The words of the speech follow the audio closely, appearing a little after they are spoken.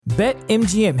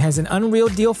BetMGM has an unreal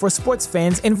deal for sports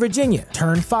fans in Virginia.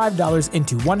 Turn $5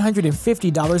 into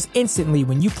 $150 instantly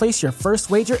when you place your first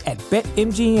wager at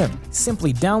BetMGM.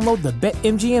 Simply download the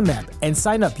BetMGM app and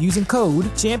sign up using code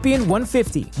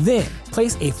Champion150. Then,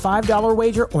 place a $5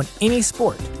 wager on any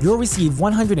sport. You'll receive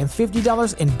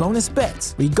 $150 in bonus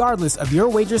bets, regardless of your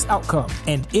wager's outcome.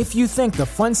 And if you think the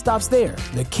fun stops there,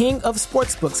 the King of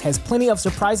Sportsbooks has plenty of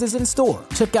surprises in store.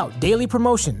 Check out daily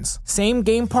promotions,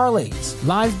 same-game parlays,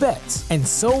 live bets, and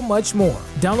so much more.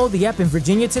 Download the app in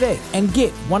Virginia today and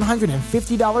get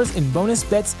 $150 in bonus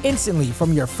bets instantly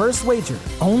from your first wager.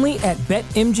 Only at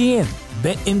BetMGM.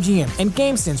 BetMGM and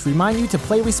GameSense remind you to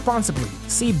play responsibly.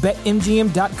 See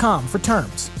BetMGM.com for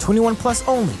terms. 21 plus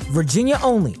only. Virginia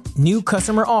only. New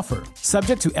customer offer.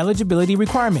 Subject to eligibility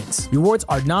requirements. Rewards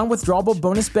are non-withdrawable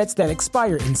bonus bets that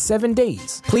expire in 7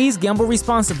 days. Please gamble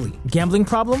responsibly. Gambling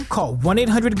problem? Call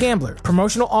 1-800-GAMBLER.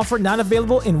 Promotional offer not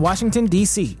available in Washington,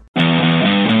 D.C.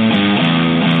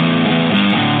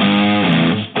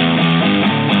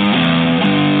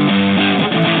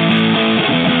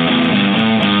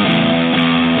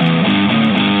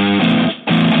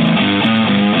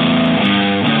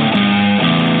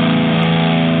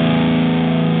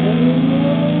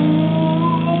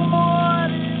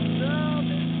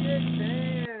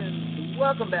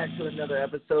 Another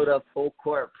episode of Full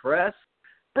Court Press,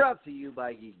 brought to you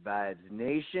by Geek Vibes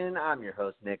Nation. I'm your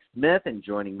host, Nick Smith, and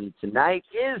joining me tonight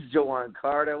is Jawan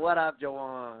Carter. What up,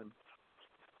 Jawan?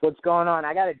 What's going on?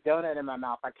 I got a donut in my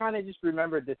mouth. I kind of just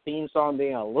remembered the theme song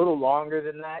being a little longer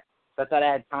than that, so I thought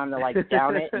I had time to,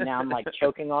 down it, and now I'm,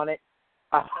 choking on it.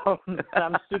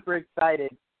 I'm super excited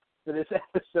for this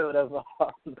episode of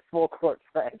Full Court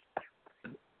Press.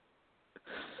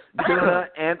 Donut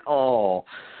and all.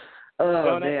 Oh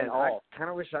donut man, and all. I kind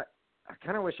of wish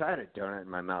I had a donut in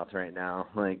my mouth right now.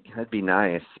 That'd be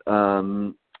nice.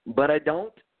 But I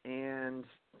don't, and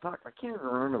fuck, I can't even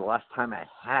remember the last time I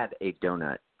had a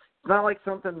donut. It's not like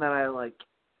something that I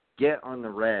get on the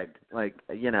reg. It's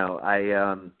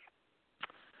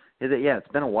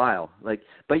been a while.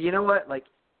 But you know what?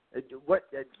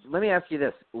 Let me ask you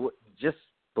this, just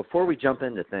before we jump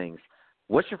into things,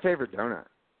 what's your favorite donut?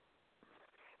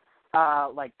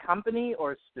 Company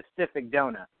or specific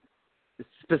donut?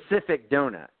 Specific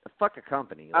donut. Fuck a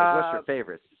company. What's your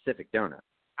favorite specific donut?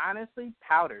 Honestly,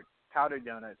 powdered. Powdered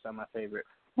donuts are my favorite.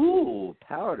 Ooh,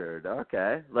 powdered.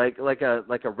 Okay. Like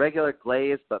a regular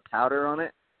glaze but powder on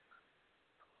it?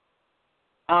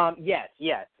 Yes.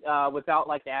 Without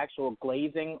the actual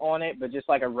glazing on it, but just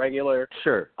a regular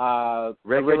regular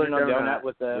original donut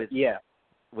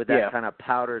with that kind of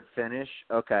powdered finish.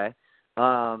 Okay.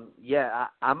 I'm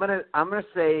gonna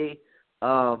say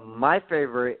my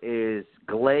favorite is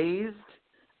glazed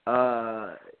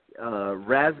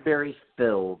raspberry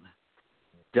filled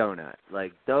donut.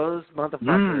 Those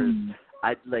motherfuckers,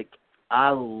 I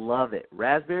love it.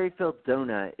 Raspberry filled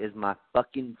donut is my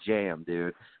fucking jam,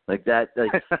 dude.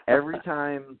 Every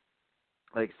time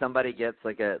somebody gets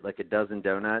a dozen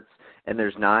donuts and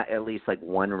there's not at least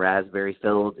one raspberry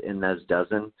filled in those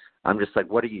dozen, I'm just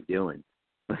what are you doing?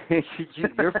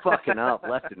 You're fucking up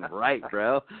left and right,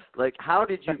 bro. How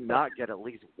did you not get at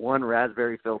least one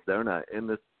raspberry-filled donut in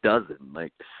this dozen?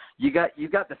 You got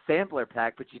the sampler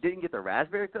pack, but you didn't get the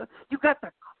raspberry filled. You got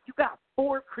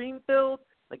 4 cream-filled.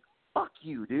 Fuck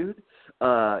you, dude.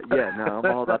 I'm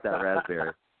all about that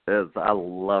raspberry. I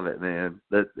love it, man.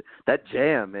 That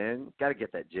jam, man. Got to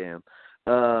get that jam.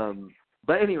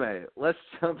 But anyway, let's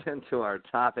jump into our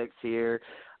topics here.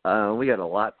 We got a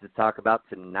lot to talk about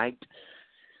tonight.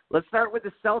 Let's start with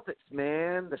the Celtics,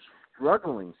 man, the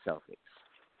struggling Celtics.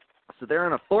 So they're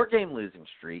on a 4-game losing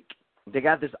streak. They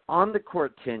got this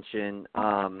on-the-court tension.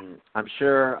 I'm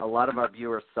sure a lot of our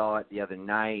viewers saw it the other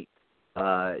night.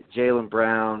 Jaylen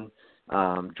Brown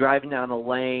driving down the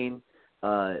lane,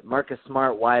 Marcus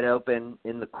Smart wide open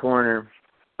in the corner.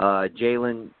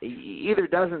 Jaylen either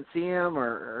doesn't see him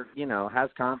or has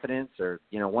confidence or,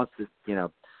 wants to,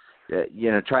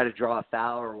 try to draw a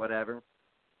foul or whatever.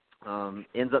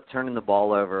 Ends up turning the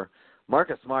ball over.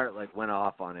 Marcus Smart went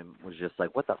off on him, was just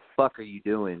what the fuck are you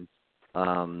doing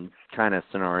kind of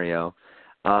scenario.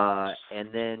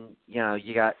 And then,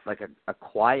 you got a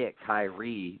quiet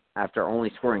Kyrie after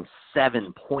only scoring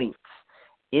 7 points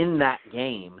in that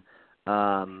game,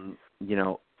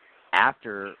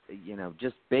 after,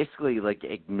 just basically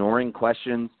ignoring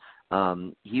questions.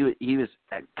 He was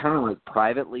kind of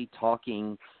privately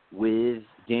talking with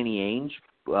Danny Ainge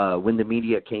when the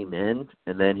media came in,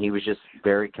 and then he was just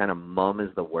very kind of mum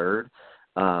is the word,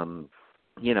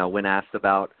 when asked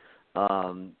about,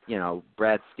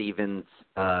 Brad Stevens,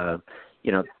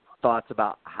 thoughts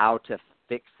about how to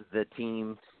fix the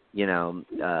team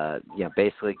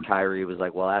basically Kyrie was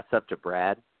like, well, that's up to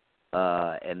Brad.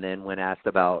 And then when asked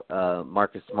about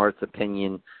Marcus Smart's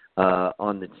opinion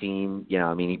on the team,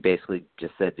 he basically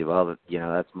just said, well,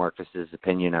 that's Marcus's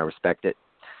opinion. I respect it.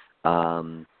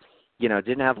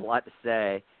 Didn't have a lot to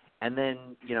say. And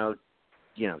then, to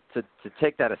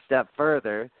take that a step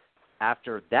further,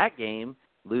 after that game,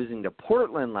 losing to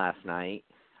Portland last night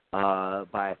by,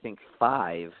 I think,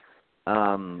 5,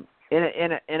 in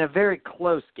a very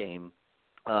close game.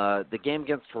 The game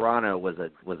against Toronto was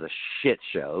a shit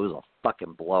show. It was a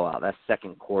fucking blowout. That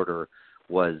second quarter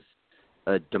was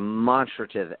a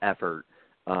demonstrative effort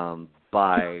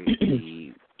by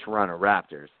the Toronto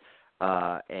Raptors,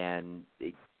 and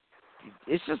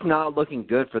it's just not looking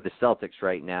good for the Celtics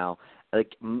right now.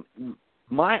 Like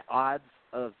my odds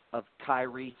of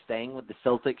Kyrie staying with the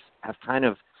Celtics have kind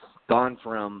of gone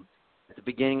from at the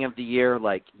beginning of the year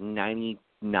like 99%.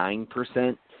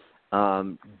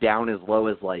 Down as low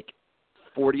as like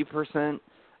 40%,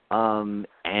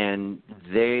 and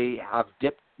they have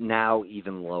dipped now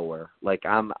even lower. Like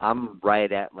I'm right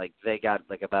at like they got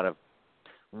like about a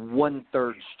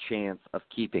 1/3 chance of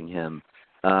keeping him,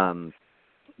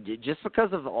 just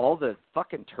because of all the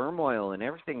fucking turmoil and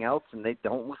everything else, and they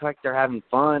don't look like they're having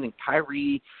fun. And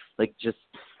Kyrie, like just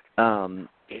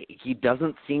he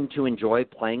doesn't seem to enjoy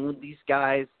playing with these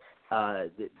guys.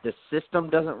 The system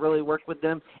doesn't really work with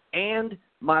them. And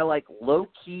my, like,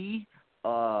 low-key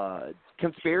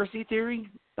conspiracy theory,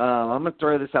 I'm going to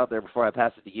throw this out there before I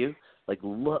pass it to you, like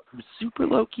super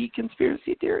low-key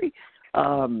conspiracy theory.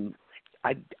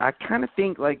 I kind of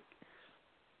think, like,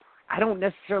 I don't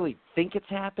necessarily think it's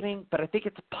happening, but I think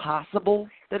it's possible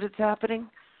that it's happening.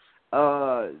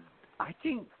 I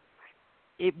think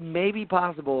it may be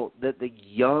possible that the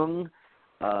young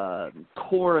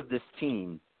core of this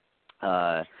team,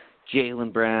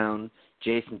 Jaylen Brown,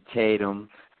 Jason Tatum,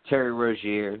 Terry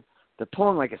Rozier, they're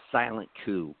pulling like a silent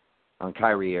coup on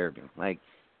Kyrie Irving. Like,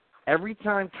 every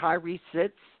time Kyrie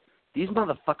sits, these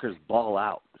motherfuckers ball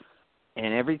out.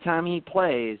 And every time he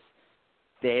plays,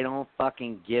 they don't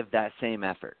fucking give that same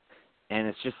effort. And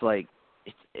it's just like,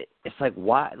 it's like,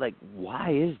 why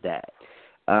is that?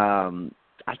 I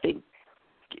think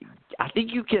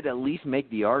you could at least make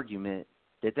the argument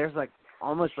that there's like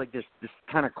almost like this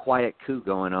kind of quiet coup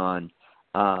going on.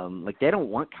 Like they don't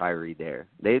want Kyrie there.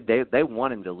 They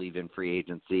want him to leave in free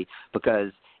agency,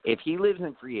 because if he lives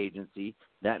in free agency,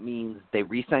 that means they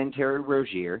re-sign Terry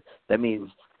Rozier. That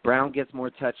means Brown gets more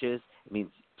touches. It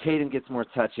means Tatum gets more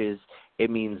touches. It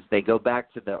means they go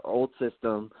back to the old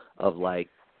system of like,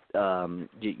 passing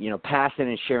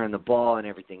and sharing the ball and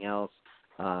everything else.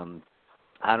 I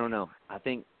don't know.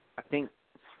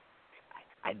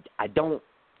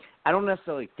 I don't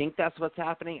necessarily think that's what's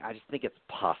happening. I just think it's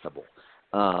possible.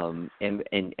 And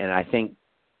I think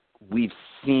we've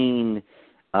seen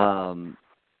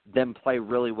them play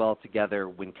really well together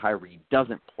when Kyrie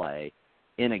doesn't play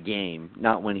in a game,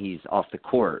 not when he's off the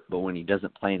court, but when he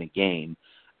doesn't play in a game.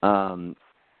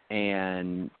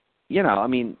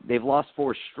 They've lost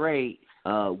 4 straight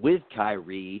with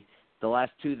Kyrie. The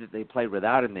last 2 that they played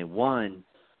without him, they won.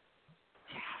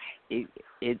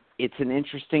 It's an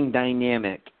interesting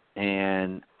dynamic.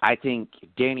 And I think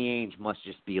Danny Ainge must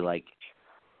just be like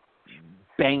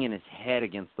banging his head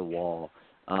against the wall,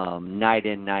 night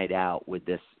in, night out with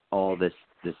all this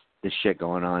shit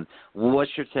going on.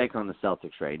 What's your take on the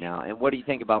Celtics right now? And what do you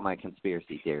think about my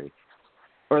conspiracy theory,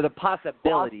 or the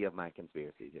possibility of my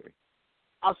conspiracy theory?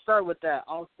 I'll start with that.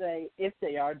 I'll say if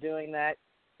they are doing that,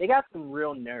 they got some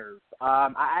real nerve.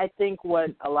 I think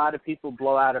what a lot of people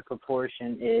blow out of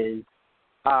proportion is,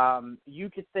 you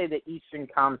could say the Eastern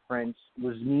Conference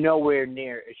was nowhere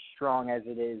near as strong as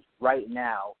it is right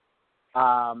now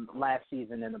last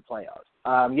season in the playoffs.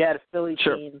 You had a Philly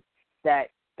team that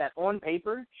on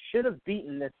paper should have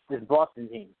beaten this Boston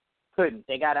team. Couldn't.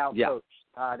 They got out-coached.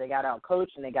 They got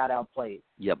out-coached and they got outplayed.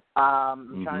 Yep.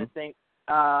 I'm trying to think.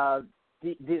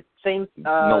 The same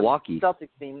Milwaukee Celtics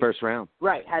team, first round,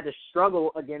 right, had to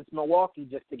struggle against Milwaukee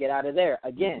just to get out of there.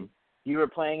 Again, you were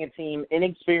playing a team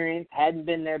inexperienced, hadn't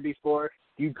been there before.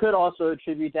 You could also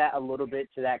attribute that a little bit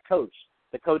to that coach,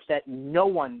 the coach that no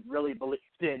one really believed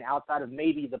in outside of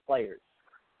maybe the players.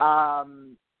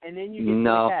 And then you get to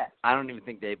the Cavs. I don't even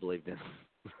think they believed in him.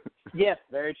 Yes,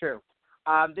 very true.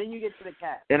 Then you get to the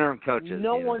Cavs. Interim coaches.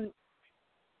 No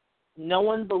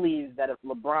one believes that if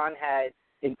LeBron had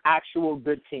an actual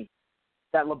good team,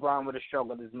 that LeBron would have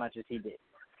struggled as much as he did.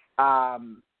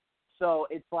 So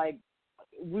it's like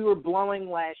we were blowing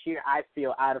last year, I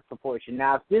feel, out of proportion.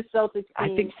 Now, if this Celtics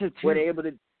team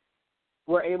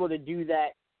were able to do that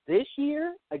this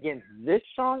year against this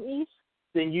strong East,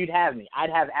 then you'd have me. I'd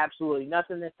have absolutely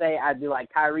nothing to say. I'd be like,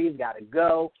 Kyrie's got to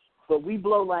go. But we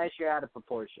blow last year out of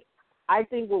proportion. I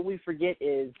think what we forget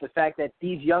is the fact that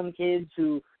these young kids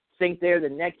who think they're the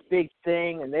next big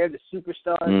thing and they're the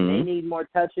superstars and they need more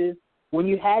touches, when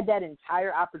you had that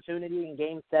entire opportunity in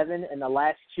Game 7 and the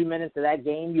last 2 minutes of that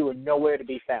game, you were nowhere to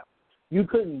be found. You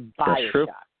couldn't buy a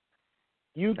shot.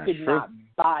 You could not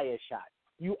buy a shot.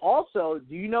 You also,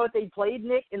 do you know what they played,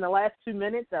 Nick, in the last 2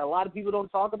 minutes that a lot of people don't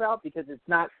talk about because it's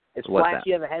not as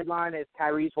flashy of a headline as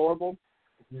Kyrie's horrible?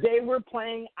 They were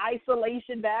playing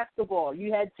isolation basketball.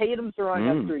 You had Tatum throwing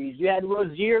up threes. You had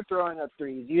Rozier throwing up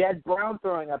threes. You had Brown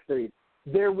throwing up threes.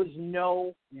 There was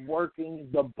no working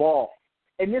the ball.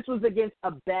 And this was against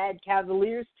a bad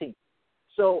Cavaliers team.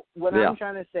 So what I'm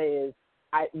trying to say is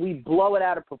we blow it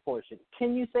out of proportion.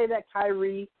 Can you say that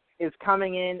Kyrie is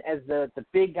coming in as the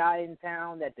big guy in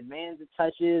town that demands the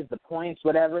touches, the points,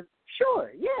 whatever?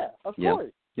 Sure, yeah, of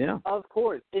course. Yeah. Of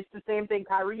course. It's the same thing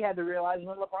Kyrie had to realize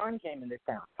when LeBron came into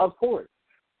town. Of course.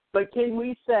 But can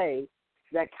we say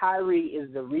that Kyrie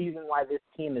is the reason why this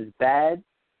team is bad?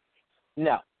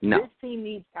 No. This team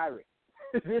needs Kyrie.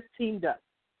 This team does.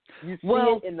 You see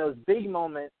it in those big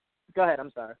moments. Go ahead.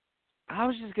 I'm sorry. I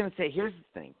was just going to say, here's the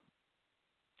thing.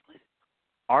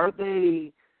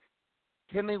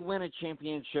 Can they win a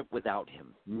championship without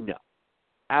him? No.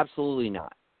 Absolutely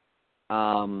not.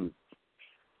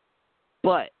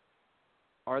 But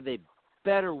are they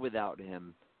better without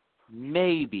him?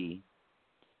 Maybe.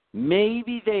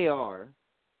 Maybe they are.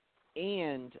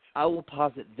 And I will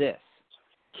posit this.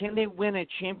 Can they win a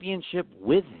championship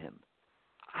with him?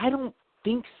 I don't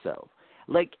think so.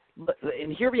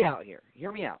 And hear me out here.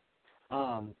 Hear me out.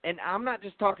 And I'm not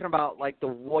just talking about, like, the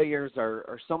Warriors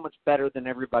are so much better than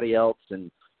everybody else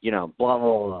and, blah, blah,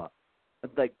 blah.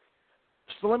 Like,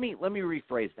 so let me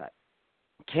rephrase that.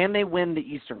 Can they win the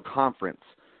Eastern Conference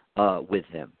with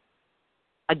him?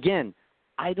 Again,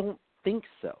 I don't think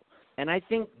so. And I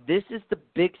think this is the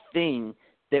big thing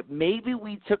that maybe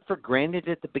we took for granted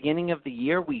at the beginning of the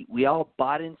year. We all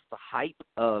bought into the hype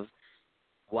of,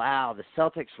 wow, the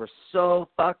Celtics were so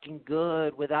fucking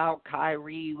good without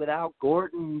Kyrie, without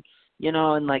Gordon,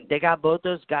 and, like, they got both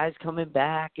those guys coming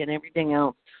back and everything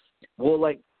else. Well,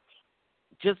 like,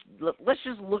 let's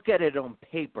just look at it on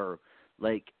paper,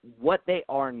 like, what they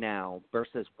are now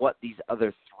versus what these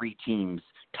other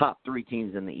top three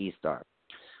teams in the East are.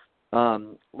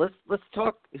 Let's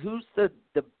talk who's the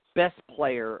best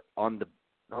player on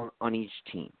each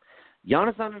team.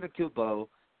 Giannis Antetokounmpo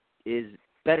is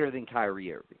better than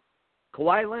Kyrie Irving.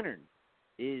 Kawhi Leonard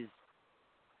is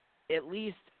at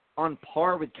least on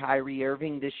par with Kyrie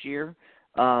Irving this year.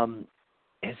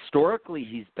 Historically,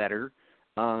 he's better.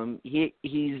 He's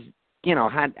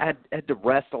had to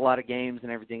rest a lot of games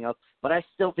and everything else, but I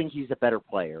still think he's a better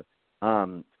player.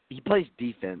 He plays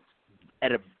defense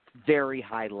at a very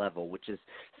high level, which is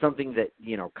something that,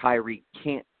 Kyrie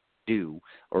can't do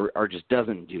or just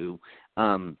doesn't do.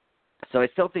 So I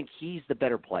still think he's the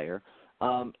better player.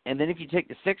 And then if you take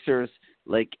the Sixers,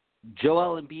 like,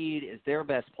 Joel Embiid is their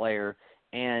best player,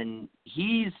 and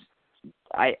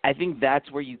I think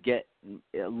that's where you get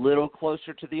a little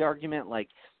closer to the argument. Like,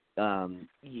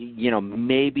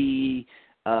 maybe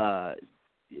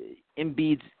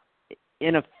Embiid's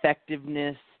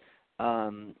ineffectiveness,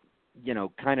 kind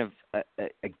of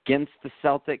against the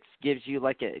Celtics gives you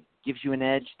an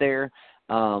edge there.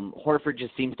 Horford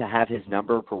just seems to have his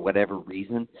number for whatever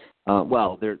reason.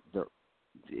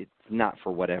 It's not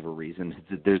for whatever reason.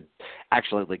 There's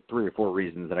actually like 3 or 4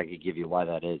 reasons that I could give you why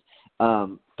that is.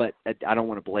 But I don't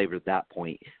want to belabor that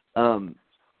point.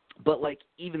 But, like,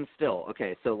 even still,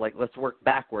 okay, so, like, let's work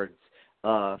backwards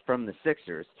from the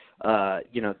Sixers.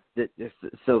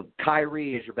 So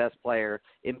Kyrie is your best player.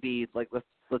 Embiid, like,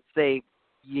 let's say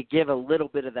you give a little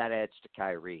bit of that edge to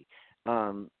Kyrie.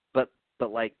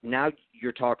 But like, now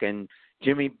you're talking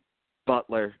Jimmy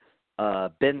Butler,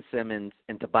 Ben Simmons,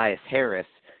 and Tobias Harris.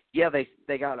 Yeah,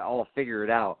 they got it all figured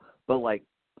out. But, like,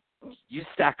 you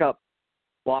stack up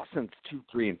Boston's 2,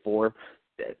 3, and 4.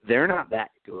 They're not that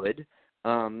good.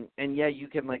 And, yeah, you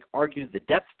can, like, argue the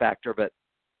depth factor, but,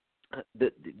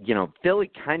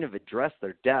 Philly kind of addressed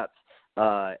their depth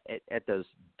at those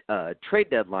trade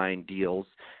deadline deals.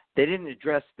 They didn't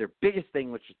address their biggest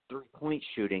thing, which is three-point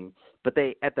shooting, but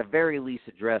they, at the very least,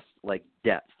 addressed, like,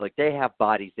 depth. Like, they have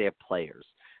bodies, they have players.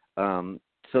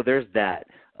 So there's that.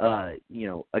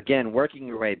 Again, working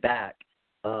your way back,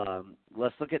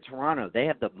 let's look at Toronto. They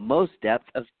have the most depth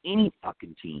of any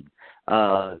fucking team.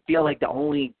 Feel like the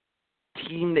only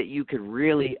team that you could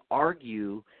really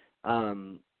argue,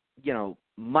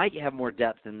 might have more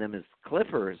depth than them is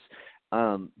Clippers.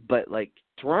 But, like,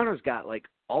 Toronto's got, like,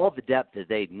 all the depth that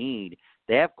they need.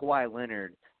 They have Kawhi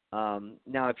Leonard.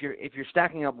 Now, if you're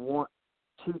stacking up 1,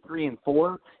 2, 3, and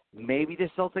 4, maybe the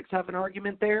Celtics have an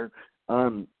argument there.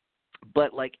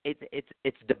 But like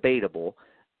it's debatable.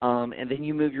 And then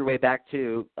you move your way back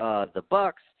to the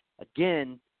Bucks.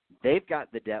 Again, they've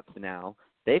got the depth now.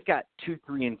 They've got 2,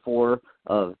 3, and 4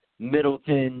 of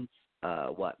Middleton.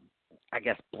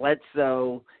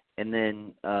 Bledsoe, and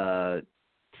then I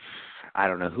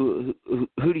don't know who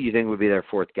do you think would be their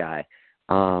fourth guy?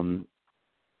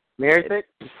 Mirotic?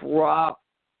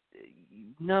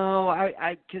 No,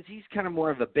 because he's kind of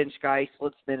more of a bench guy. He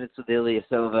splits minutes with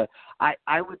Ilyasova.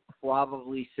 I would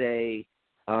probably say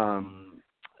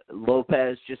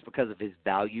Lopez, just because of his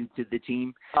value to the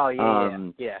team. Oh yeah,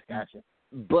 gotcha.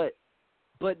 But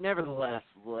nevertheless,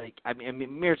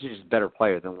 Mirotic is a better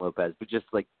player than Lopez, but just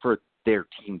like for their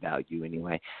team value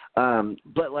anyway.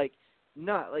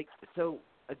 So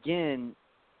again,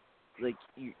 like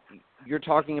you're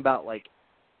talking about like,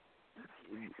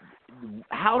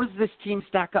 how does this team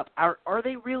stack up? Are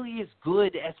they really as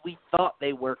good as we thought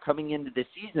they were coming into the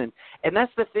season? And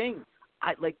that's the thing.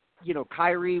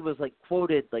 Kyrie was like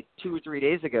quoted like 2 or 3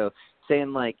 days ago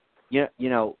saying like, I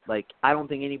don't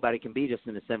think anybody can beat us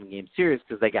in a 7-game series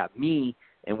because they got me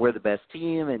and we're the best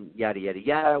team and yada, yada,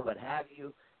 yada, what have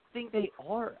you. I think they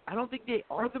are. I don't think they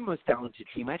are the most talented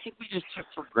team. I think we just took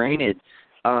for granted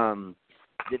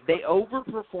that they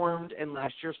overperformed in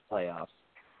last year's playoffs.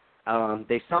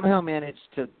 They somehow managed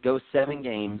to go 7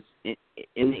 games in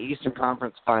the Eastern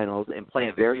Conference Finals and play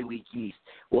a very weak East.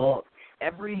 Well,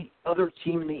 every other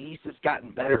team in the East has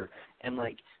gotten better. And,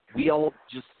 we all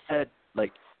just said, they're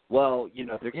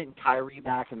getting Kyrie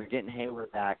back and they're getting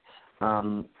Hayward back.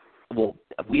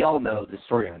 We all know the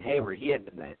story on Hayward. He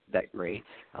hadn't been that great.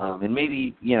 And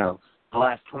maybe, the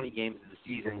last 20 games of the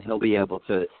season, he'll be able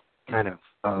to kind of,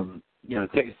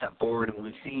 take a step forward. And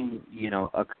we've seen,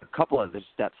 a couple of the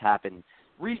steps happen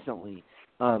recently.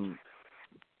 But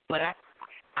I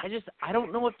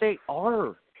don't know if they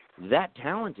are that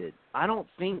talented. I don't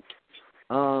think,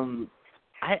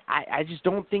 I just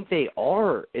don't think they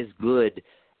are as good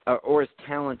or as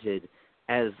talented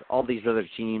as all these other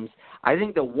teams. I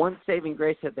think the one saving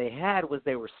grace that they had was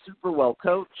they were super well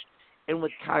coached. And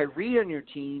with Kyrie on your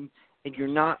team, and you're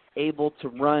not able to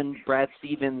run Brad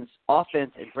Stevens'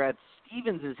 offense, and Brad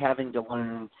Stevens is having to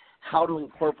learn how to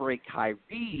incorporate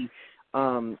Kyrie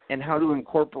and how to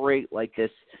incorporate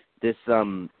this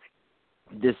kind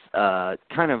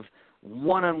of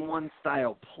one-on-one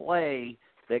style play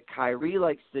that Kyrie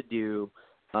likes to do.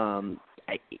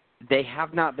 They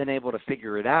have not been able to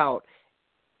figure it out.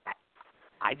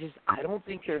 I don't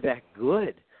think they're that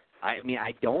good.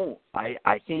 I don't.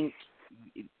 I think,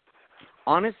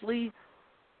 honestly,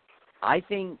 I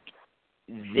think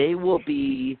they will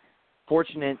be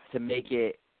fortunate to make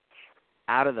it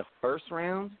out of the first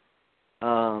round.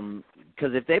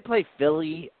 Because if they play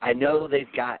Philly, I know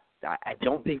they've got – I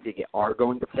don't think they are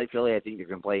going to play Philly. I think they're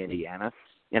going to play Indiana.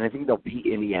 And I think they'll beat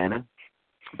Indiana.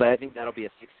 But I think that'll be a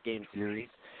 6-game series.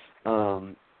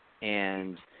 But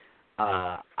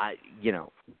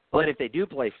if they do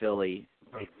play Philly,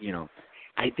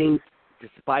 I think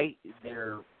despite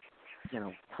their,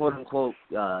 quote unquote,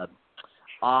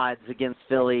 odds against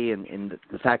Philly and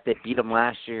the fact they beat them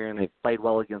last year and they played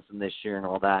well against them this year and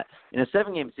all that, in a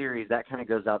 7-game series, that kind of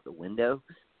goes out the window.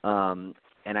 And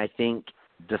I think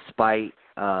despite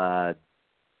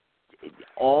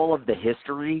all of the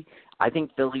history, I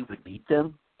think Philly would beat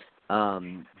them.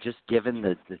 Just given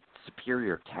the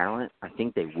superior talent, I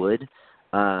think they would.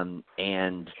 And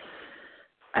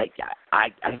I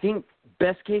think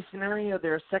best case scenario,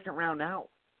 they're a second round out.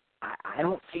 I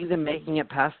don't see them making it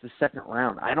past the second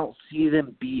round. I don't see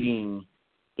them beating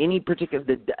any particular.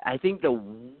 I think the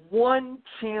one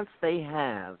chance they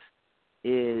have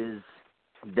is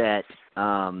that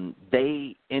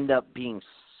they end up being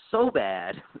so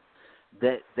bad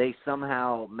that they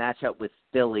somehow match up with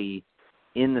Philly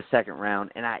in the second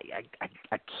round, and I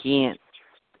can't.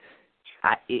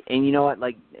 And you know what?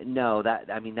 No, that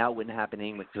wouldn't happen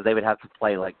anyway because they would have to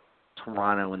play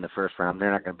Toronto in the first round.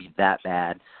 They're not going to be that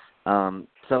bad. No,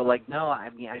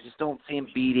 I just don't see them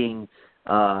beating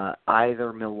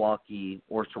either Milwaukee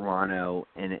or Toronto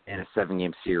in a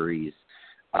 7-game series,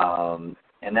 and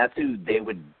that's who they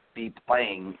would be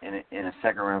playing in a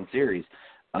second round series.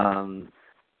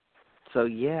 So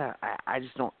yeah, I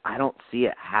just don't. I don't see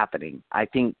it happening. I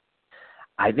think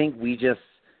we just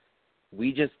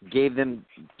gave them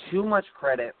too much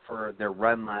credit for their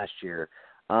run last year.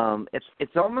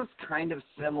 It's almost kind of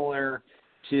similar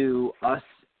to us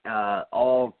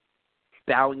all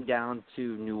bowing down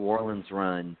to New Orleans'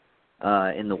 run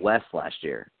in the West last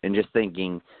year, and just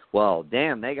thinking, well,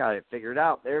 damn, they got it figured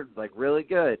out. They're like really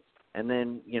good. And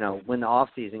then, when the off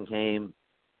season came,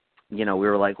 we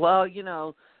were like, well,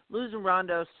 losing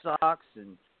Rondo sucks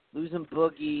and losing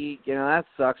Boogie, that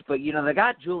sucks. But they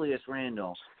got Julius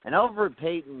Randle, and Elfrid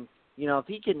Payton. If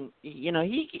he can,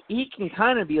 he can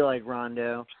kind of be like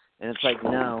Rondo, and it's like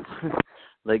no,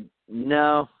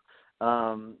 no,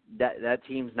 that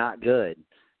team's not good,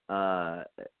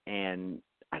 and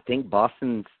I think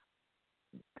Boston's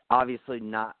obviously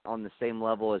not on the same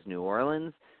level as New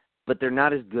Orleans, but they're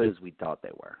not as good as we thought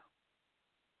they were.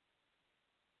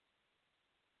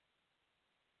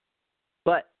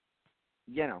 But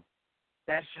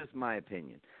that's just my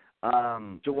opinion.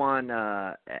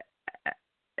 Jawan,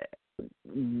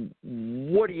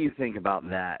 what do you think about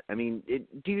that? I mean,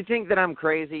 do you think that I'm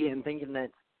crazy in thinking that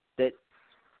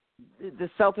the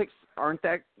Celtics aren't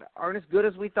as good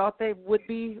as we thought they would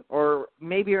be, or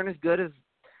maybe aren't as good as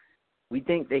we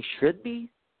think they should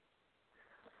be?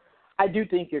 I do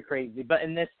think you're crazy, but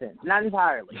in this sense, not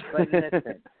entirely, but in this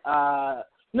sense. No.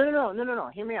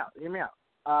 Hear me out.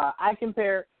 I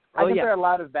compare a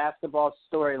lot of basketball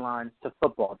storylines to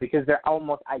football because they're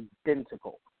almost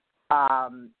identical.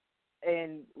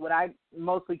 And what I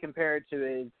mostly compare it to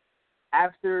is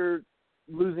after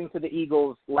losing to the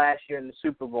Eagles last year in the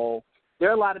Super Bowl, there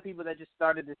are a lot of people that just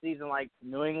started the season like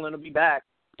New England will be back.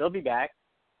 They'll be back.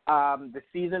 The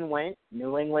season went.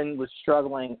 New England was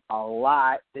struggling a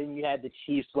lot. Then you had the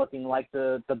Chiefs looking like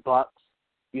the Bucks.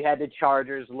 You had the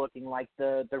Chargers looking like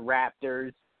the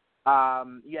Raptors.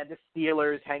 You had the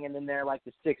Steelers hanging in there like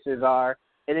the Sixers are.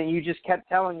 And then you just kept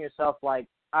telling yourself, like,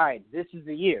 all right, this is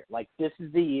the year. Like, this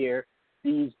is the year.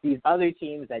 These other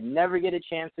teams that never get a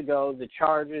chance to go, the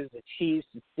Chargers, the Chiefs,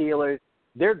 the Steelers,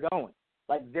 they're going.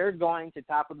 Like, they're going to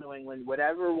topple New England.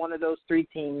 Whatever one of those three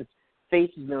teams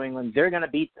faces New England, they're going to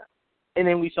beat them. And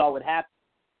then we saw what happened.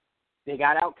 They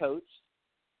got outcoached.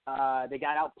 They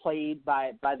got outplayed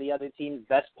by the other team's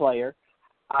best player.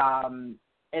 And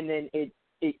then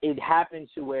it happened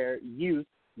to where youth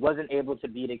wasn't able to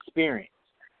beat experience.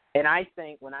 And I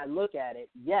think when I look at it,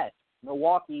 yes,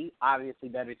 Milwaukee, obviously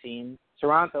better team.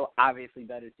 Toronto, obviously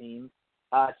better team.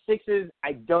 Sixers,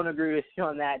 I don't agree with you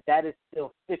on that. That is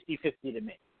still 50-50 to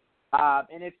me.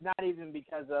 And it's not even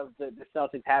because of the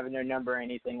Celtics having their number or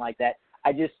anything like that.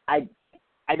 I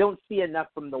don't see enough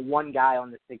from the one guy on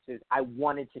the Sixers I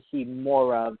wanted to see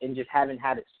more of and just haven't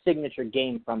had a signature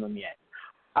game from him yet.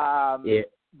 Yeah.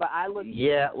 But I look.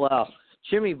 Yeah, well,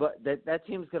 Jimmy, but that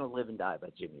team's going to live and die by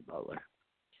Jimmy Butler.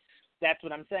 That's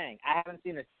what I'm saying. I haven't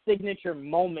seen a signature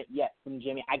moment yet from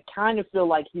Jimmy. I kind of feel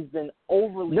like he's been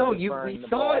overly. No, we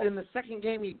saw it in the second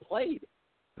game he played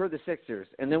for the Sixers,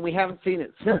 and then we haven't seen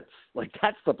it since. Like,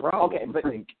 that's the problem. Okay, but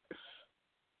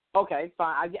okay,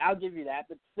 fine. I'll give you that,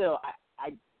 but still,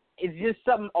 I it's just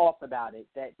something off about it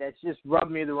that's just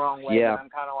rubbed me the wrong way. Yeah. And I'm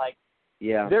kind of like,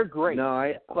 yeah, they're great. No,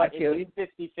 I feel you.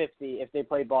 It's 50-50 if they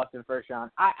play Boston first round.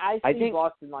 I think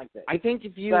Boston like this. I think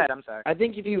if you. Go ahead, I'm sorry. I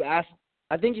think if you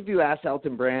ask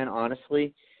Elton Brand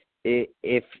honestly,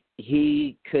 if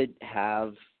he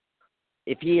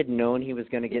had known he was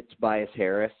going to get Tobias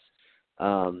Harris,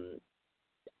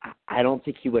 I don't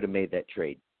think he would have made that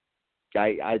trade.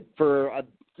 For a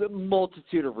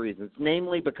multitude of reasons,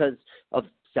 namely because of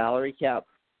salary cap,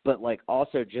 but like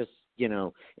also just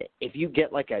if you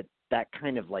get like that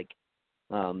kind of like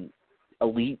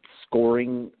elite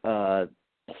scoring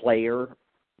player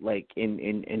like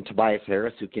in Tobias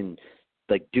Harris who can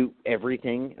like do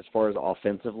everything as far as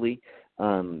offensively,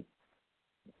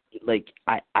 like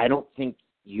I don't think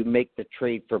you make the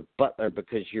trade for Butler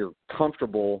because you're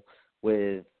comfortable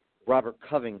with Robert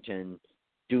Covington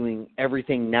doing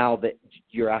everything now that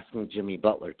you're asking Jimmy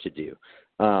Butler to do.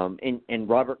 And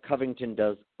Robert Covington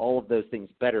does all of those things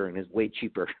better and is way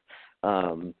cheaper.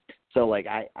 So, like,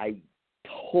 I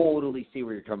totally see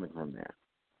where you're coming from there.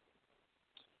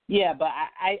 Yeah, but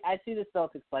I see the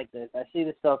Celtics like this. I see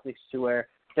the Celtics to where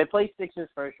they play Sixers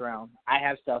first round. I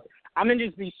have Celtics. I'm going to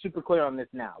just be super clear on this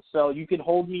now. So you can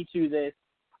hold me to this.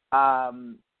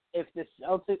 If the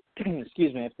Celtics,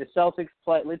 if the Celtics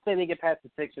play, let's say they get past the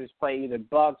Sixers, play either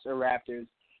Bucks or Raptors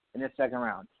in the second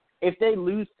round. If they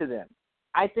lose to them,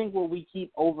 I think what we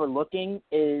keep overlooking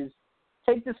is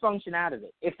take dysfunction out of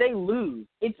it. If they lose,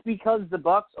 it's because the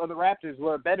Bucks or the Raptors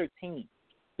were a better team.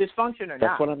 Dysfunction or not.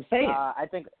 That's what I'm saying. I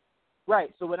think,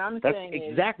 right. So what I'm saying is.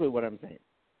 That's exactly what I'm saying.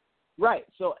 Right.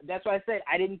 So that's why I said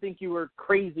I didn't think you were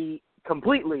crazy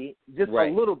completely, just right.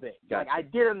 a little bit. Gotcha. Like, I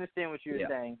did understand what you were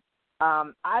saying.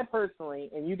 I personally,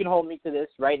 and you can hold me to this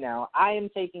right now, I am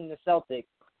taking the Celtics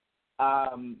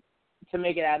to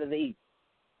make it out of the East.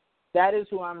 That is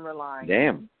who I'm relying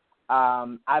on.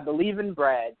 I believe in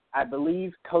Brad. I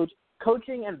believe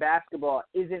coaching in basketball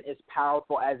isn't as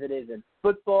powerful as it is in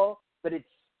football, but it's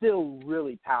still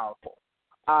really powerful.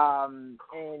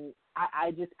 And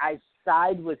I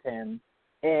side with him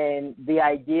in the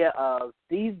idea of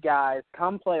these guys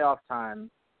come playoff time,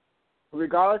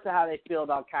 regardless of how they feel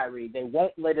about Kyrie, they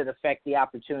won't let it affect the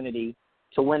opportunity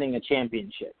to winning a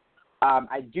championship.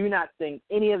 I do not think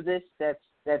any of this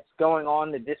that's going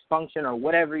on, the dysfunction or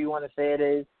whatever you want to say it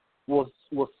is, will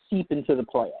seep into the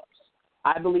playoffs.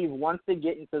 I believe once they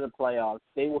get into the playoffs,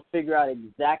 they will figure out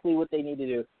exactly what they need to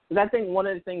do. Because I think one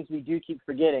of the things we do keep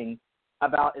forgetting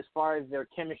about as far as their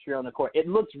chemistry on the court, it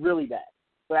looks really bad.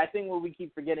 But I think what we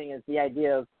keep forgetting is the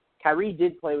idea of Kyrie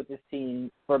did play with this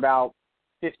team for about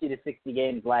 50 to 60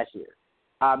 games last year.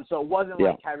 So it wasn't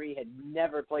like Kyrie had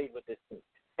never played with this team.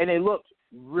 And they looked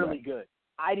really good.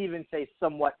 I'd even say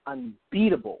somewhat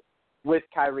unbeatable with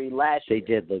Kyrie last year. They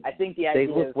did. They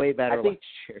looked way better last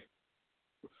year.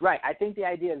 Right. I think the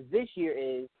idea of this year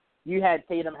is you had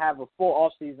Tatum have a full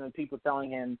offseason of people telling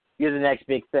him you're the next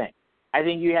big thing. I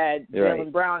think you had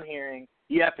Jaylen Brown hearing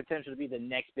you have potential to be the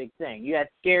next big thing. You had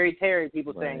Scary Terry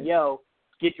people saying, yo,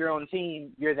 get your own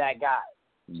team, you're that guy.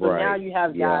 So now you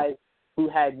have guys who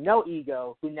had no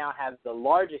ego who now have the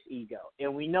largest ego.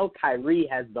 And we know Kyrie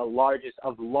has the largest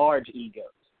of large egos.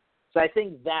 So I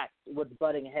think that's what's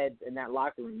butting heads in that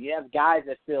locker room. You have guys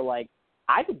that feel like,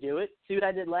 I could do it. See what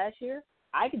I did last year?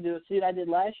 I could do it. See what I did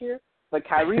last year? But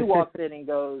Kyrie walks in and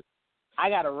goes, I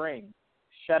got a ring.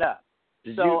 Shut up.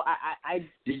 Go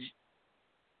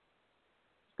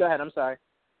ahead. I'm sorry.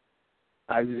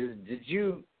 Did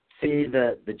you see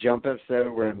the Jump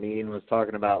episode where Amin was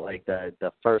talking about like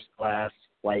the first class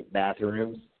flight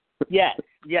bathrooms? Yes,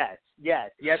 I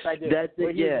do. That's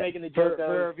where he was making the joke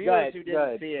for our viewers who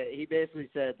didn't see it, he basically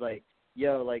said like,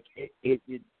 yo, like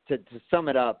to sum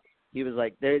it up, he was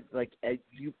like, there's like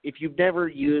if you've never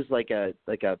used like a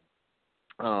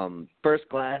first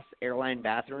class airline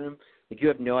bathroom, like you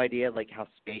have no idea like how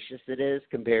spacious it is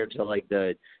compared to like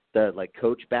the like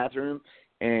coach bathroom.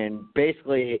 And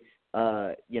basically,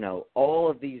 all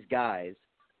of these guys,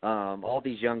 all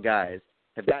these young guys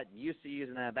have gotten used to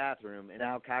using that bathroom, and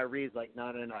now Kyrie's like,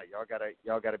 no,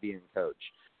 y'all gotta be in coach.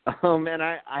 And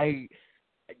I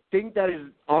think that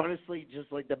is honestly just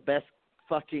like the best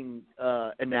fucking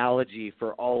analogy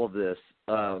for all of this.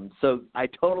 So I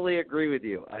totally agree with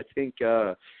you. I think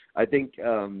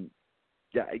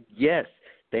yes,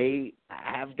 they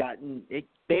have gotten it,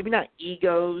 maybe not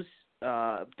egos.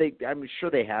 I'm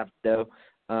sure they have though.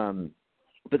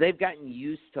 But they've gotten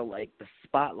used to like the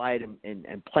spotlight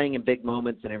and playing in big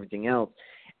moments and everything else.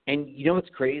 And you know what's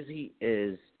crazy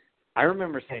is I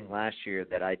remember saying last year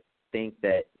that I think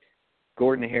that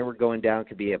Gordon Hayward going down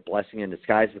could be a blessing in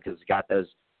disguise because it's got those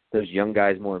young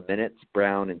guys more minutes,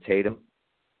 Brown and Tatum.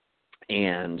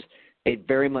 And it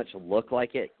very much looked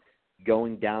like it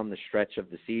going down the stretch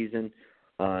of the season.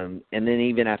 And then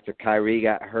even after Kyrie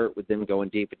got hurt with them going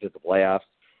deep into the playoffs.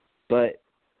 But,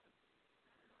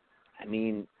 I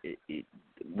mean,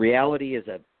 reality is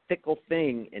a fickle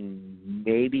thing, and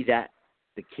maybe that's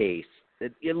the case.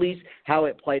 At least how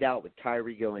it played out with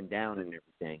Kyrie going down and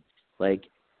everything. Like,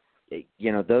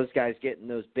 those guys getting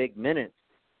those big minutes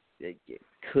it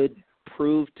could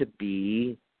prove to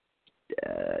be,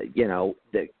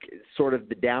 the sort of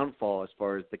the downfall as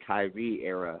far as the Kyrie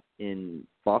era in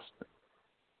Boston.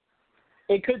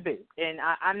 It could be, and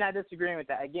I'm not disagreeing with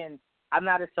that. Again, I'm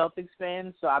not a Celtics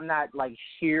fan, so I'm not, like,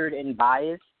 sheared and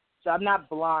biased. So I'm not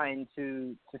blind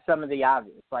to some of the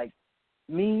obvious. Like,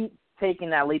 me taking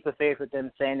that leap of faith with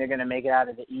them saying they're going to make it out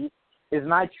of the East is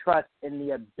my trust in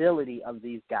the ability of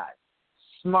these guys.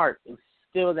 Smart is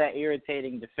still that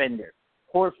irritating defender.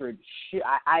 Horford,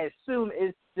 I assume,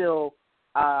 is still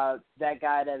that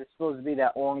guy that is supposed to be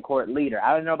that on-court leader.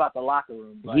 I don't know about the locker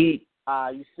room, but you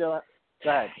still – go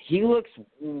ahead. He looks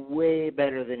way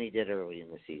better than he did early in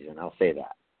the season. I'll say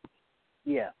that.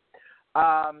 Yeah.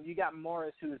 You got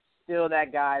Morris, who's still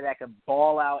that guy that could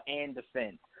ball out and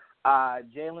defend.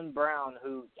 Jaylen Brown,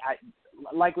 who,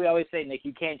 like we always say, Nick,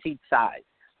 you can't teach size.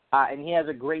 And he has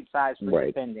a great size for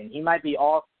defending. He might be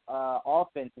off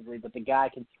offensively, but the guy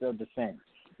can still defend.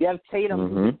 You have Tatum,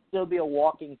 who can still be a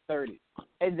walking 30.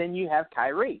 And then you have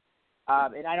Kyrie.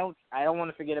 And I don't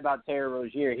want to forget about Terry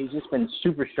Rozier. He's just been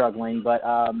super struggling, but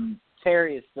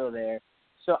Terry is still there.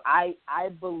 So I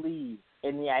believe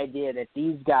in the idea that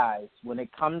these guys, when it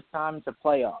comes time to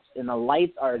playoffs and the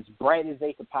lights are as bright as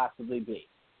they could possibly be,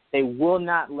 they will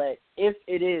not let, if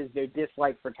it is their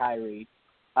dislike for Kyrie,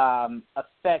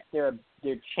 affect their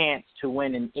chance to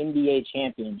win an NBA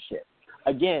championship.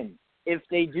 Again, if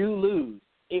they do lose,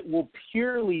 it will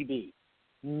purely be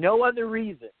no other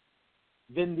reason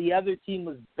than the other team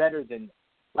was better than them.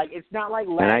 Like, it's not like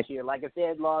last year. Like, if they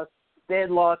had lost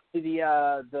to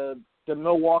the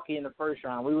Milwaukee in the first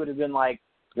round, we would have been like,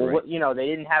 well, right. They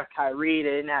didn't have Kyrie, they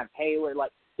didn't have Hayward.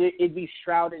 Like, it'd be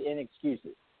shrouded in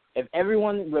excuses. If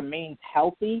everyone remains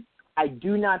healthy, I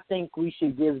do not think we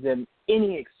should give them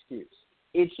any excuse.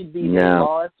 It should be they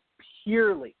lost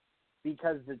purely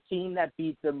because the team that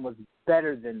beat them was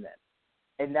better than them.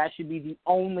 And that should be the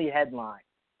only headline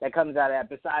that comes out of that,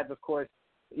 besides, of course,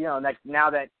 now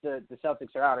that the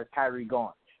Celtics are out, is Kyrie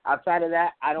gone. Outside of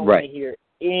that, I don't want to hear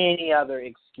any other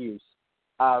excuse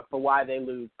for why they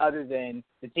lose other than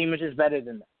the team is just better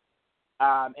than them.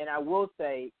 And I will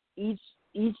say each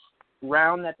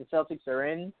round that the Celtics are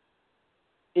in,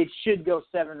 it should go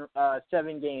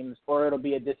seven games, or it'll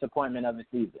be a disappointment of the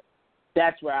season.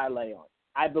 That's where I lay on.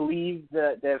 I believe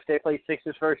that if they play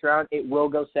Sixers first round, it will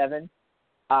go 7.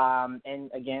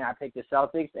 And again, I pick the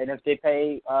Celtics. And if they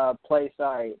play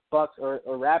Bucks or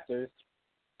Raptors,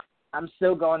 I'm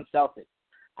still going Celtics.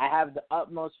 I have the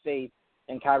utmost faith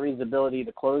in Kyrie's ability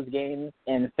to close games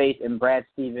and faith in Brad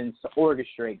Stevens to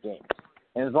orchestrate games.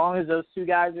 And as long as those two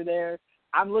guys are there,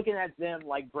 I'm looking at them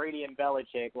like Brady and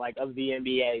Belichick, like of the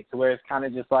NBA, to where it's kind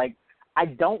of just like, I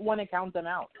don't want to count them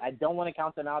out. I don't want to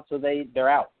count them out till they're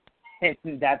out.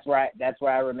 And that's where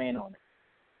I remain on it.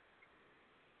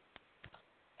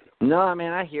 No, I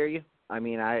mean, I hear you. I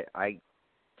mean, I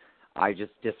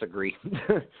just disagree.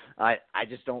 I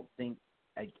just don't think,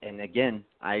 and again,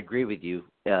 I agree with you.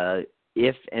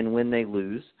 If and when they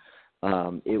lose,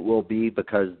 it will be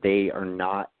because they are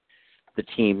not the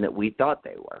team that we thought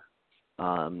they were.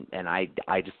 And I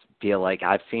just feel like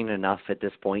I've seen enough at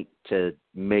this point to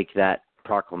make that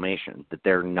proclamation that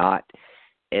they're not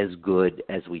as good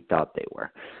as we thought they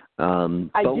were. I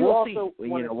but do we'll also see.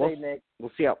 want to say, Nick,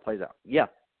 we'll see how it plays out. Yeah.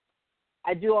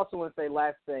 I do also want to say,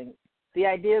 last thing, the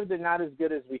idea of they're not as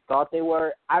good as we thought they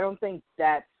were, I don't think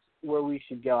that's where we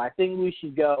should go. I think we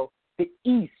should go, the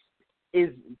East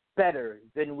is better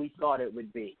than we thought it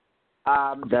would be.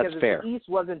 That's because fair. If the East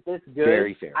wasn't this good,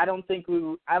 Very fair. I don't think we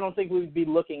would be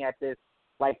looking at this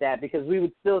like that, because we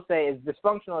would still say, as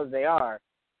dysfunctional as they are,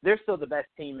 they're still the best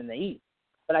team in the East.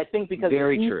 But I think because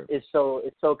Very the true. East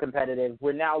is so competitive,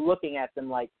 we're now looking at them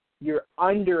like, you're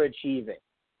underachieving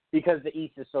because the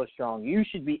East is so strong. You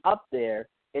should be up there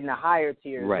in the higher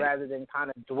tiers rather than kind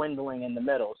of dwindling in the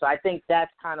middle. So I think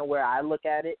that's kind of where I look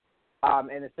at it,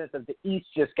 in the sense of the East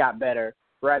just got better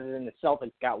rather than the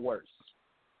Celtics got worse.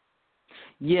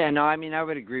 Yeah, no, I mean, I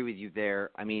would agree with you there.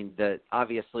 I mean,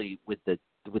 obviously with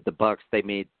the Bucks, they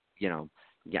made,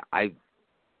 I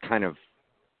kind of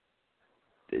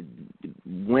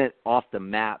went off the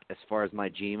map as far as my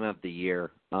GM of the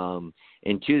year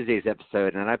in Tuesday's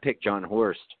episode, and I picked John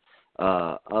Horst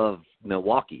of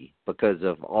Milwaukee because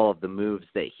of all of the moves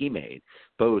that he made,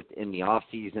 both in the off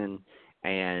season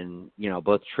and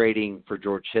both trading for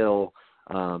George Hill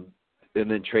and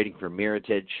then trading for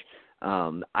Mirotic.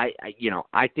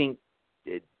 I think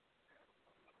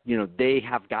they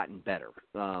have gotten better,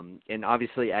 and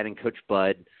obviously adding Coach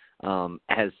Bud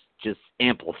has just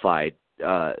amplified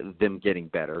them getting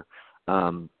better.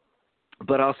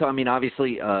 But also, I mean,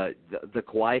 obviously, the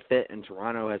Kawhi fit in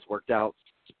Toronto has worked out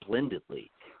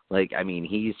splendidly. Like, I mean,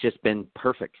 he's just been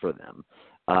perfect for them.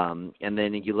 And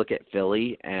then you look at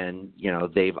Philly, and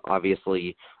they've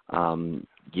obviously,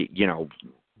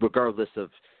 regardless of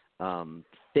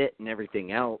fit and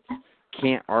everything else,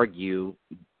 can't argue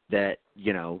that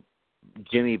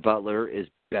Jimmy Butler is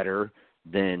better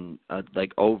than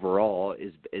overall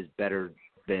is better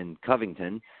than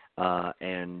Covington,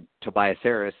 and Tobias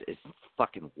Harris is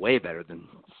fucking way better than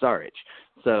Saric.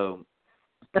 So,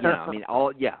 I mean,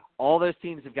 all those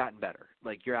teams have gotten better.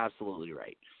 Like, you're absolutely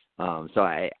right. So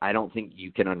I don't think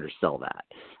you can undersell that.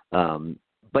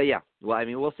 But yeah, well, I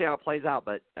mean, we'll see how it plays out.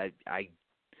 But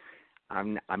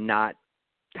I'm not.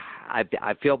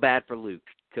 I feel bad for Luke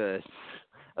because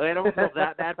I don't feel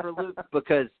that bad for Luke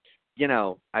because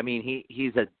I mean,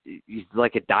 he's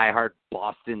like a diehard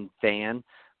Boston fan.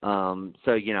 So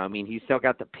I mean, he's still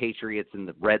got the Patriots and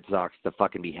the Red Sox to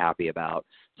fucking be happy about.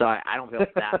 So I don't feel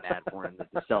that bad for him that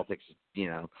the Celtics,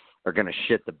 are going to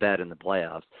shit the bed in the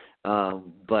playoffs.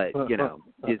 But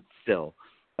it's still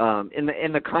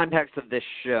in the context of this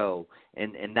show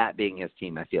and that being his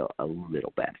team, I feel a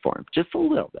little bad for him, just a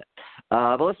little bit.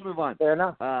 But let's move on. Fair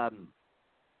enough.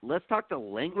 Let's talk the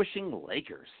languishing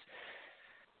Lakers.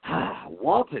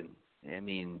 Walton. I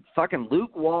mean, fucking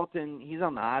Luke Walton, he's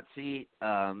on the hot seat,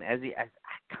 as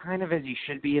he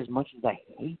should be, as much as I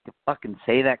hate to fucking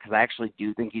say that because I actually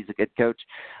do think he's a good coach.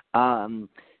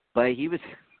 But he was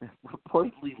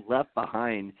reportedly left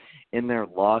behind in their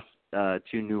loss to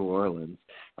New Orleans.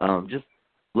 Just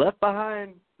left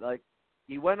behind, like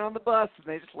he went on the bus and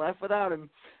they just left without him.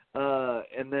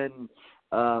 And then,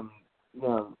 to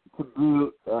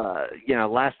boot,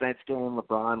 last night's game,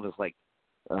 LeBron was like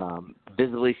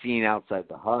visibly seen outside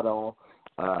the huddle,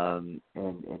 and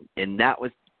that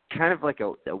was kind of like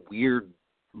a weird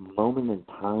moment in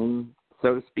time,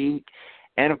 so to speak.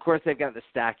 And of course, they've got the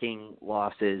stacking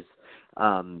losses.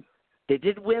 They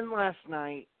did win last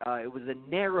night. It was a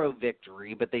narrow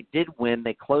victory, but they did win.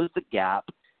 They closed the gap.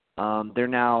 They're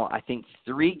now, I think,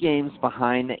 3 games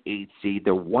behind the 8th seed.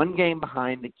 They're 1 game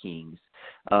behind the Kings,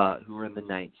 who are in the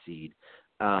 9th seed.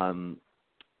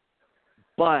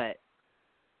 But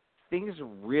things are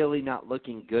really not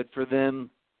looking good for them.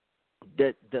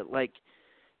 The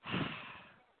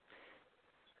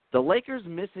Lakers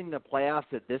missing the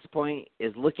playoffs at this point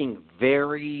is looking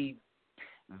very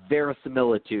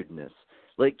verisimilitudinous.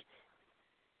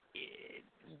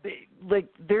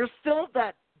 There's still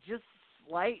that just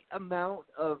slight amount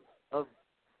of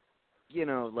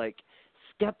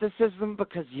skepticism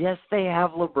because, yes, they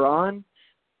have LeBron,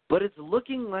 but it's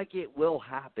looking like it will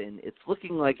happen. It's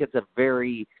looking like it's a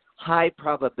very high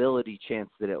probability chance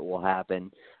that it will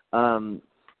happen.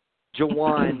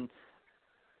 Jawan,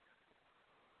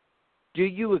 do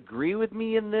you agree with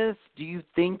me in this? Do you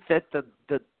think that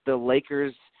the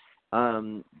Lakers,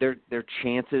 their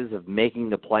chances of making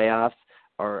the playoffs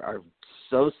are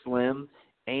so slim?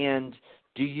 And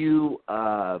do you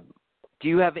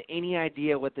have any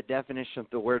idea what the definition of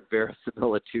the word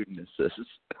verisimilitudinous is?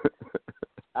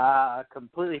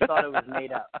 Completely thought it was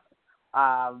made up.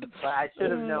 But I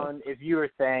should have known if you were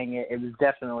saying it. It was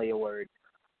definitely a word.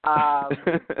 But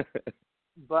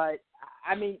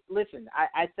I mean, listen,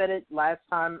 I said it last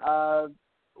time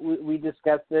we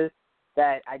discussed this,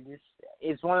 that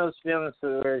it's one of those feelings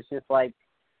where it's just like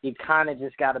you kind of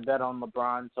just got to bet on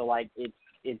LeBron. So like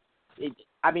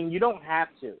I mean, you don't have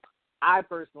to. I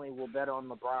personally will bet on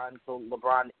LeBron so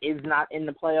LeBron is not in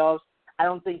the playoffs. I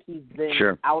don't think he's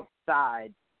been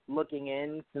outside looking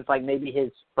in since like maybe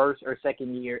his first or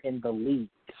second year in the league.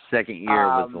 Second year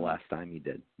was the last time he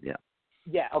did. Yeah.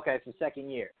 Yeah. Okay. So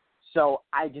second year. So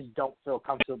I just don't feel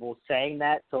comfortable saying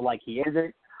that. So like he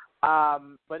isn't.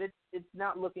 But it's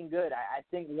not looking good. I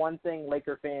think one thing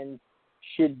Laker fans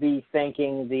should be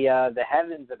thanking the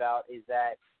heavens about is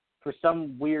that for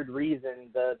some weird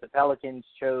reason the Pelicans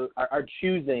are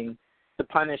choosing to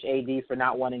punish AD for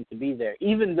not wanting to be there,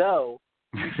 even though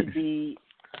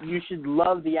you should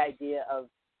love the idea of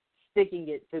sticking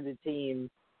it to the team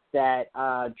that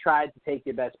tried to take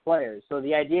your best players. So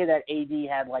the idea that AD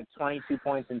had like 22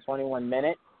 points in 21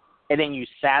 minutes and then you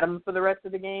sat him for the rest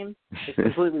of the game is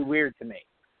completely weird to me.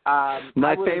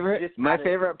 My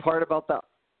favorite part about the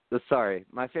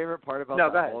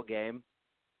whole game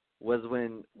was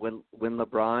when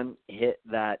LeBron hit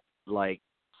that like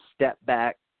step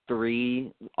back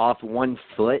 3 off 1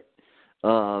 foot.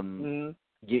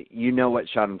 You know what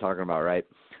shot I'm talking about, right?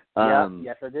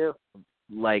 Yes, I do.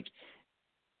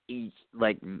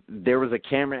 There was a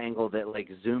camera angle that like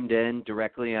zoomed in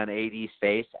directly on AD's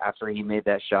face after he made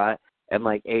that shot, and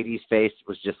like AD's face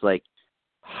was just like,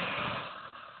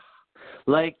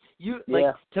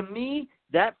 to me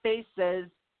that face says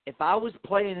if I was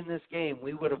playing in this game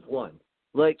we would have won.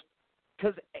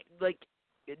 Because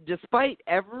despite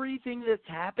everything that's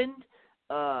happened,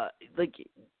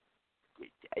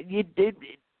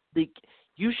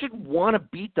 you should want to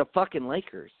beat the fucking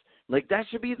Lakers. Like that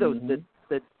should be the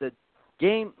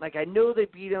game. Like I know they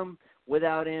beat him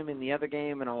without him in the other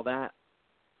game and all that,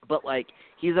 but like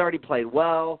he's already played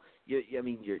well.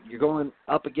 You're going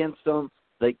up against him.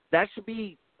 Like that should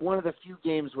be one of the few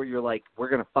games where you're like, we're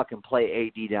gonna fucking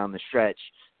play AD down the stretch,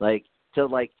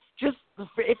 just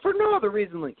for no other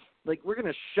reason. Like we're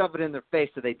gonna shove it in their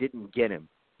face so they didn't get him.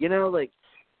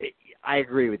 I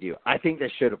agree with you. I think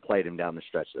they should have played him down the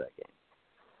stretch of that game.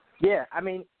 Yeah, I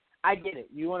mean, I get it.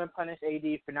 You want to punish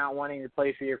AD for not wanting to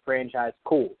play for your franchise,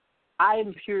 cool. I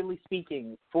am purely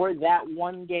speaking for that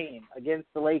one game against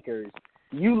the Lakers.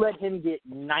 You let him get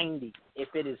 90 if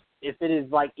it is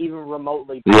like even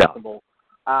remotely possible.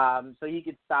 Yeah. So you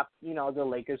could stop, the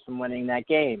Lakers from winning that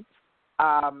game.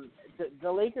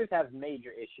 The Lakers have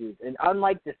major issues, and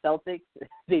unlike the Celtics,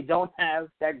 they don't have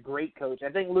that great coach. I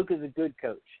think Luke is a good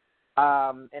coach,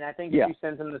 and I think if you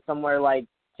send him to somewhere like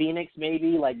Phoenix,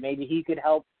 maybe he could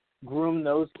help groom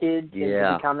those kids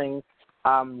into becoming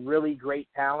really great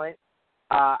talent.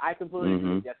 I completely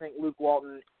agree. I think Luke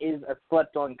Walton is a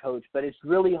slept-on coach, but it's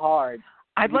really hard.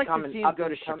 I'd like to see him go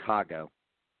to Chicago.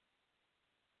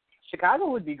 Chicago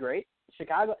would be great.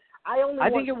 Chicago. I only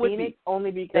think it want would Phoenix be.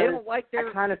 only because They don't like their.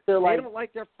 I kind of feel They like don't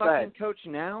like their fucking coach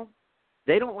now.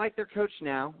 They don't like their coach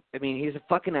now. I mean, he's a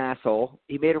fucking asshole.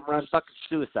 He made him run fucking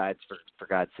suicides for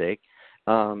God's sake.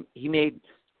 He made,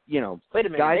 Wait a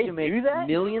minute, guys they who make do that?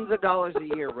 millions of dollars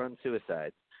a year run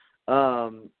suicides. I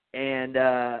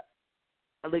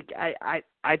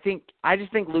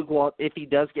just think Luke Walton, if he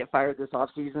does get fired this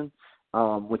offseason,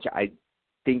 which I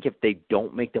think if they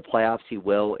don't make the playoffs, he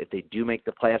will. If they do make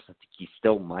the playoffs, I think he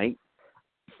still might.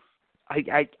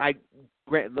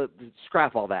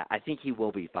 Scrap all that. I think he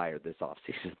will be fired this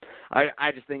offseason.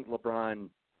 I just think LeBron,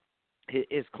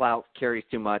 his clout carries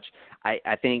too much.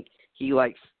 I think he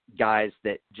likes guys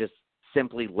that just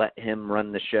simply let him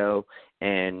run the show,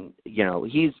 and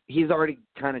he's already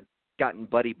kind of gotten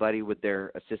buddy with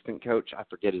their assistant coach. I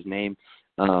forget his name,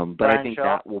 but Brian I think Shaw?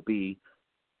 that will be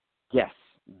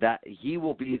that he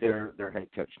will be their head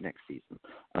coach next season.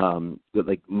 But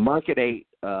like mark it 8,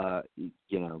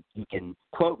 you can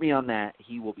quote me on that.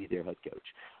 He will be their head coach.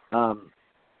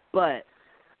 But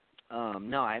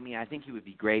no, I mean I think he would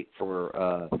be great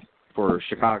for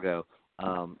Chicago,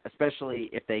 especially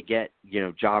if they get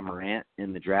Ja Morant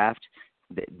in the draft.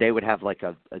 They would have like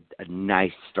a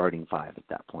nice starting 5 at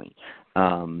that point.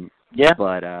 Yeah.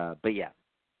 But yeah.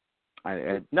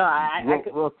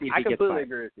 We'll see if he gets completely fired.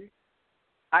 agree with you.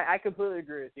 I completely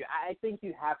agree with you. I think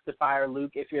you have to fire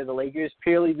Luke if you're the Lakers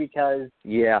purely because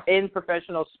in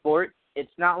professional sports,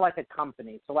 it's not like a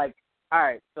company. So, like, all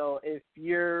right, so if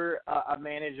you're a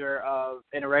manager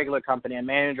in a regular company, a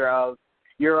manager of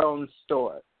your own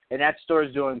store, and that store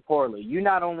is doing poorly, you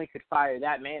not only could fire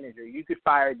that manager, you could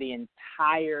fire the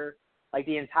entire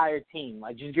team,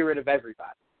 like just get rid of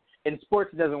everybody. In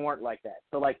sports, it doesn't work like that.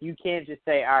 So, like, you can't just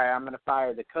say, all right, I'm going to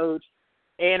fire the coach,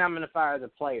 and I'm going to fire the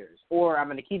players, or I'm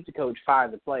going to keep the coach, fire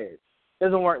the players. It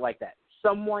doesn't work like that.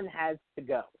 Someone has to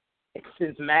go.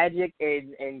 Since Magic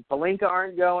and Pelinka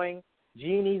aren't going,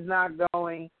 Genie's not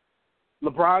going,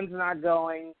 LeBron's not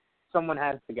going, someone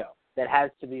has to go. That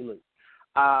has to be Luke.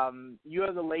 You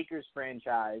are the Lakers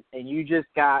franchise, and you just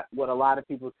got what a lot of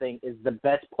people think is the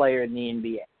best player in the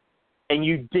NBA, and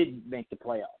you didn't make the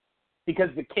playoffs because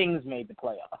the Kings made the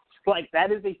playoffs. Like,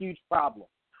 that is a huge problem.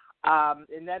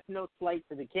 And that's no slight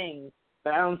to the Kings,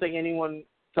 but I don't think anyone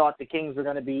thought the Kings were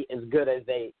going to be as good as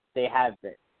they have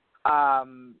been.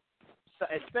 So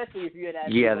especially if you had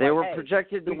asked they were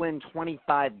projected to win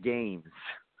 25 games.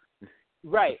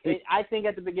 Right. I think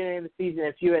at the beginning of the season,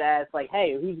 if you had asked, like,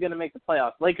 hey, who's going to make the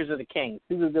playoffs, Lakers or the Kings,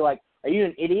 people would be like, are you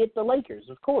an idiot? The Lakers,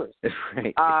 of course.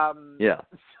 Right.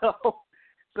 So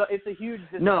it's a huge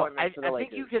disappointment for the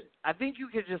Lakers. I think you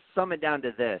could just sum it down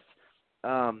to this.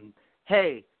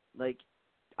 Hey, like,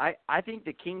 I think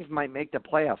the Kings might make the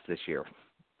playoffs this year.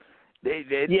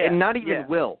 And not even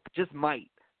will, just might.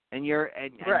 And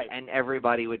and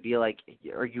everybody would be like,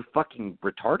 are you fucking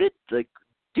retarded? Like,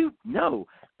 dude, no.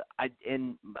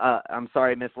 I'm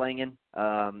sorry, Miss Langan.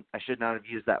 I should not have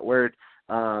used that word.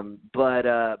 But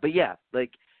yeah,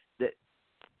 like,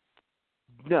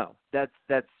 no,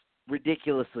 that's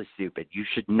ridiculously stupid. You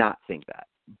should not think that.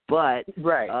 But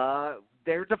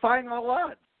they're defying all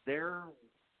odds. They're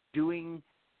doing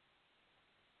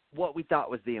what we thought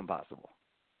was the impossible.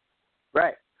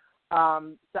 Right.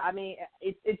 So, I mean,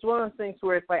 it's one of those things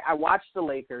where it's like I watch the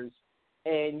Lakers,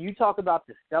 and you talk about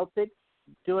the Celtics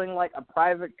doing like a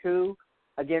private coup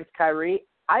against Kyrie.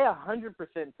 I 100%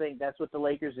 think that's what the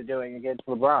Lakers are doing against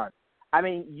LeBron. I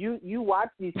mean, you watch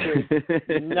these kids,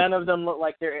 none of them look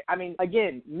like they're – I mean,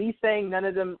 again, me saying none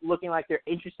of them looking like they're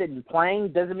interested in playing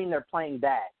doesn't mean they're playing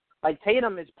bad. Like,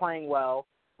 Tatum is playing well,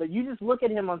 but you just look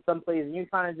at him on some plays and you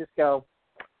kind of just go,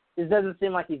 this doesn't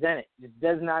seem like he's in it. It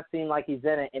does not seem like he's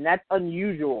in it. And that's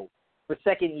unusual for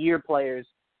second-year players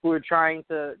who are trying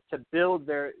to build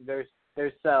their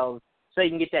selves so they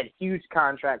can get that huge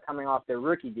contract coming off their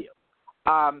rookie deal.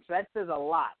 So that says a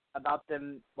lot about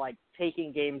them, like,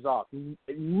 taking games off.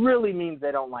 It really means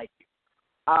they don't like you.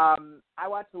 I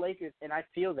watch the Lakers, and I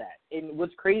feel that. And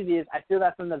what's crazy is I feel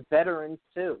that from the veterans,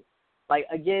 too. Like,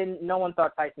 again, no one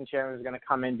thought Tyson Chandler was going to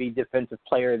come in and be Defensive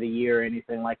Player of the Year or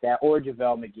anything like that, or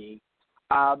JaVale McGee.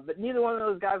 But neither one of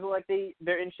those guys were like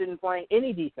they're interested in playing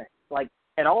any defense, like,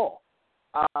 at all.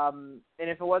 And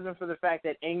if it wasn't for the fact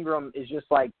that Ingram is just,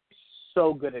 like,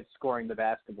 so good at scoring the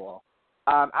basketball,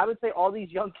 I would say all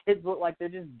these young kids look like they're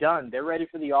just done. They're ready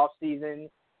for the off season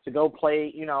to go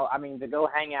play, to go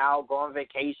hang out, go on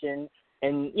vacation,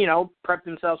 and, prep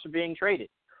themselves for being traded.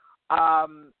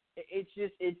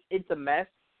 It's a mess,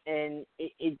 and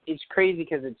it's crazy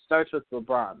because it starts with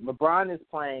LeBron. LeBron is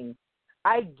playing.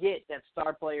 I get that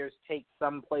star players take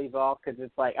some plays off because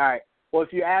it's like, all right, well,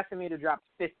 if you're asking me to drop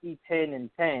 50, 10, and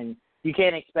 10, you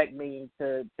can't expect me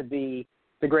to be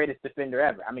the greatest defender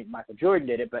ever. I mean, Michael Jordan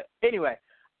did it, but anyway,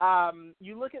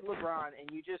 you look at LeBron and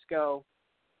you just go,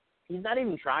 he's not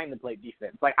even trying to play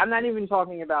defense. Like, I'm not even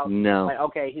talking about, like,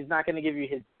 okay, he's not going to give you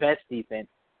his best defense.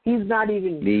 He's not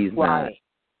even trying. Not.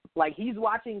 Like, he's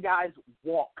watching guys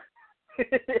walk.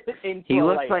 He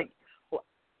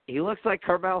looks like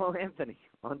Carmelo Anthony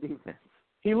on defense.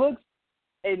 He looks,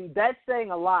 and that's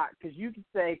saying a lot, because you could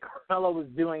say Carmelo was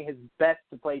doing his best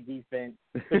to play defense,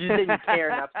 but just didn't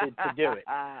care enough to do it.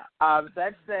 So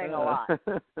that's saying a lot.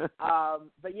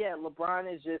 But yeah,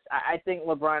 LeBron is just, I think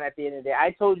LeBron at the end of the day,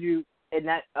 I told you in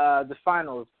that the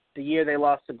finals, the year they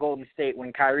lost to Golden State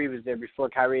when Kyrie was there before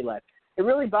Kyrie left. It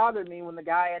really bothered me when the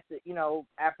guy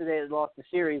after they had lost the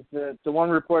series, the one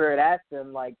reporter had asked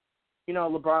him, like,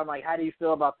 LeBron, like, how do you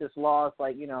feel about this loss?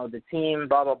 Like, the team,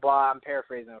 blah, blah, blah. I'm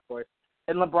paraphrasing, of course.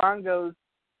 And LeBron goes,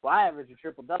 well, I averaged a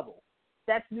triple-double.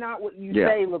 That's not what you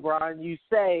say, LeBron. You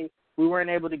say, we weren't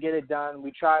able to get it done.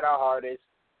 We tried our hardest.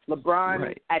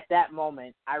 LeBron, at that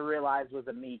moment, I realized was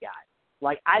a me guy.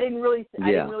 Like, I didn't really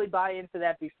buy into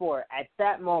that before. At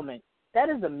that moment, that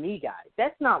is a me guy.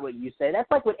 That's not what you say. That's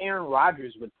like what Aaron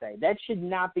Rodgers would say. That should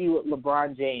not be what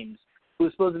LeBron James,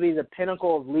 who's supposed to be the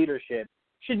pinnacle of leadership,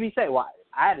 should be saying. Why?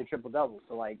 I had a triple-double,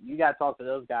 so, like, you got to talk to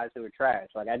those guys who are trash.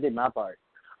 Like, I did my part.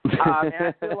 And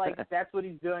I feel like that's what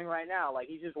he's doing right now. Like,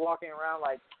 he's just walking around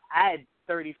like, I had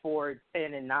 34,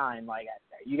 10, and 9. Like,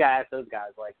 you got to ask those guys.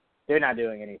 Like, they're not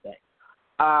doing anything.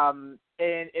 And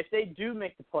if they do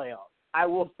make the playoffs, I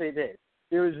will say this.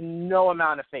 There is no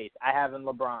amount of faith I have in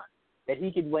LeBron that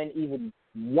he could win even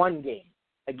one game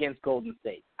against Golden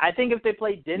State. I think if they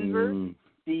play Denver,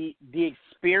 the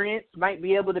experience might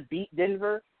be able to beat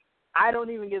Denver. I don't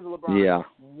even give LeBron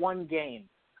one game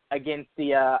against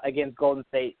Golden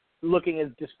State, looking as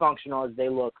dysfunctional as they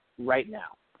look right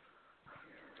now.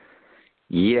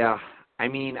 Yeah, I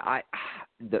mean, I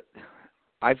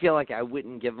feel like I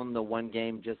wouldn't give him the one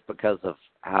game just because of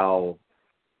how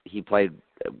he played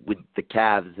with the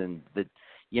Cavs and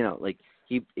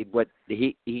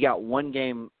he got one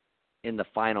game in the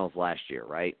finals last year,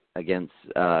 right, against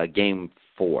Game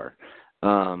 4.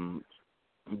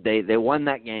 They won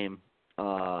that game.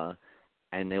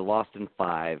 And they lost in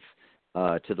 5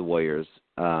 to the Warriors.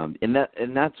 And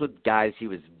that's with guys he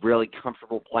was really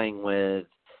comfortable playing with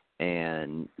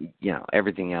and,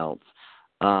 everything else.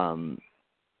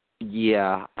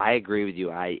 Yeah, I agree with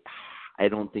you. I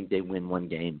don't think they win one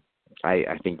game.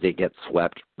 I think they get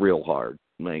swept real hard.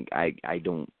 Like, I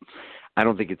don't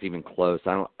think it's even close.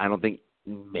 I don't think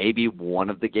maybe one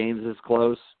of the games is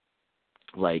close.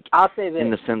 Like, I'll say this.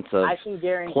 In the sense of I can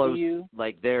guarantee close, you,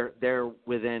 like they're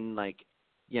within, like,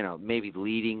 maybe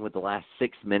leading with the last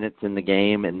 6 minutes in the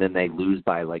game, and then they lose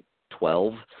by like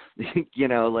 12.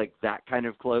 Like that kind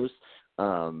of close.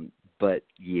 But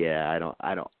yeah,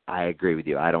 I agree with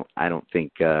you. I don't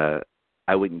think I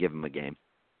wouldn't give them a game.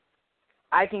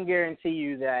 I can guarantee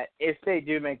you that if they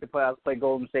do make the playoffs, play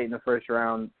Golden State in the first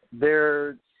round,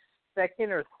 their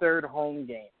second or third home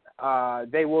game,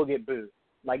 they will get booed.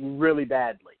 Like, really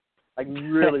badly. Like,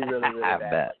 really, really, really badly.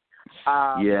 Bet.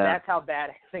 That's how bad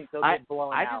I think they'll get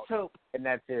blown out in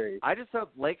that series. I just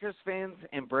hope Lakers fans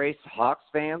embrace Hawks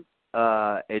fans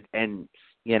and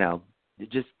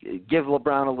just give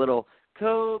LeBron a little,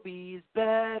 Kobe's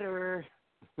better.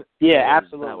 Yeah,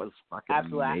 absolutely. That was fucking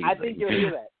amazing. I think you'll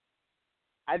hear that.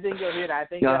 I think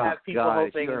you'll have people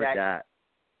hoping that.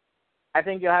 I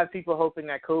think you'll have people hoping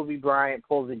that Kobe Bryant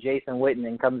pulls a Jason Witten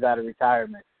and comes out of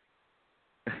retirement.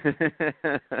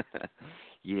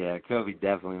 Yeah, Kobe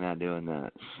definitely not doing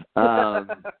that.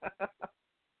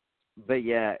 But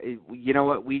yeah, you know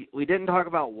what? We didn't talk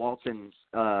about Walton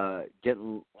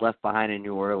getting left behind in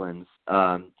New Orleans.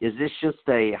 Is this just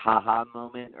a ha-ha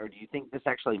moment, or do you think this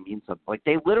actually means something? Like,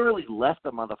 they literally left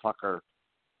the motherfucker,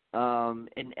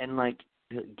 and like,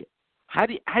 how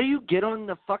do you get on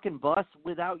the fucking bus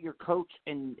without your coach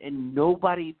and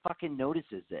nobody fucking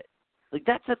notices it? Like,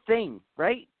 that's a thing,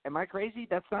 right? Am I crazy?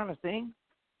 That's not a thing?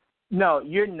 No,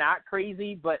 you're not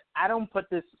crazy, but I don't put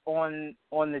this on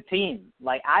the team.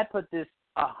 Like, I put this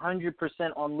 100%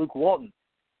 on Luke Walton.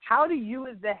 How do you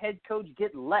as the head coach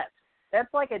get left?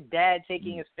 That's like a dad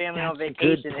taking his family on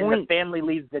vacation and the family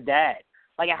leaves the dad.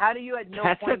 Like, how do you at no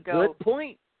point go... That's a good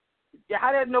point.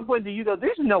 How at no point do you go,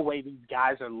 there's no way these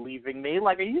guys are leaving me?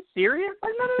 Like, are you serious?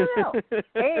 Like, no.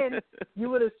 And you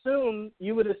would assume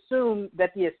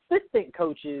that the assistant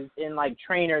coaches and, like,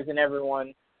 trainers and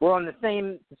everyone were on the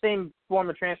same form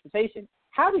of transportation.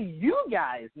 How do you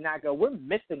guys not go, we're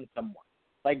missing someone?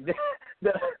 Like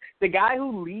the guy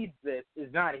who leads this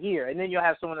is not here, and then you'll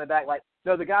have someone in the back like,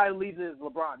 no, the guy who leads it is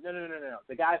LeBron. No.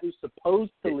 The guy who's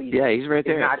supposed to lead it he's right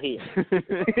there. is not here.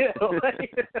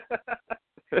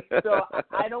 So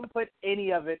I don't put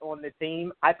any of it on the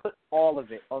team. I put all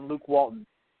of it on Luke Walton.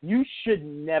 You should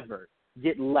never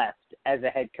get left as a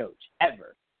head coach,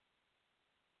 ever.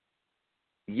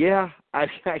 Yeah, I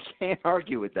can't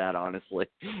argue with that, honestly.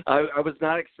 I was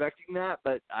not expecting that,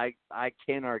 but I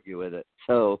can't argue with it.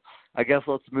 So I guess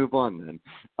let's move on then.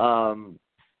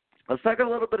 Let's talk a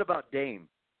little bit about Dame.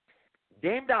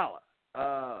 Dame Dollar.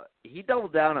 He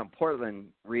doubled down on Portland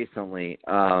recently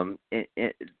in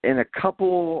a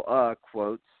couple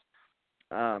quotes.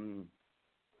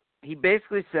 He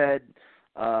basically said,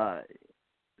 I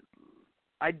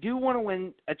do want to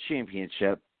win a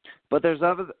championship, but there's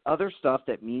other stuff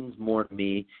that means more to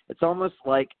me. It's almost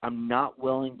like I'm not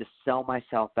willing to sell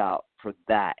myself out for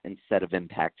that instead of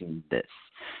impacting this.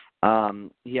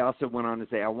 He also went on to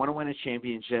say, I want to win a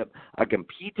championship. I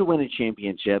compete to win a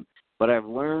championship, but I've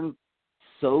learned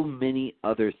so many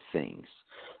other things.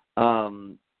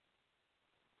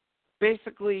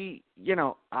 Basically, you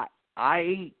know,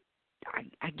 I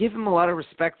give him a lot of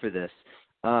respect for this.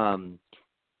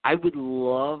 I would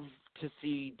love to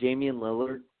see Damian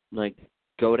Lillard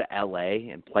go to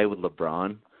LA and play with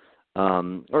LeBron,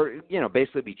 or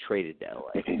basically be traded to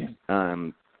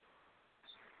LA.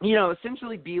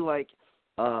 Essentially be like,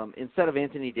 instead of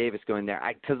Anthony Davis going there,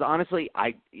 because honestly,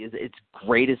 it's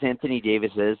great as Anthony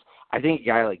Davis is. I think a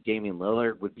guy like Damian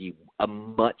Lillard would be a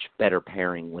much better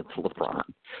pairing with LeBron.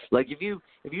 Like if you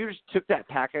just took that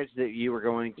package that you were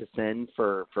going to send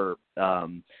for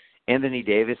Anthony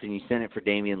Davis and you sent it for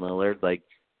Damian Lillard,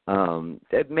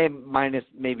 it may minus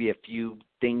maybe a few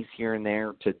things here and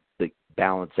there to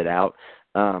balance it out.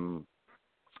 But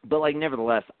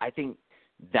nevertheless, I think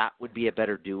that would be a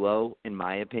better duo, in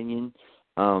my opinion.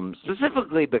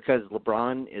 Specifically because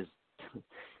LeBron is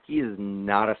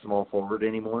not a small forward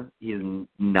anymore. He's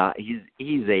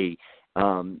a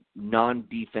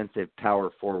non-defensive power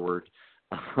forward,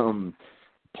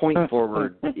 point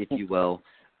forward, if you will.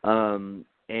 And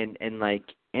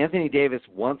Anthony Davis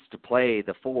wants to play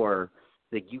the four.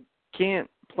 You can't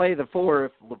play the four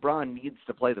if LeBron needs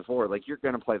to play the four. You're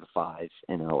going to play the five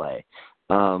in LA.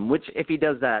 Which if he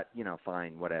does that,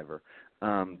 fine, whatever.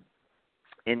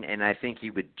 And I think he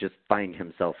would just find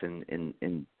himself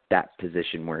in that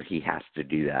position where he has to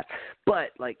do that.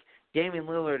 But Damian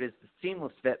Lillard is the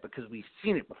seamless fit because we've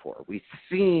seen it before. We've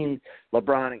seen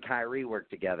LeBron and Kyrie work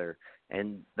together,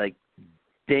 and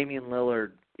Damian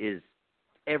Lillard is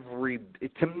every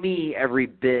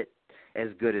bit as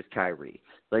good as Kyrie.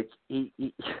 He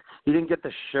didn't get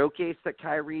the showcase that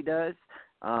Kyrie does,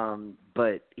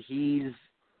 but he's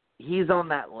on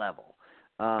that level.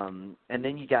 And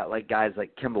then you got guys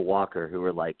like Kemba Walker who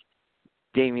are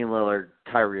Damian Lillard,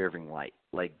 Kyrie Irving light.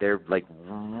 They're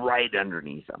right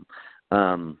underneath them.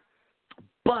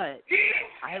 But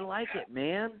I like it,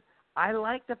 man. I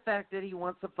like the fact that he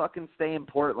wants to fucking stay in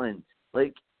Portland.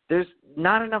 There's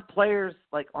not enough players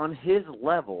on his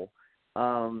level,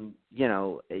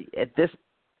 at this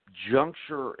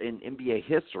juncture in NBA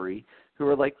history who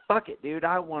are fuck it, dude,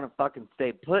 I want to fucking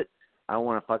stay put. I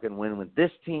want to fucking win with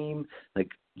this team. We're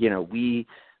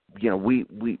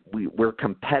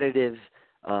competitive.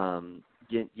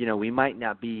 We might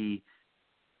not be,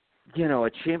 a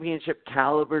championship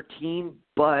caliber team,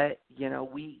 but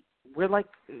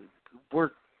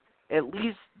we're at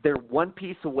least they're one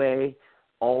piece away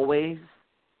always.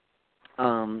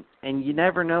 And you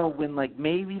never know when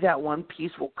maybe that one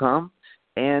piece will come.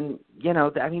 And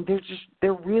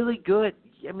they're really good.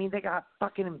 They got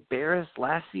fucking embarrassed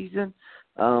last season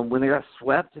when they got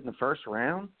swept in the first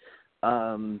round.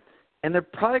 And they're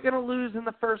probably going to lose in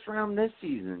the first round this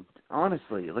season,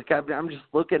 honestly. I'm just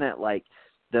looking at,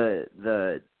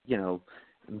 the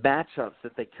matchups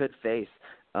that they could face.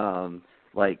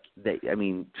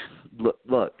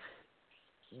 Look,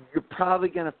 you're probably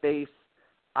going to face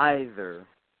either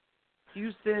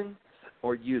Houston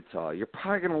or Utah. You're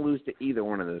probably going to lose to either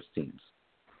one of those teams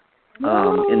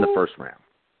in the first round.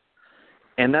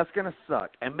 And that's going to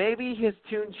suck. And maybe his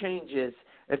tune changes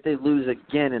if they lose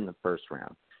again in the first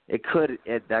round. That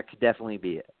could definitely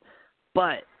be it.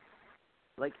 But,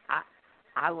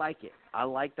 I like it. I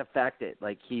like the fact that,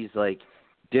 he's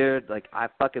dude, I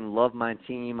fucking love my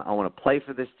team. I want to play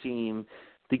for this team.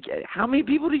 How many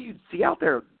people do you see out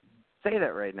there say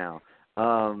that right now?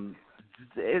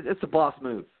 It's a boss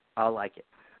move. I like it.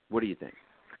 What do you think?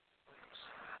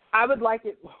 I would like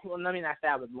it. Well, I mean, I say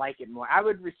I would like it more. I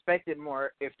would respect it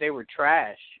more if they were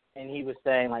trash, and he was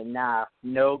saying nah,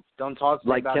 nope, don't talk to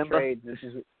me about Kemba? trades. This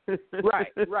is Right.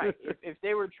 If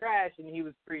they were trash and he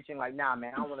was preaching like, nah,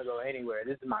 man, I don't want to go anywhere.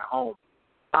 This is my home.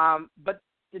 But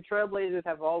the Trailblazers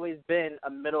have always been a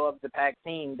middle-of-the-pack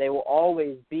team. They will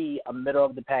always be a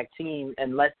middle-of-the-pack team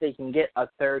unless they can get a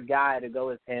third guy to go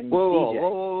with him.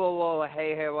 Whoa.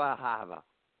 Hey,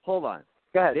 hold on.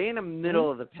 Go ahead. They ain't a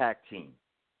middle-of-the-pack team.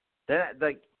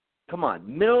 Come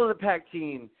on. Middle-of-the-pack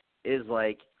team is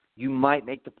like you might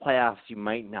make the playoffs, you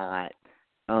might not.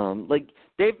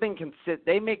 They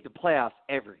make the playoffs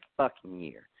every fucking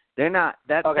year. They're not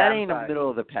that ain't a middle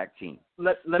of the pack team.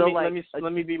 Let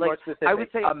me be more specific. I would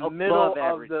say a middle of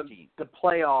the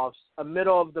playoffs, a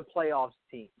middle of the playoffs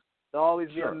team. They'll always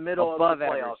be a middle of the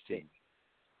playoffs team.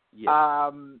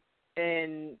 Yeah.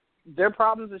 And their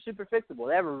problems are super fixable.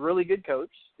 They have a really good coach.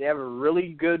 They have a really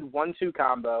good 1-2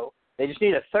 combo. They just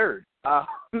need a third.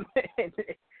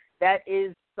 That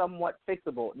is somewhat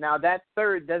fixable. Now, that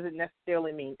third doesn't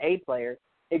necessarily mean a player.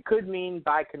 It could mean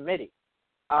by committee.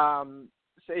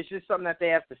 So it's just something that they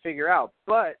have to figure out.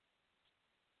 But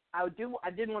I did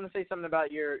want to say something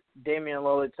about your Damian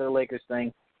Lillard to the Lakers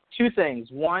thing. Two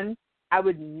things. One, I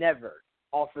would never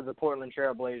offer the Portland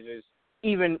Trailblazers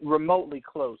even remotely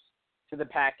close to the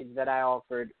package that I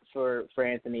offered for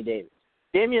Anthony Davis.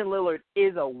 Damian Lillard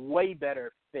is a way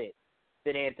better fit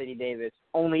than Anthony Davis.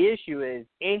 Only issue is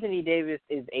Anthony Davis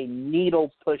is a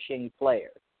needle-pushing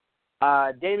player.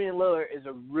 Damian Lillard is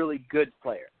a really good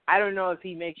player. I don't know if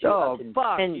he makes you a contender.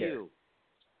 Fuck you.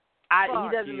 He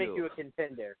doesn't make you a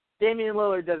contender. Damian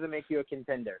Lillard doesn't make you a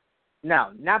contender.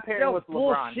 No, not pairing with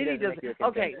LeBron. He doesn't make you a contender.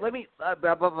 Okay, let me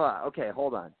okay,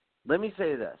 hold on. Let me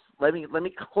say this. Let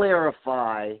me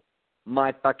clarify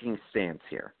my fucking stance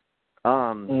here.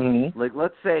 Like,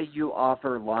 let's say you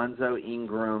offer Lonzo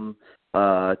Ingram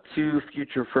 2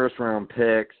 future first-round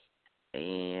picks,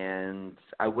 and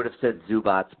I would have said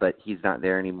Zubats, but he's not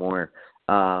there anymore.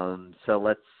 So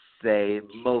let's say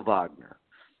Mo Wagner.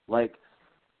 Like,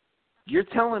 you're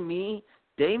telling me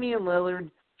Damian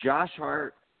Lillard, Josh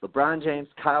Hart, LeBron James,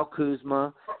 Kyle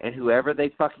Kuzma, and whoever they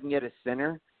fucking get as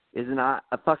center is not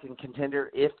a fucking contender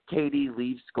if KD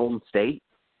leaves Golden State?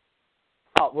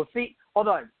 Oh, well, see, hold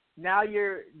on. Now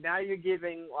you're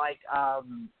giving, like,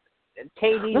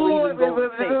 KD leaving Golden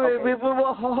State.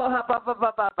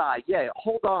 Yeah,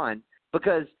 hold on,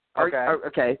 because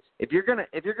if you're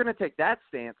gonna take that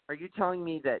stance, are you telling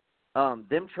me that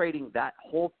them trading that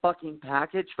whole fucking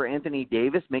package for Anthony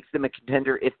Davis makes them a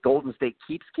contender if Golden State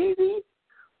keeps KD?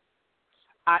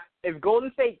 If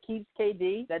Golden State keeps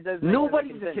KD, that doesn't make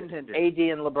nobody's them a contender. AD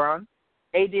and LeBron.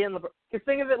 Because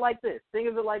think of it like this.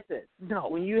 No.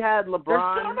 When you had They're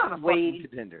still not LeBron, a Wade. fucking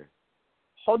contender.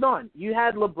 Hold on. You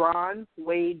had LeBron,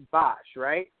 Wade, Bosh,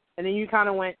 right? And then you kind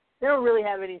of went, they don't really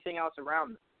have anything else around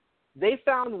them. They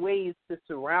found ways to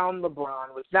surround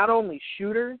LeBron with not only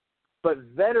shooters, but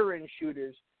veteran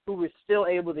shooters who were still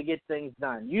able to get things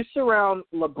done. You surround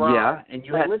LeBron. Yeah, and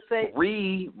you had let's say,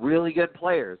 3 really good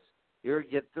players. You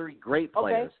get 3 great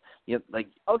players. You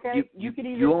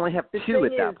only have 2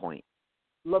 at that point.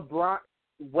 LeBron,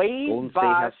 Wade,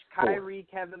 Bosh, Kyrie,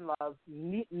 Kevin Love,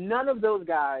 none of those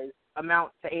guys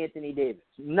amount to Anthony Davis.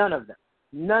 None of them.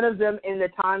 None of them in the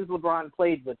times LeBron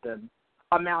played with them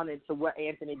amounted to what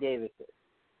Anthony Davis is.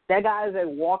 That guy is a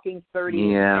walking 30.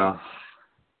 Yeah.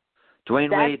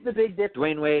 That's the big difference.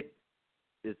 Dwayne Wade,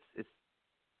 it's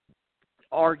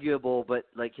arguable, but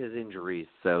like his injuries.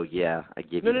 So yeah, I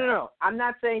give you that. No. I'm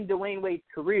not saying Dwayne Wade's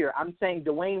career. I'm saying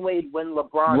Dwayne Wade when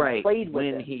LeBron played with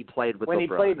him. When he played with when LeBron. He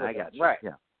played with I got you. Right.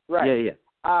 Yeah. Right.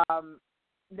 Yeah.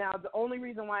 Now the only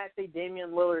reason why I say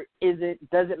Damian Lillard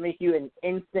doesn't make you an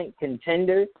instant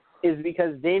contender is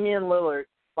because Damian Lillard,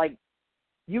 like,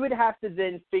 you would have to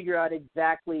then figure out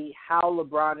exactly how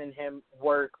LeBron and him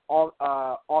work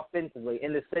offensively,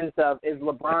 in the sense of, is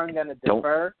LeBron going to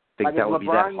defer? Think that would be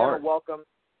that hard. Welcome?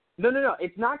 No.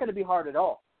 It's not going to be hard at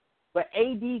all. But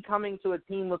AD coming to a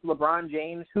team with LeBron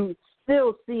James, who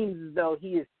still seems as though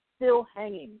he is still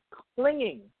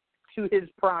clinging to his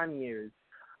prime years,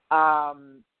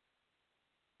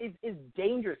 is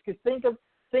dangerous. Because think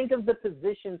of the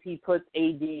positions he puts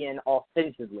AD in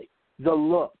offensively: the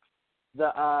look,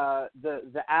 the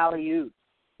alley-oops,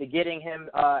 the getting him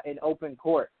an open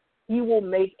court. He will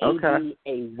make AD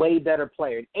a way better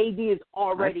player. AD is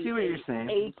already an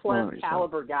A-plus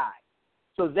caliber guy.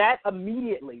 So that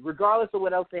immediately, regardless of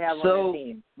what else they have on their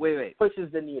team,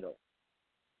 pushes the needle.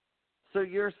 So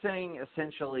you're saying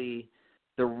essentially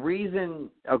the reason,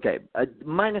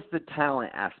 minus the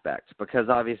talent aspect, because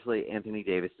obviously Anthony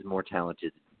Davis is more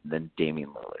talented than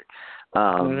Damian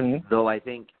Lillard. Though I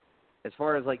think as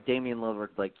far as like Damian Lillard,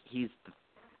 like he's the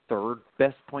 3rd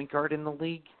best point guard in the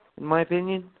league, in my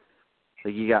opinion.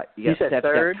 Like you got Steph,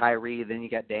 Kyrie, then you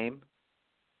got Dame.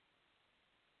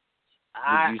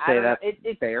 Would you say that's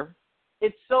fair?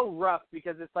 It's so rough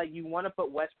because it's like you want to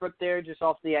put Westbrook there just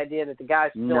off the idea that the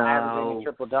guy's still averaging a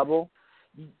triple-double.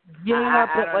 Yeah,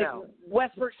 but I don't know.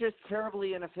 Westbrook's just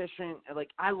terribly inefficient. Like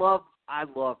I love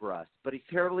Russ, but he's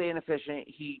terribly inefficient.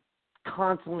 He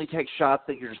constantly takes shots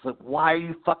that you're just like, why are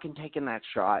you fucking taking that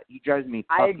shot? He drives me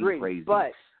fucking I agree, crazy.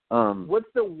 But what's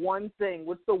the one thing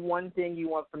you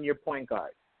want from your point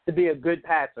guard? To be a good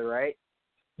passer, right?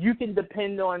 You can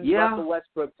depend on Russell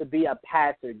Westbrook to be a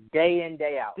passer day in,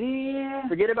 day out. Yeah.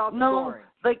 Forget about scoring.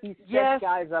 Like, he sets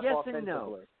guys up yes offensively. And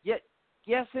no.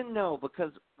 Yes and no,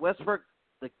 because Westbrook's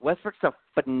a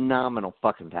phenomenal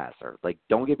fucking passer. Like,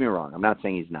 don't get me wrong. I'm not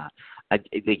saying he's not. I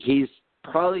think he's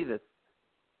probably the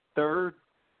third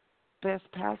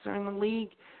best passer in the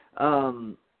league.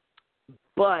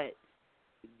 But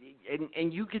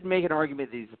and you could make an argument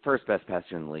that he's the first best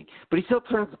passer in the league, but he still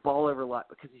turns the ball over a lot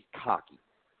because he's cocky.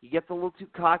 He gets a little too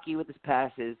cocky with his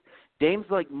passes. Dame's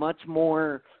like much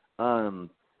more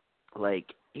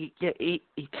like he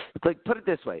like put it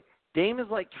this way. Dame is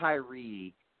like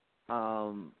Kyrie,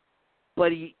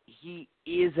 but he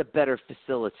is a better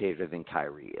facilitator than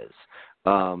Kyrie is.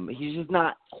 He's just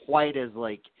not quite as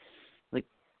like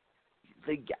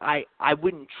I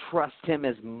wouldn't trust him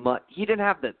as much. He didn't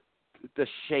have the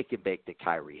shake and bake that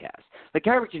Kyrie has. Like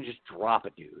Kyrie can just drop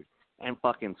a dude and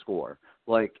fucking score.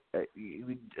 Like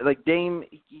Dame,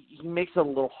 he makes it a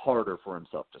little harder for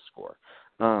himself to score.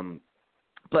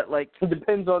 But like it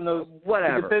depends on those.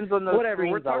 Whatever. It depends on those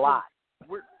screens a lot.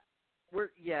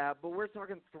 But we're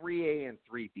talking 3A and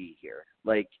 3B here,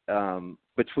 like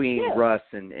between Russ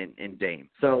and Dame.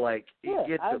 So like,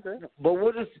 I agree. But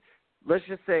let's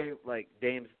just say like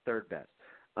Dame's third best.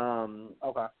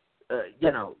 Okay.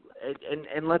 You know,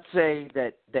 and let's say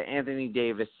that Anthony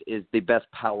Davis is the best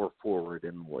power forward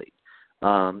in the league,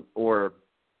 or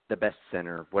the best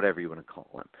center, whatever you want to call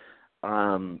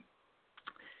him.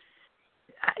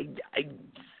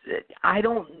 I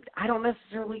don't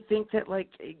necessarily think that like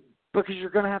because you're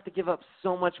going to have to give up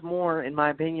so much more, in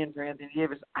my opinion, for Anthony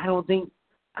Davis. I don't think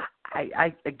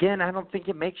I don't think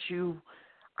it makes you.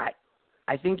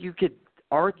 I think you could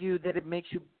argue that it makes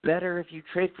you better if you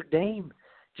trade for Dame.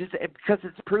 Just because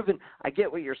it's proven. I get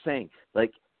what you're saying.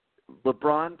 Like,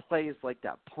 LeBron plays like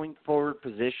that point forward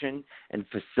position and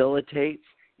facilitates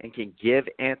and can give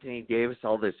Anthony Davis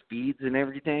all those feeds and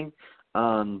everything.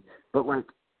 But like,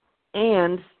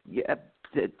 and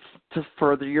to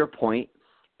further your point,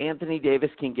 Anthony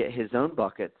Davis can get his own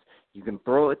buckets. You can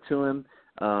throw it to him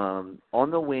on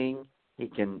the wing. He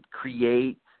can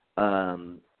create.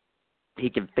 He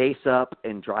can face up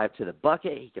and drive to the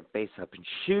bucket. He can face up and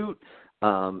shoot.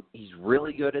 He's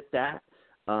really good at that,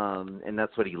 and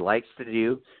that's what he likes to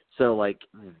do. So, like,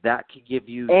 that could give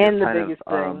you and the biggest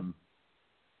thing.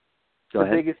 Go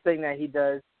ahead. The biggest thing that he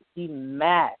does, he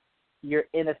masks your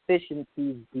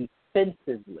inefficiencies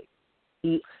defensively.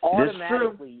 He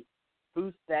automatically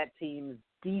boosts that team's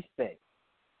defense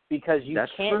because you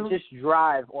can't just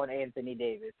drive on Anthony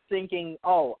Davis thinking,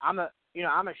 "Oh, I'm a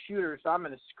shooter, so I'm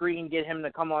gonna screen, get him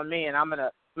to come on me, and I'm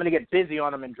gonna get busy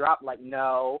on him and drop." Like,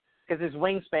 no. Because his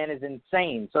wingspan is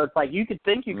insane. So it's like you could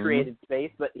think you created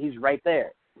space, but he's right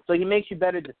there. So he makes you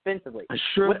better defensively.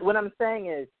 Sure. What I'm saying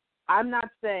is, I'm not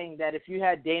saying that if you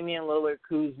had Damian Lillard,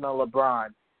 Kuzma,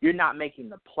 LeBron, you're not making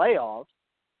the playoffs.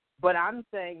 But I'm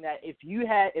saying that if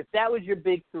that was your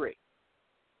big three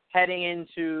heading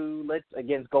into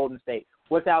against Golden State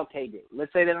without KD.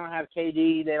 Let's say they don't have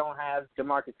KD, they don't have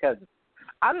DeMarcus Cousins.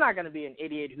 I'm not going to be an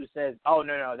idiot who says, "Oh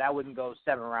no, that wouldn't go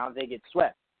 7 rounds. They get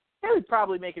swept." That would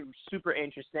probably make it super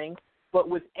interesting. But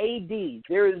with AD,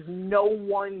 there is no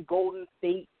one Golden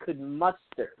State could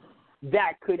muster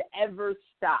that could ever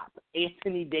stop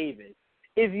Anthony Davis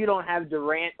if you don't have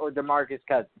Durant or DeMarcus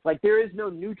Cousins. Like, there is no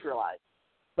neutralizer.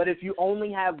 But if you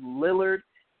only have Lillard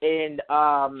and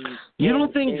you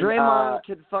don't think Draymond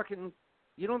could fucking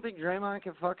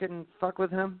fuck with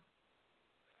him?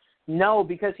 No,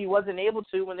 because he wasn't able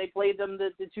to when they played them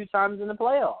the 2 times in the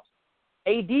playoffs.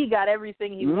 AD got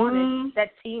everything he wanted. That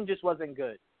team just wasn't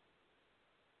good.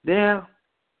 Yeah,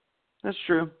 that's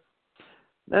true.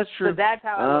 So that's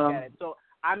how I look at it. So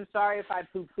I'm sorry if I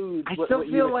poo-pooed what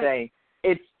you were saying.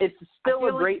 It's still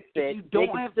a great fit. They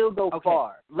can still go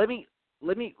far. Let me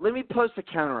post a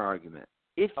counter argument.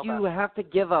 If you have to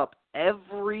give up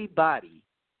everybody,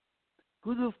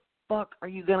 who the fuck are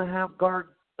you gonna have guard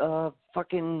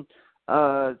fucking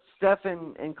Steph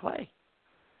and Clay?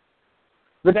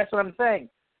 But that's what I'm saying.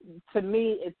 To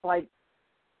me, it's like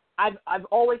I've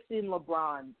always seen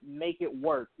LeBron make it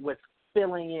work with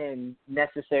filling in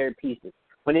necessary pieces.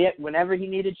 Whenever he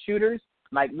needed shooters,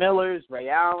 Mike Millers, Ray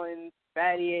Allen,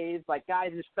 Fatty like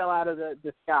guys just fell out of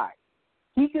the sky.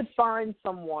 He could find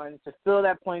someone to fill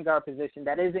that point guard position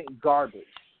that isn't garbage.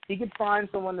 He could find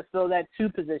someone to fill that 2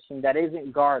 position that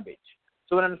isn't garbage.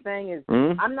 So what I'm saying is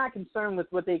I'm not concerned with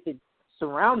what they could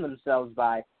surround themselves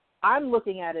by. I'm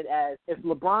looking at it as if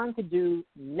LeBron could do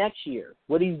next year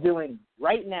what he's doing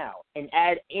right now and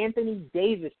add Anthony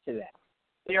Davis to that,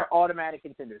 they are automatic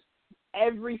contenders.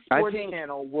 Every sports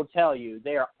channel will tell you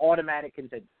they are automatic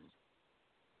contenders.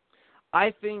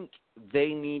 I think they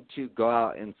need to go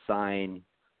out and sign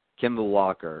Kemba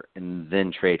Walker and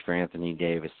then trade for Anthony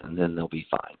Davis, and then they'll be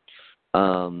fine.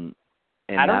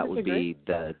 And that would be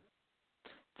the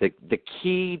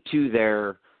key to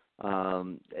their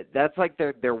that's like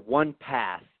their one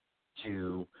path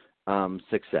to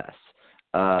success.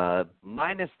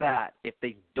 Minus that, if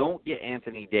they don't get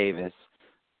Anthony Davis,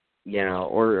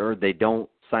 or they don't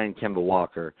sign Kemba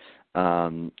Walker,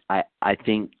 I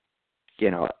think,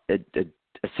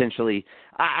 essentially,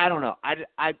 I don't know. I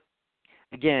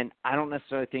don't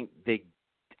necessarily think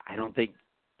I don't think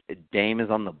Dame is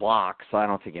on the block, so I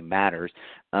don't think it matters.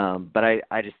 But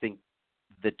I just think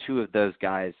the 2 of those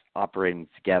guys operating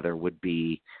together would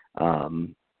be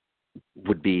hell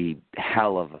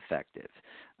of effective.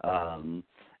 And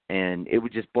it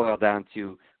would just boil down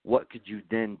to what could you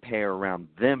then pair around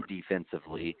them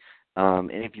defensively. And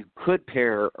if you could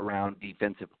pair around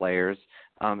defensive players,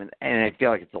 and I feel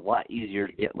like it's a lot easier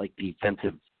to get like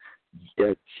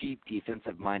cheap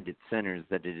defensive-minded centers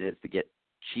than it is to get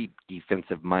cheap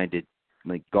defensive-minded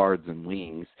like guards and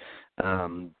wings. I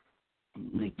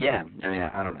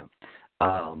don't know.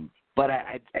 But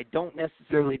I don't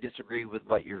necessarily disagree with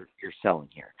what you're selling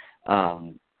here,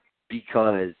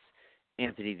 because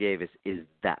Anthony Davis is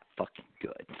that fucking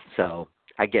good. So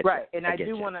I get right, you. And I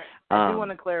do want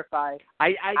to clarify.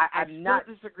 I still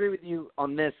disagree with you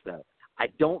on this though. I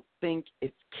don't think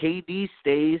if KD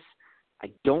stays, I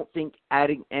don't think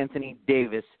adding Anthony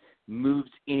Davis moves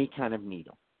any kind of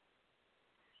needle.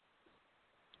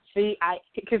 See,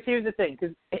 because here's the thing,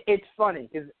 because it's funny,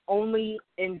 because only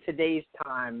in today's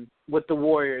time with the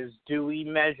Warriors do we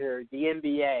measure the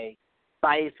NBA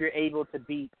by if you're able to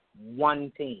beat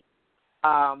one team.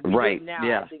 Right. Now,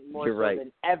 yeah. I think more you're so right.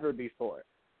 than ever before.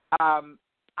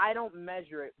 I don't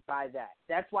measure it by that.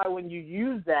 That's why when you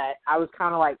use that, I was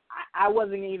kind of like, I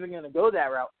wasn't even going to go that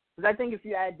route. Because I think if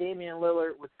you add Damian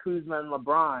Lillard with Kuzma and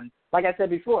LeBron, like I said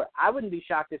before, I wouldn't be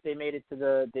shocked if they made it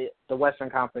to the Western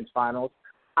Conference Finals.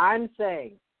 I'm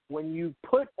saying when you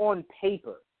put on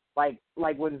paper, like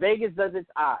when Vegas does its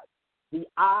odds, the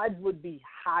odds would be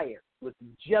higher with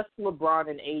just LeBron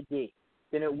and AD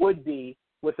than it would be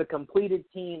with a completed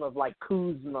team of like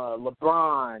Kuzma,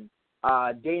 LeBron,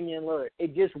 Damian Lillard.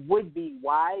 It just would be.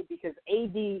 Why? Because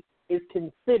AD is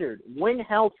considered, when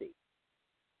healthy,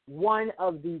 one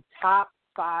of the top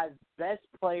 5 best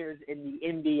players in the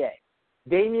NBA.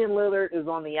 Damian Lillard is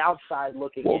on the outside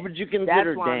looking in. What would you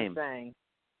consider That's why Dame? I'm saying,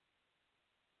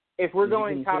 if we're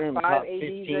going top 5 top ADs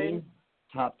 15, in,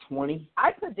 top 20?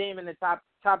 I'd put Dame in the top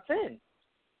 10.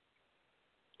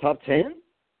 Top 10?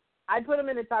 I'd put him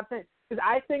in the top 10. Because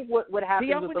I think what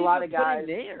happens with a lot of guys.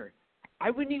 There. I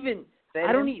wouldn't even.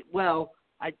 I'd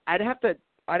have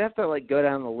to like go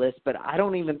down the list, but I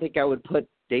don't even think I would put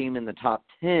Dame in the top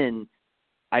 10.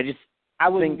 I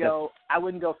wouldn't go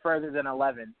further than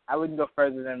 11. I wouldn't go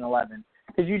further than 11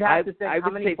 because you'd have to think how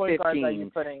many point 15. guards are you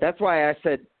putting. That's why I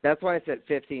said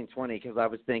 15, 20 because I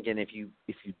was thinking if you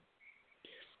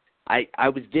I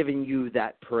was giving you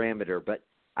that parameter, but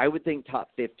I would think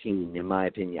top 15 in my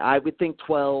opinion. I would think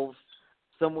 12,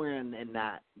 somewhere in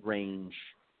that range.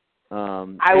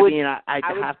 I'd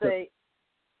have to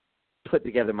put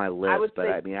together my list, but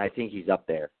I think he's up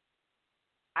there.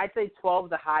 I'd say 12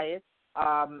 the highest,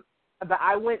 but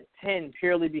I went 10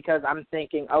 purely because I'm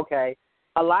thinking, okay,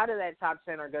 a lot of that top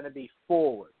 10 are going to be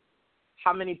forward.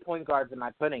 How many point guards am I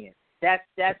putting in? That's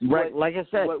right. Like I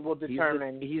said, what will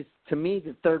determine. He's to me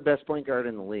the 3rd best point guard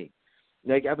in the league.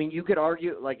 Like you could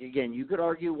argue,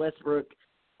 Westbrook,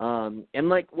 and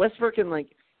like Westbrook and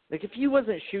like if he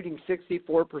wasn't shooting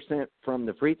 64% from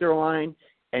the free throw line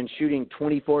and shooting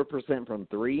 24% from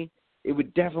 3, it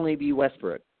would definitely be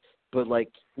Westbrook. But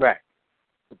like, right.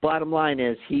 The bottom line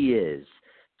is he is.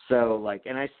 So like,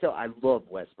 and I love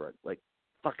Westbrook. Like,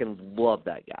 fucking love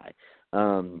that guy.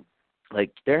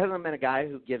 Like there hasn't been a guy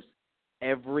who gives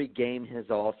every game his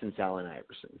all since Allen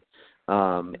Iverson.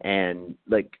 And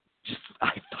like, just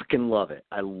I fucking love it.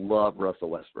 I love Russell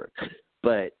Westbrook.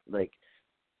 But like,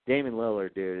 Damian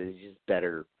Lillard, dude, is just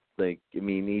better. Like, I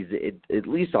mean, he's at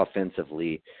least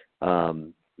offensively.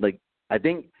 Like, I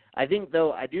think I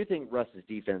do think Russ's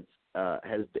defense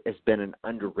has been an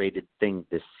underrated thing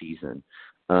this season.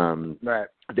 Right.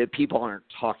 That people aren't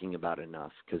talking about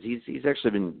enough because he's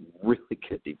actually been really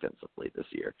good defensively this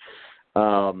year.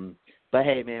 But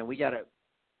hey, man, we gotta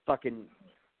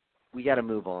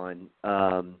move on.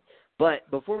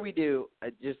 But before we do,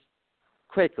 just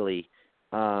quickly,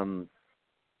 I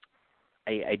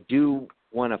do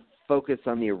want to focus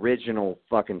on the original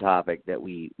fucking topic that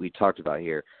we talked about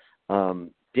here.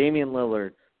 Damian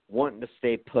Lillard wanting to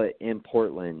stay put in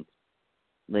Portland.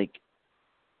 Like,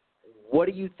 what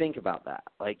do you think about that?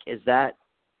 Like, is that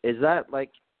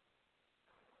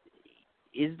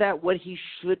what he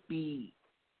should be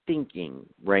thinking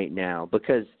right now?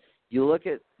 Because you look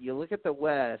at the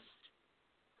West,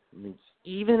 I mean,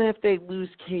 even if they lose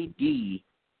KD,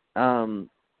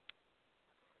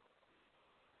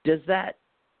 does that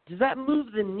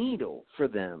move the needle for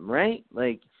them, right?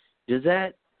 Like, does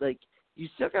that, like, you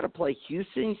still got to play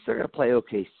Houston, you still got to play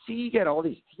OKC, you got all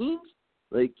these teams.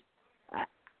 Like,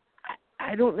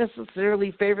 I don't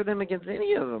necessarily favor them against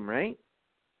any of them, right?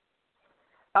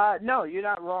 No, you're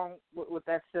not wrong with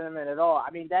that sentiment at all.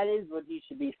 I mean, that is what he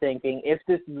should be thinking if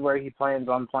this is where he plans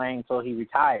on playing until he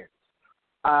retires.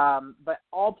 But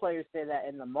all players say that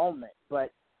in the moment.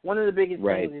 But one of the biggest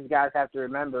things these guys have to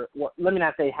remember, well, let me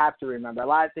not say have to remember, a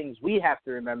lot of things we have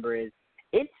to remember is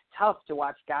it's tough to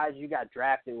watch guys you got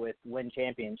drafted with win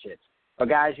championships or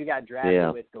guys you got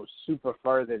drafted with go super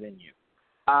further than you.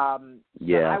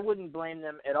 So I wouldn't blame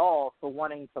them at all for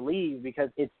wanting to leave because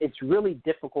it's really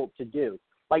difficult to do.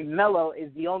 Like Melo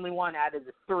is the only one out of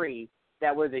the three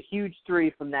that was a huge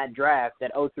three from that draft,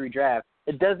 that 03 draft,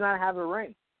 that does not have a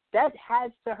ring. That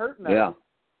has to hurt Melo. Yeah.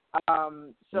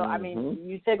 I mean,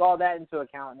 you take all that into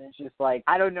account, and it's just like,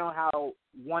 I don't know how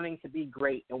wanting to be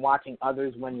great and watching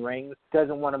others win rings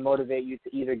doesn't want to motivate you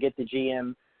to either get the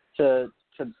GM to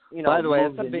By the way,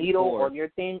 move the needle on your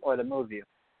team or to move you.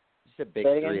 It's a big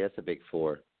three. That's a big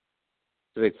four.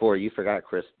 It's a big four. You forgot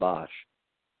Chris Bosh.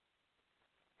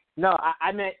 No,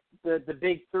 I meant the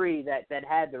big three that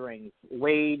had the rings: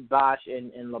 Wade, Bosh,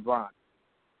 and LeBron.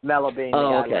 Melo being the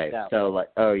guy left out. So like,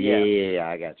 yeah.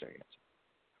 I got you.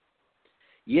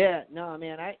 Yeah, no,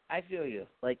 man, I feel you.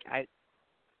 Like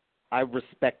I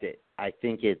respect it. I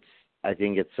think it's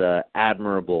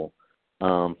admirable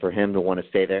for him to want to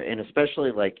stay there, and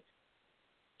especially like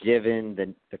given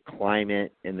the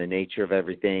climate and the nature of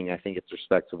everything, I think it's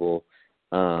respectable.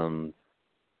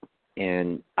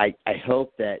 And I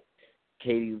hope that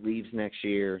Katie leaves next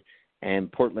year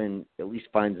and Portland at least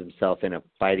finds himself in a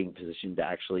fighting position to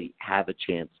actually have a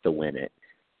chance to win it.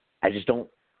 I just don't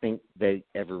think they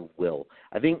ever will.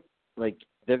 I think like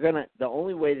the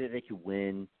only way that they could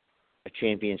win a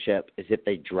championship is if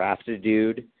they draft a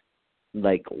dude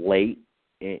like late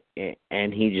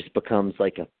and he just becomes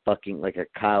like a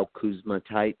Kyle Kuzma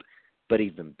type, but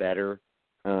even better.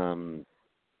 And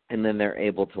then they're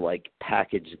able to like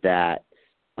package that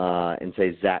and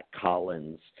say Zach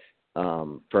Collins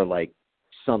for like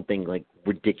something like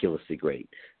ridiculously great.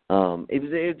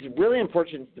 It's really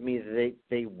unfortunate to me that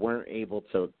they weren't able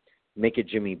to make a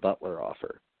Jimmy Butler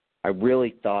offer. I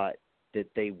really thought that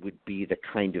they would be the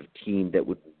kind of team that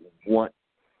would want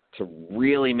to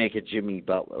really make a Jimmy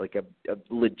Butler, like a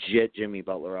legit Jimmy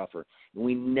Butler offer. And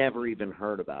we never even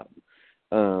heard about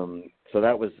him. So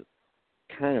that was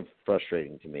kind of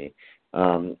frustrating to me.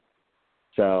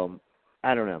 So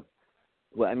I don't know.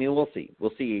 Well, I mean, we'll see.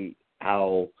 We'll see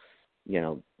how,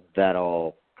 that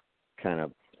all kind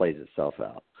of plays itself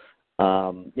out.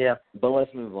 But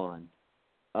let's move on.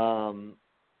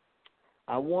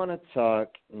 I want to talk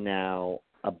now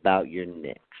about your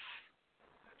Knicks.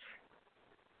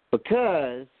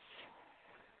 Because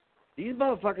these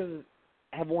motherfuckers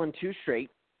have won 2 straight.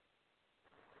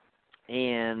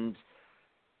 And,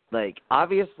 like,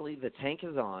 obviously the tank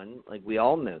is on. Like, we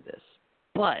all know this.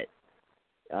 But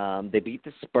they beat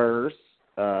the Spurs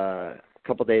a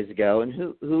couple days ago.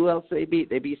 And who else they beat?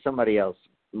 They beat somebody else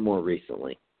more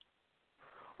recently.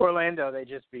 Orlando, they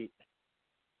just beat.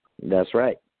 That's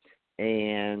right.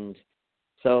 And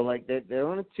so, like, they're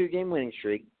on a 2-game winning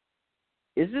streak.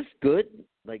 Is this good?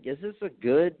 Like, is this a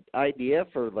good idea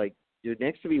for, like, your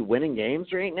Knicks to be winning games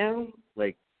right now?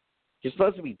 Like, you're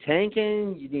supposed to be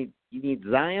tanking. You need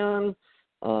Zion.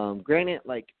 Granted,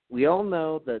 like, we all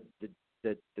know that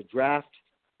the draft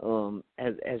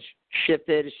has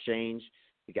shifted, has changed.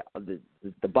 We got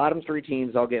the bottom 3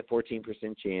 teams all get 14%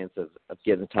 chance of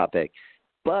getting the top pick.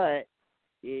 But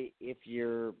if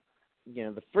you're,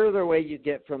 the further away you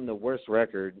get from the worst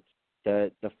record,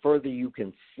 the further you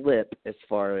can slip as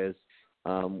far as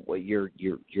what your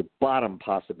bottom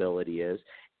possibility is.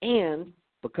 And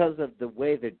because of the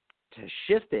way that to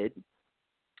shifted,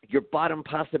 your bottom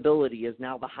possibility is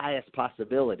now the highest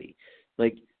possibility.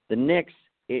 Like the Knicks,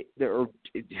 or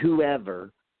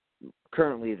whoever,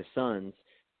 currently the Suns,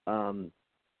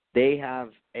 they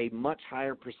have a much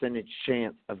higher percentage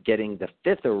chance of getting the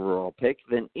 5th overall pick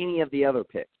than any of the other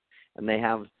picks. And they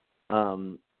have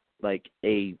like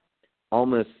a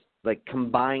almost like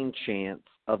combined chance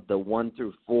of the 1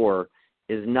 through 4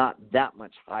 is not that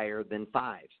much higher than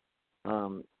 5.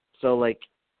 So like,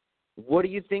 what do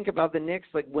you think about the Knicks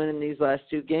like winning these last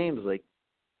 2 games? Like,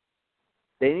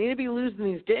 they need to be losing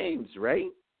these games,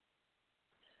 right?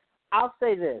 I'll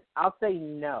say this. I'll say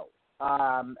no.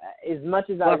 As much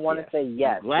as I want to say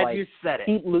yes. I'm glad like, you said it.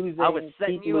 Keep losing. I was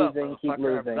setting keep you losing, up, keep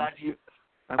motherfucker. losing.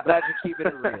 I'm glad you're keeping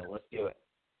it real. Let's do it.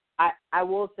 I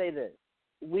will say this.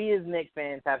 We as Knicks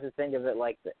fans have to think of it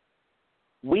like this.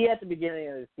 We, at the beginning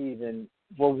of the season,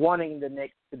 were wanting the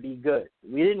Knicks to be good.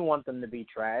 We didn't want them to be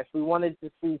trash. We wanted to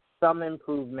see some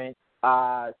improvement,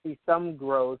 see some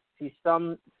growth, see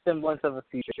some semblance of a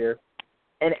future.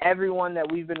 And everyone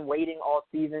that we've been waiting all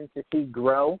season to see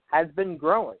grow has been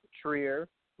growing. Trier,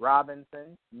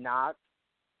 Robinson, Knox,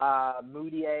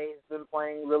 Moutier has been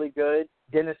playing really good.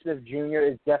 Dennis Smith Jr.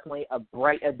 is definitely a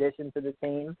bright addition to the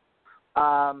team.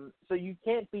 So you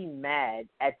can't be mad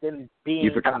at them being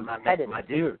competitive. My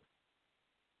dude.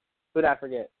 Who'd I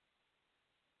forget?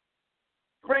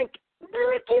 Frankie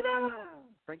Smoke.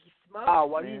 Oh,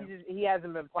 well, man. he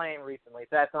hasn't been playing recently, so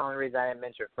that's the only reason I didn't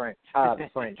mention Frank. Wow,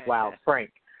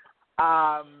 Frank.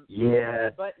 Yeah.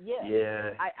 But, yeah.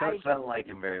 Yeah. I don't like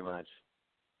him very much.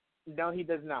 No, he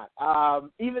does not.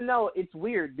 Even though it's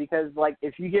weird because, like,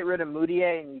 if you get rid of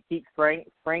Moutier and you keep Frank,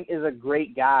 Frank is a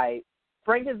great guy.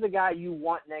 Frank is the guy you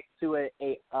want next to a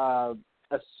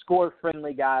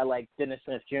score-friendly guy like Dennis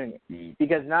Smith Jr.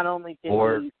 Because not only can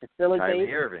he facilitate,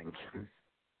 Kyrie Irving,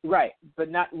 right, but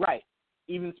not right.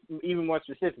 Even more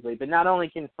specifically, but not only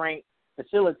can Frank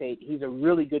facilitate, he's a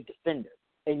really good defender,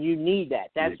 and you need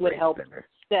that. That's what helped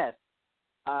Steph.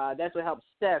 That's what helped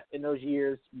Steph in those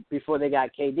years before they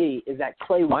got KD. Is that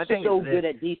Klay was so good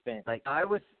at defense. Like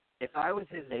if I was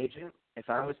his agent, if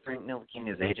I was Frank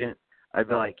Ntilikina's agent, I'd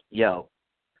be like, yo,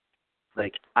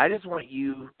 like, I just want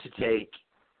you to take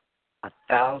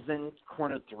 1,000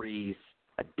 corner threes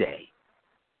a day.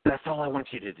 That's all I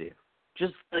want you to do.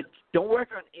 Just, like, don't work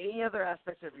on any other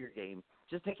aspects of your game.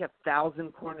 Just take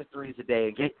 1,000 corner threes a day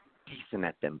and get decent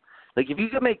at them. Like, if you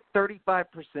can make 35%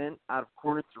 out of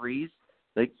corner threes,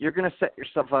 like, you're going to set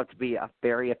yourself up to be a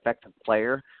very effective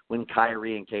player when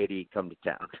Kyrie and KD come to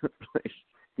town.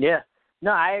 Yeah.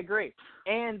 No, I agree.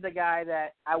 And the guy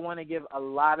that I want to give a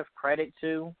lot of credit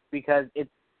to because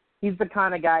he's the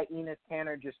kind of guy Enes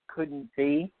Kanter just couldn't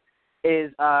be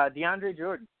is DeAndre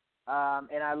Jordan.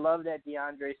 And I love that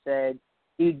DeAndre said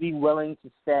he'd be willing to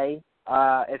stay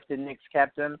if the Knicks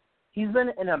kept him. He's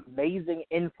been an amazing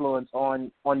influence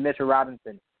on Mitchell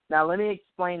Robinson. Now, let me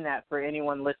explain that for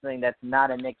anyone listening that's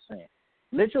not a Knicks fan.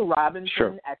 Mitchell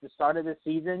Robinson at the start of the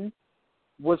season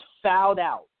was fouled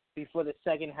out before the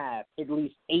second half at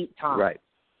least 8 times. Right.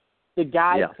 The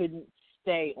guy couldn't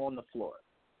stay on the floor.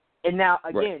 And now,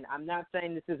 again, I'm not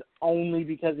saying this is only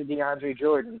because of DeAndre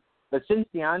Jordan, but since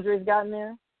DeAndre's gotten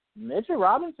there, Mitchell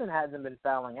Robinson hasn't been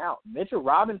fouling out. Mitchell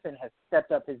Robinson has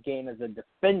stepped up his game as a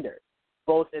defender,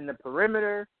 both in the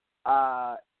perimeter,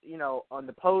 on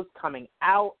the post, coming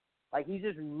out. Like, he's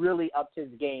just really upped his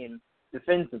game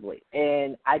defensively.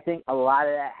 And I think a lot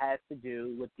of that has to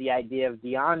do with the idea of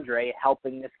DeAndre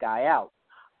helping this guy out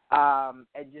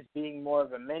and just being more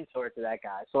of a mentor to that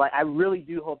guy. So I really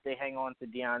do hope they hang on to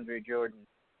DeAndre Jordan.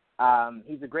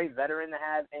 He's a great veteran to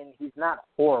have, and he's not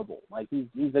horrible. Like,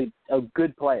 he's a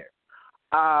good player.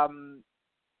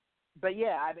 But,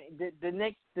 yeah, I mean,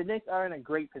 the Knicks are in a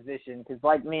great position because,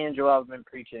 like me and Joel have been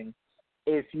preaching,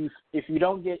 if you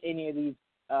don't get any of these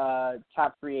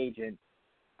top free agents,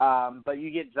 but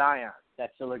you get Zion,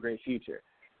 that's still a great future.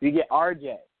 You get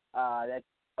RJ, that's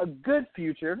a good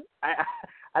future.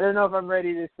 I don't know if I'm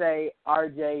ready to say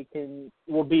RJ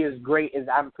will be as great as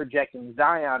I'm projecting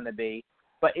Zion to be,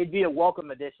 but it'd be a welcome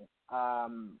addition.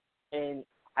 And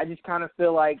I just kind of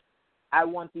feel like I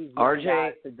want these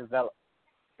guys to develop.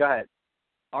 Go ahead.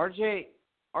 RJ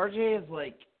is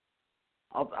like,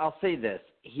 I'll say this.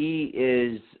 He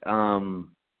is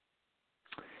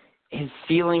his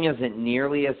ceiling isn't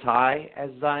nearly as high as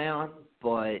Zion,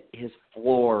 but his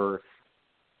floor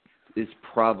is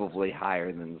probably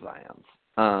higher than Zion's.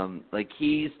 Like,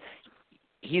 he's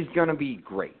gonna be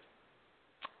great.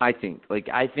 I think.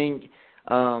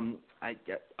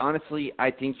 Honestly,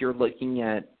 I think you're looking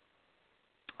at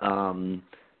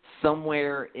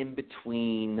somewhere in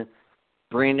between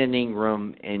Brandon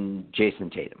Ingram and Jason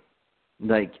Tatum.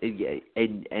 Like,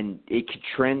 and it could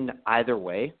trend either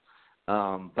way.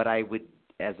 But I would,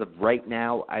 as of right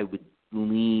now, I would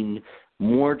lean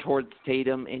more towards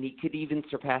Tatum, and he could even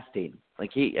surpass Tatum.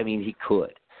 Like, he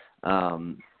could.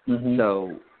 So,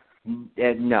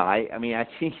 no, I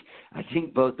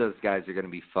think both those guys are going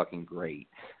to be fucking great.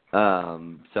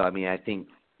 So, I think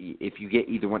if you get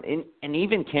either one, and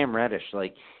even Cam Reddish,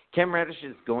 like, Cam Reddish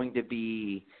is going to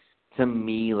be, to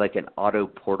me, like an Otto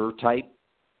Porter type.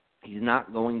 He's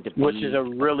not going to be which is a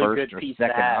really first good or piece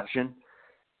second to have. option.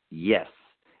 Yes.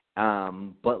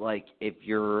 But like if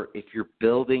you're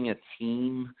building a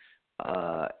team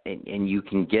and you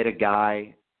can get a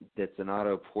guy that's an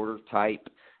Otto Porter type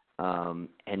and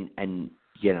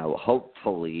you know,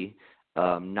 hopefully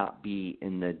not be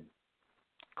in the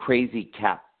crazy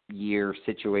cap year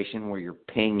situation where you're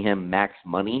paying him max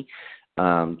money,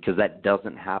 because that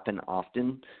doesn't happen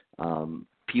often.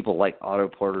 People like Otto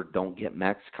Porter don't get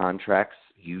max contracts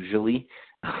usually.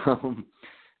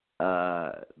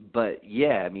 But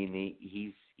yeah,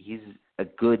 he's a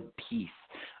good piece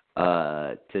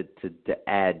to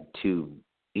add to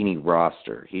any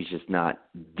roster. He's just not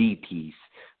the piece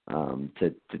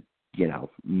to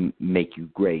make you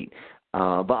great.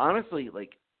 But honestly,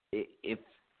 like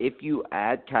if you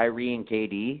add Kyrie and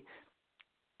KD,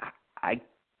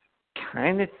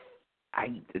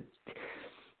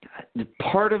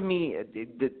 part of me,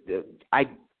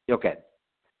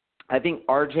 I think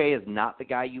RJ is not the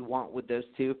guy you want with those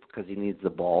two because he needs the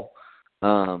ball,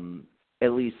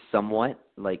 at least somewhat.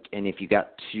 Like, and if you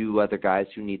got two other guys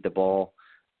who need the ball,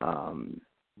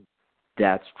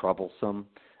 that's troublesome.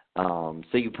 So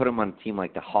you put him on a team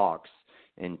like the Hawks,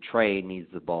 and Trey needs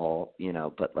the ball,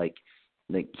 but like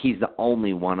he's the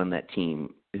only one on that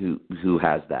team who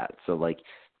has that. So like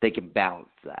they can balance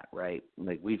that, right?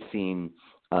 Like we've seen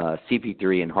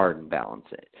CP3 and Harden balance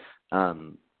it.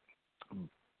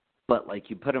 But like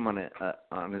you put them on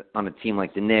a team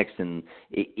like the Knicks, and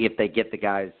if they get the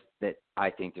guys that I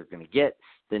think they're going to get,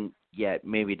 then yeah,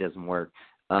 maybe it doesn't work.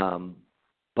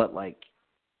 But like,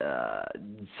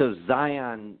 so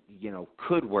Zion,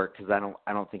 could work because I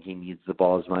don't think he needs the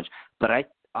ball as much. But I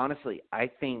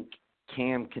think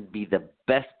Cam could be the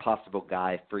best possible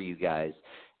guy for you guys,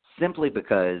 simply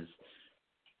because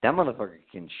that motherfucker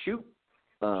can shoot,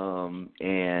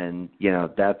 and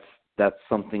that's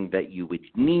something that you would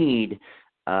need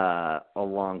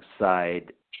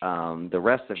alongside the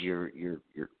rest of your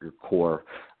core.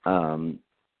 So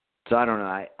I don't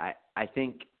know. I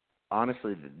think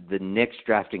honestly the Knicks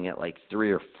drafting at like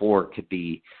 3 or 4 could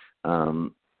be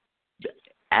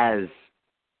as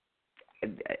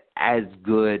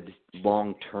good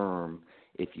long term,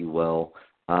 if you will,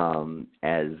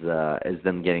 as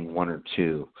them getting 1 or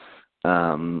 2.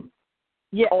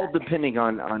 Yeah, all depending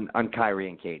on Kyrie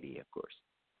and KD, of course.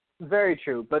 Very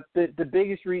true. But the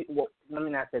biggest well, let me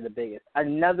not say the biggest.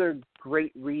 Another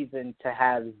great reason to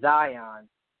have Zion,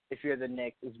 if you're the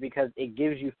Knicks, is because it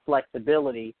gives you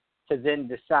flexibility to then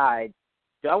decide,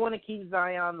 do I want to keep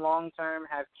Zion long term,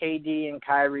 have KD and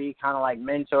Kyrie kind of like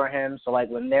mentor him, so like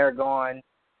when they're gone,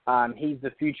 he's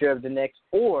the future of the Knicks,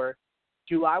 or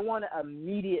do I want to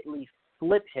immediately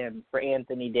flip him for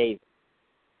Anthony Davis?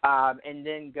 And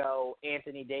then go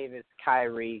Anthony Davis,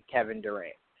 Kyrie, Kevin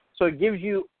Durant. So it gives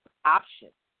you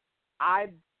options.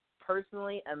 I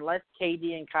personally, unless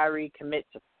KD and Kyrie commit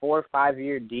to 4 or 5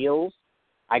 year deals,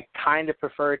 I kind of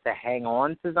prefer to hang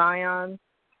on to Zion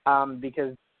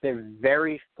because they're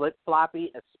very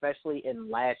flip-floppy, especially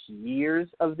in last years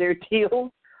of their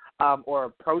deals or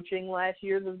approaching last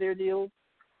years of their deals.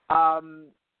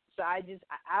 So I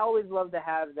always love to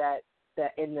have that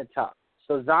in the tuck.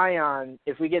 So Zion,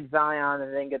 if we get Zion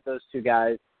and then get those 2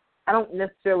 guys, I don't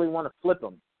necessarily want to flip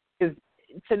them. Because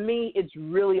to me, it's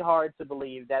really hard to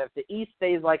believe that if the East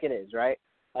stays like it is, right?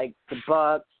 Like the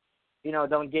Bucks,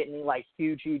 don't get any like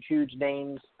huge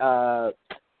names.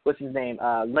 What's his name?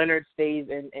 Leonard stays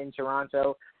in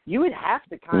Toronto. You would have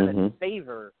to kind of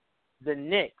favor the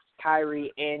Knicks,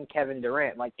 Kyrie, and Kevin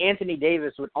Durant. Like Anthony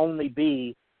Davis would only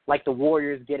be like the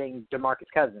Warriors getting DeMarcus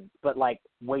Cousins, but like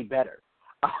way better.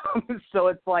 So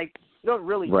it's like you don't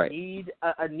really need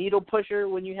a needle pusher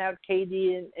when you have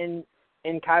KD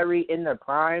and Kyrie in their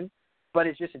prime, but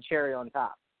it's just a cherry on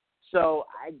top. So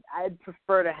I'd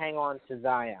prefer to hang on to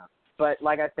Zion. But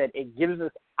like I said, it gives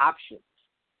us options.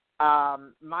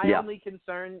 My only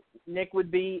concern, Nick,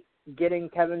 would be getting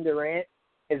Kevin Durant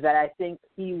is that I think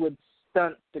he would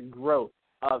stunt the growth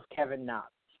of Kevin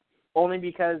Knox. Only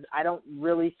because I don't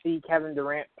really see Kevin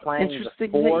Durant playing the 4.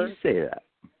 Interesting that you say that.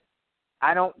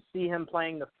 I don't see him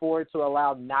playing the 4 to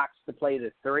allow Knox to play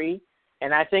the 3.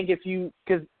 And I think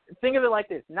because think of it like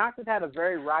this, Knox has had a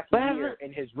very rocky year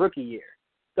in his rookie year.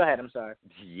 Go ahead, I'm sorry.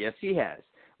 Yes, he has.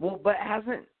 Well, but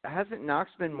hasn't Knox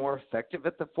been more effective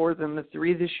at the 4 than the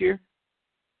 3 this year?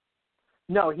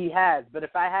 No, he has. But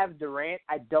if I have Durant,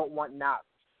 I don't want Knox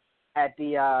at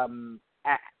the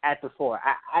at the 4.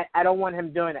 I don't want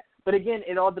him doing it. But again,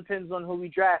 it all depends on who we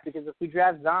draft, because if we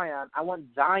draft Zion, I want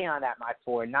Zion at my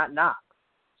 4, not Knox.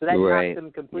 So that knocks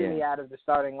him completely out of the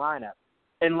starting lineup,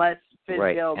 unless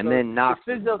Fizdale and then Knox.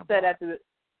 Fizdale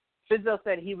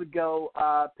said he would go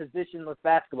positionless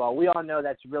basketball. We all know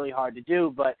that's really hard to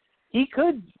do, but he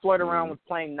could flirt around with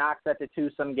playing Knox at the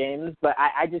 2 some games. But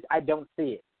I don't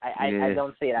see it. I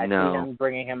don't see it. I see him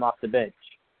bringing him off the bench.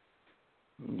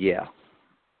 Yeah.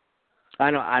 I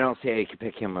don't see how you could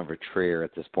pick him over Trier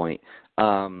at this point.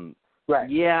 Right.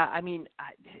 Yeah, I mean,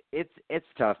 it's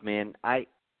tough, man. I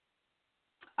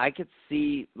could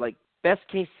see, like, best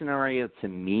case scenario to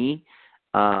me,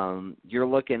 you're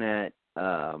looking at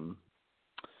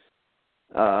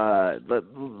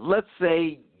let's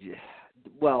say,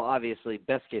 well, obviously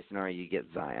best case scenario you get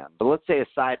Zion, but let's say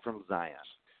aside from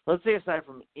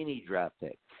any draft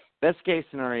pick, best case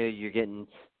scenario you're getting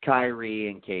Kyrie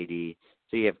and KD.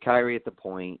 So you have Kyrie at the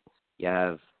point. You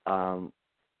have,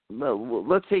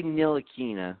 let's say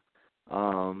Ntilikina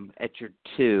at your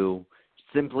 2,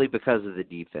 simply because of the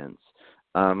defense.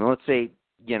 Let's say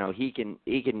he can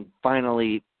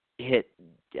finally hit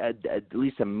at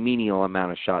least a menial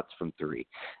amount of shots from 3.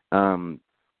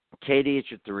 KD at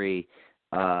your 3,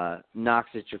 Knox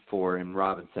at your 4, and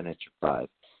Robinson at your 5.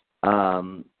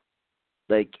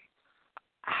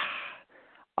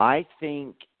 I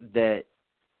think that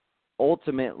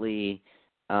ultimately,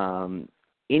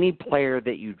 any player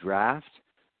that you draft,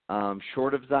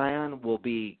 short of Zion, will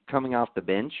be coming off the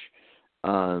bench,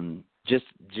 just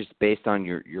based on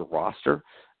your roster.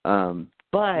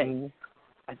 But I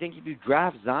think if you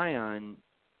draft Zion,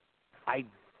 I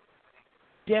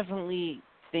definitely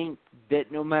think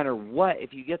that no matter what,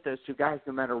 if you get those 2 guys,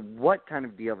 no matter what kind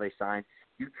of deal they sign,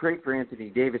 you trade for Anthony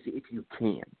Davis if you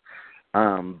can,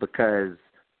 because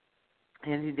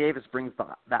Anthony Davis brings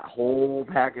that whole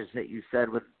package that you said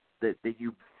with that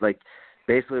you like.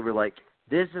 Basically, were like,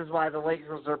 this is why the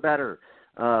Lakers are better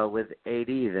with AD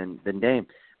than Dame.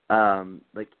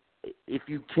 Like, if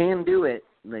you can do it,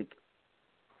 like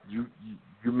you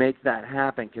make that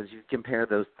happen, because you compare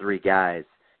those 3 guys,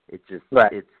 it just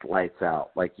it's lights out.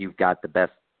 Like, you've got the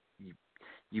best.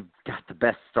 You've got the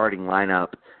best starting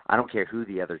lineup. I don't care who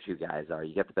the other 2 guys are.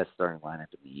 You got the best starting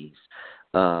lineup in the East.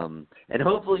 And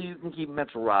hopefully you can keep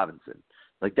Mitchell Robinson.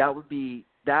 Like, that would be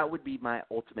my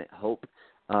ultimate hope.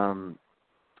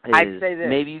 I'd say this.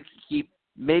 Maybe you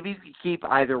could keep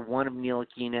either one of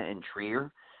Ntilikina and Trier,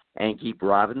 and keep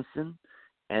Robinson,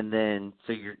 and then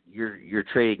so you're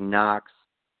trading Knox,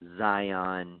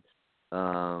 Zion.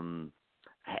 Again,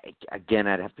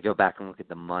 I'd have to go back and look at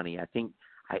the money. I think.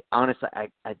 Honestly,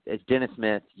 as Dennis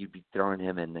Smith, you'd be throwing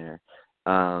him in there.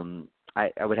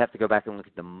 I would have to go back and look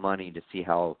at the money to see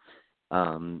how,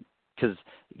 because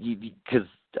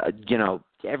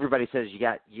everybody says you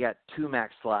got 2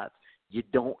 max slots. You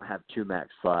don't have 2 max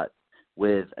slots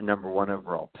with a number 1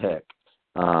 overall pick.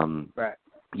 Right.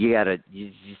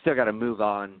 You still got to move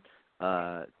on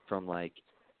from like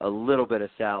a little bit of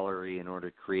salary in order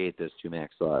to create those 2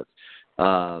 max slots.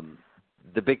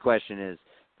 The big question is,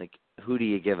 like, who do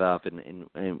you give up, and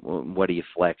what do you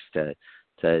flex to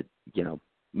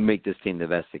make this team the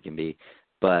best it can be?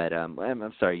 But I'm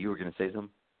sorry, you were going to say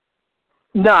something?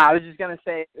 No, I was just going to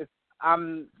say, if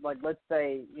I'm, like, let's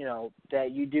say,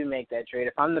 that you do make that trade.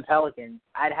 If I'm the Pelicans,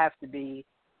 I'd have to be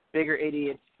bigger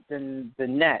idiots than the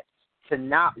Nets to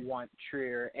not want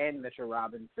Trier and Mitchell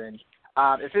Robinson.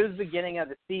 If it was the beginning of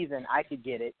the season, I could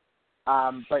get it.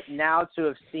 But now to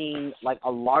have seen, like,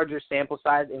 a larger sample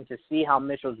size and to see how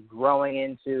Mitchell's growing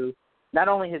into not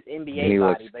only his NBA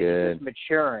body, but he's just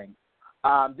maturing.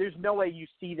 There's no way you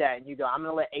see that and you go, I'm going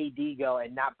to let AD go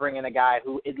and not bring in a guy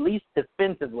who, at least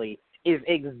defensively, is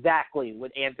exactly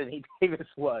what Anthony Davis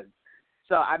was.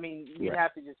 So, I mean, you'd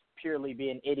have to just purely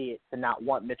be an idiot to not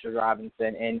want Mitchell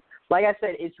Robinson. And like I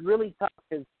said, it's really tough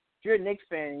because if you're a Knicks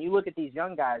fan and you look at these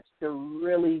young guys, they're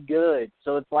really good.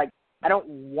 So it's like, I don't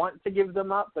want to give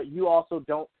them up, but you also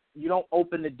don't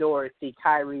open the door to see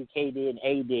Kyrie, KD, and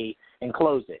AD and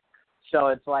close it. So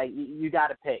it's like you got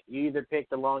to pick. You either pick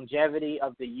the longevity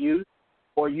of the youth,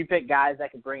 or you pick guys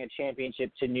that can bring a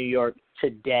championship to New York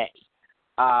today.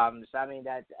 So I mean,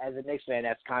 that as a Knicks fan,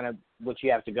 that's kind of what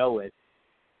you have to go with.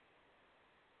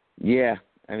 Yeah,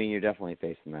 I mean, you're definitely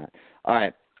facing that. All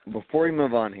right, before we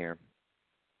move on here,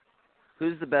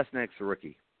 who's the best Knicks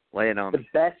rookie? Lay it on me. The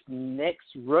best Knicks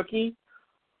rookie?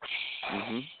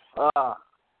 Oh,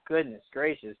 goodness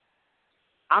gracious.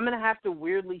 I'm going to have to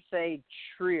weirdly say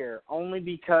Trier, only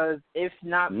because if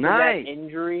not for that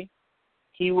injury,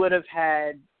 he would have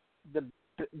had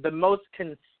the most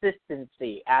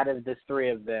consistency out of the three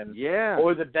of them. Yeah.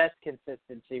 Or the best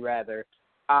consistency, rather.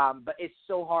 But it's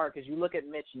so hard because you look at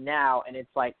Mitch now and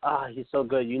it's like, he's so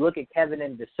good. You look at Kevin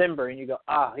in December and you go,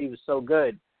 he was so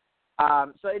good.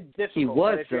 So it's difficult. He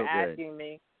was but if so you're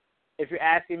good. If you're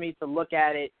asking me to look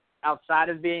at it outside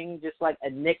of being just like a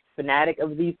Knicks fanatic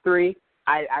of these three,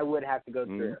 I would have to go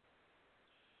Trier.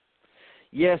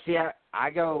 Yes, yeah. I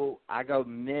go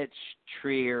Mitch,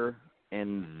 Trier,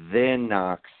 and then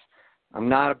Knox. I'm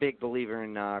not a big believer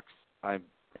in Knox. I'm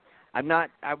not.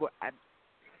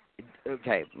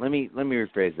 Okay, let me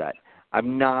rephrase that.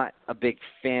 I'm not a big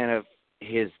fan of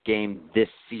his game this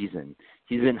season.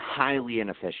 He's been highly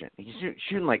inefficient. He's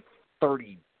shooting like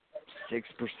 36%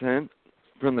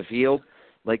 from the field.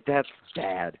 Like, that's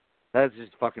bad. That's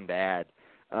just fucking bad.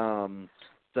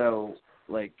 So,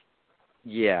 like,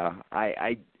 yeah,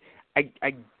 I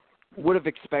would have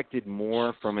expected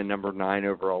more from a number 9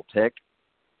 overall pick,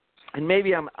 and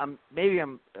maybe I'm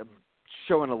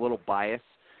showing a little bias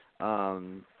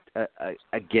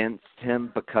against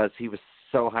him because he was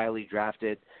so highly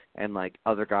drafted, and like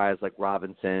other guys like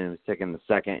Robinson, who was taken the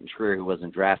second, and Trier, who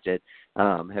wasn't drafted,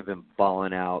 have been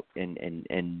balling out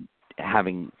and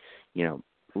having, you know,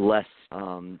 less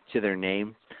to their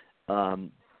name.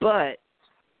 But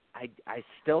I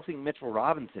still think Mitchell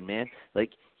Robinson, man,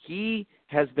 like he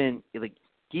has been, like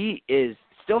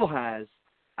still has,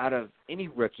 out of any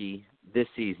rookie this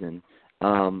season,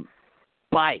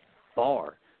 by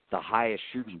far the highest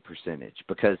shooting percentage,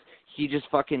 because he just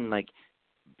fucking like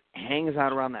hangs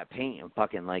out around that paint and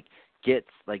fucking like gets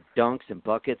like dunks and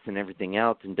buckets and everything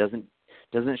else, and doesn't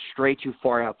stray too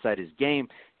far outside his game,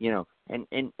 you know.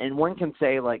 And one can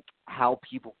say like how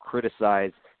people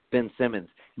criticize Ben Simmons,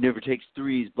 never takes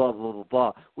threes, blah blah blah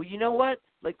blah. Well, you know what?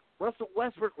 Like Russell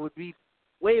Westbrook would be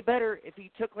way better if he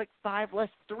took like 5 less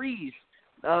threes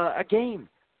a game.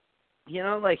 You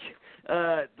know, like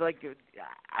I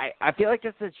feel like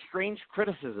that's a strange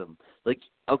criticism. Like,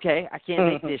 okay, I can't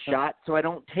make this shot, so I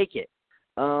don't take it.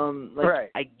 Right.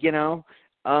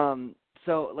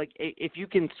 So like if you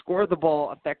can score the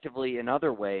ball effectively in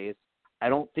other ways, I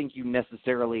don't think you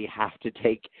necessarily have to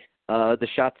take the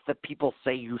shots that people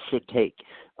say you should take.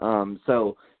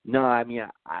 So no, I mean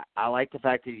I like the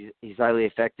fact that he's highly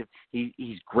effective.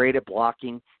 He's great at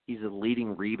blocking. He's a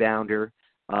leading rebounder.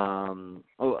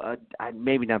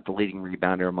 Maybe not the leading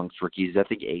rebounder amongst rookies. I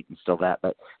think Ayton's still that,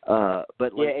 but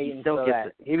like yeah, he still gets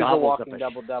that. He was a walking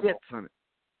double-double.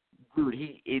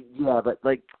 Dude, but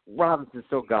like Robinson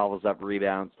still gobbles up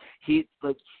rebounds. He's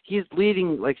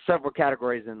leading like several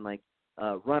categories and like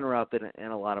runner-up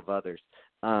and a lot of others.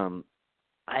 I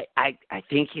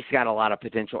think he's got a lot of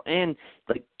potential, and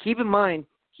like keep in mind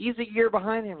he's a year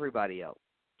behind everybody else.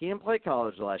 He didn't play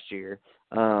college last year.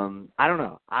 I don't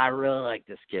know. I really like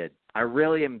this kid. I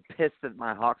really am pissed that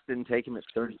my Hawks didn't take him at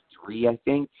 33, I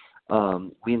think.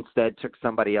 We instead took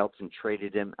somebody else and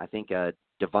traded him, I think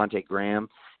Devontae Graham,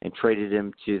 and traded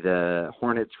him to the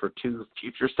Hornets for 2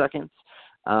 future seconds,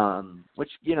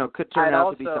 which, you know, could turn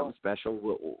out to be something special.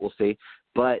 We'll see.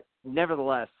 But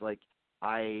nevertheless, like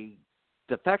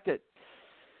the fact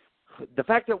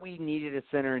that we needed a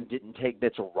center and didn't take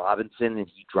Mitchell Robinson and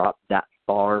he dropped that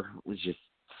far was just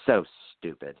so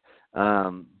stupid.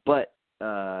 But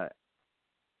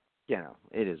you know,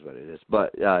 it is what it is.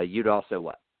 But you'd also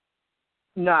what?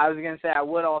 No, I was going to say, I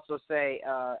would also say,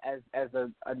 as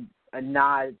a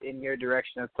nod in your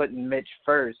direction of putting Mitch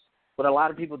first, what a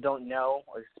lot of people don't know,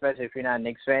 especially if you're not a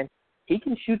Knicks fan, he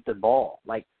can shoot the ball.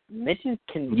 Like, Mitch can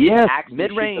actually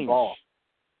mid-range. shoot the ball.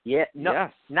 Yeah, no,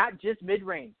 yes. Not just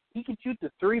mid-range. He can shoot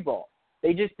the 3 ball.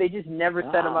 They just never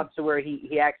set him up to where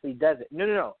he actually does it.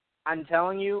 No. I'm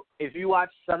telling you, if you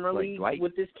watch Summer League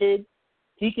with this kid,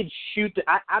 he could shoot.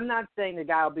 I'm not saying the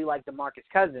guy will be like DeMarcus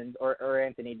Cousins or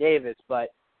Anthony Davis, but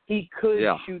he could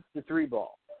shoot the 3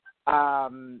 ball.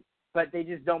 But they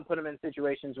just don't put him in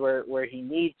situations where he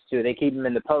needs to. They keep him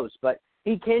in the post, but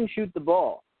he can shoot the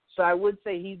ball. So I would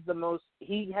say he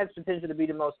has potential to be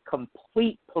the most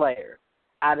complete player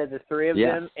out of the 3 of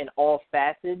them in all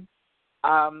facets.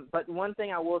 But one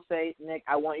thing I will say, Nick,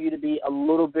 I want you to be a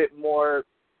little bit more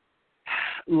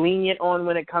lenient on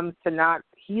when it comes to Knox.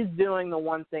 He's doing the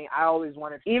one thing I always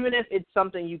wanted. Even if it's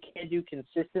something you can't do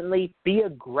consistently, be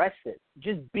aggressive.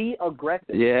 Just be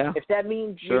aggressive. Yeah. If that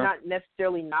means you're not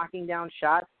necessarily knocking down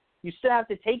shots, you still have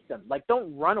to take them. Like,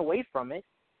 don't run away from it.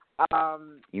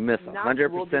 You miss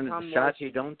 100% of the shots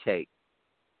you don't take.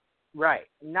 Right.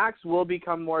 Knox will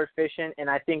become more efficient, and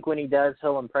I think when he does,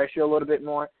 he'll impress you a little bit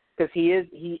more because he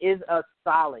is a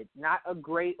solid, not a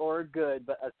great or a good,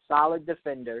 but a solid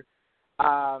defender.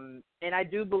 And I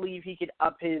do believe he could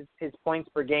up his points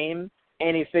per game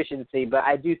and efficiency, but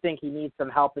I do think he needs some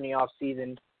help in the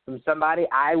offseason from somebody.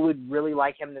 I would really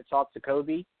like him to talk to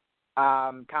Kobe,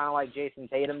 kind of like Jason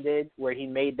Tatum did, where he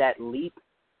made that leap.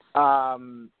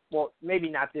 Well, maybe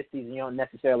not this season. You don't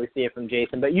necessarily see it from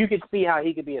Jason, but you could see how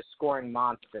he could be a scoring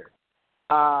monster.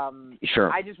 Sure.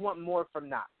 I just want more from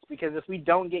Knox because if we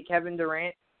don't get Kevin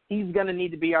Durant, he's going to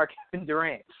need to be our Kevin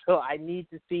Durant. So I need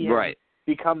to see him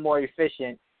become more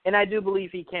efficient. And I do believe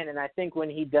he can, and I think when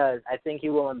he does, I think he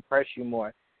will impress you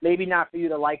more. Maybe not for you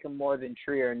to like him more than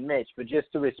Trier and Mitch, but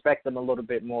just to respect him a little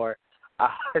bit more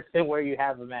than where you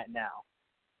have him at now.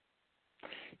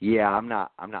 Yeah, I'm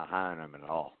not high on him at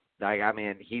all. Like, I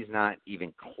mean, he's not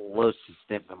even close to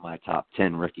stepping in my top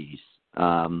 10 rookies.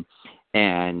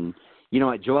 And you know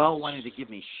what? Joel wanted to give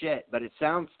me shit, but it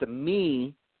sounds to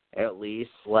me, at least,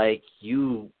 like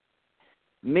you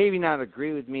maybe not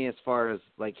agree with me as far as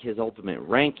like his ultimate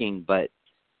ranking, but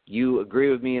you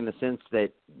agree with me in the sense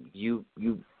that you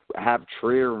have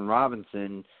Trier and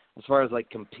Robinson as far as like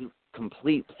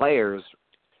complete players,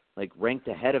 like ranked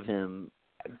ahead of him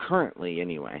currently,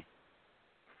 anyway.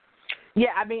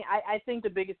 Yeah, I mean, I think the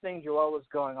biggest thing Joel was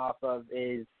going off of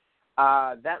is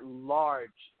that large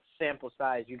sample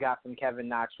size you got from Kevin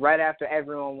Knox right after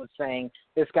everyone was saying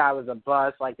this guy was a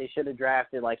bust, like they should have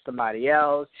drafted like somebody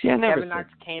else. See, I never Kevin Knox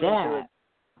said came that.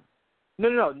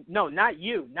 into it. No, not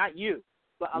you.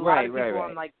 But a lot of people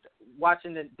on like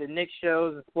watching the Knicks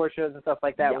shows and sports shows and stuff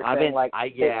like that were saying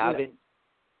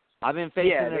I've been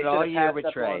facing it all year with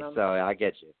Trey, so I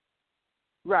get you.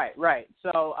 Right.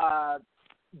 So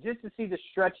just to see the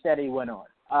stretch that he went on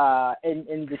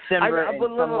in December and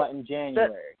somewhat in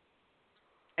January.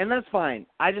 And that's fine.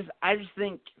 I just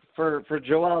think for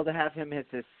Joel to have him as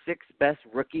his sixth best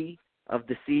rookie of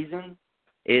the season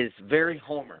is very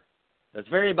homer. That's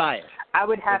very biased. I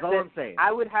would have That's all I'm saying.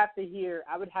 I would have to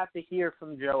hear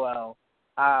from Joel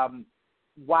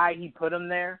why he put him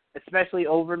there, especially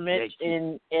over Mitch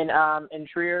in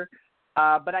Trier.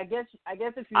 But I guess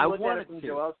if you look at it from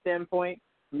Joel's standpoint,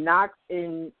 Knox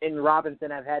and Robinson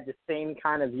have had the same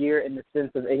kind of year in the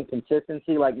sense of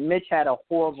inconsistency. Like Mitch had a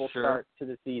horrible start to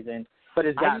the season, but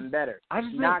has gotten better.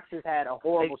 Knox has had a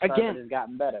horrible start, but has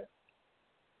gotten better.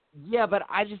 Yeah, but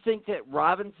I just think that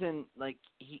Robinson, like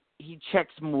he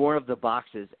checks more of the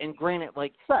boxes. And granted,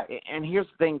 like, and here's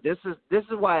the thing: this is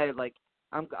why, like,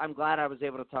 I'm glad I was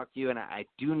able to talk to you, and I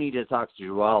do need to talk to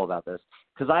Joel about this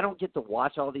because I don't get to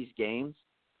watch all these games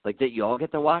like that you all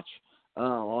get to watch.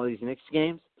 All these Knicks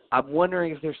games. I'm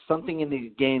wondering if there's something in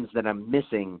these games that I'm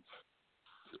missing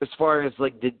as far as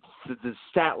like the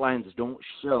stat lines don't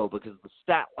show because the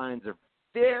stat lines are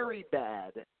very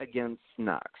bad against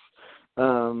Knox.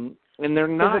 And they're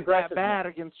not that bad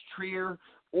against Trier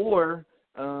or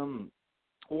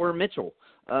Mitchell.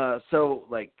 So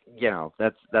like, you know,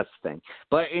 that's the thing.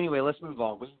 But anyway, let's move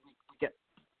on. We get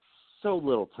so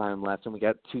little time left and we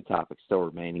got two topics still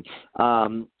remaining.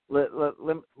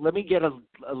 Let me get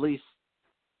at least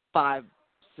 5,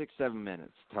 6, 7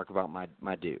 minutes to talk about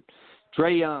my dude.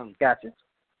 Trae Young. Gotcha.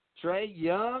 Trae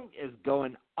Young is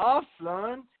going off,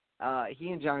 son.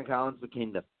 He and John Collins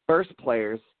became the first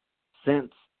players since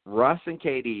Russ and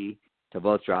KD to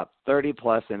both drop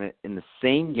 30-plus in the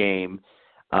same game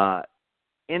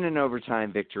in an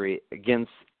overtime victory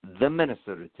against the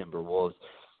Minnesota Timberwolves.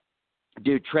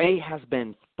 Dude, Trae has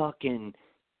been fucking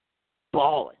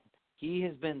balling. He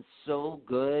has been so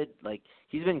good. Like,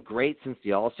 he's been great since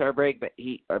the All-Star break, but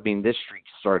this streak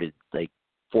started like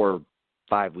 4 or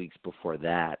 5 weeks before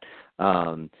that.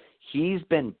 He's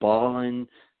been balling.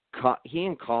 He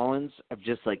and Collins have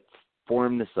just like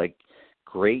formed this like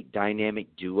great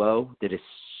dynamic duo that is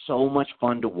so much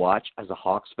fun to watch as a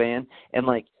Hawks fan. And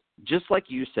like, just like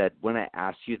you said, when I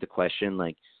asked you the question,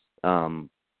 like,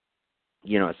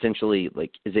 you know, essentially,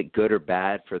 like, is it good or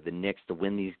bad for the Knicks to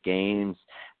win these games?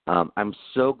 I'm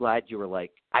so glad you were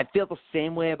like, I feel the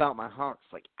same way about my Hawks.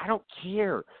 Like, I don't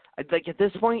care. Like, at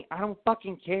this point, I don't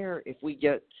fucking care if we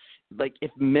get, like,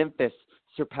 if Memphis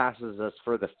surpasses us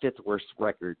for the 5th worst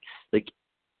record. Like,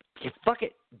 fuck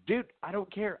it. Dude, I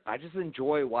don't care. I just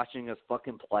enjoy watching us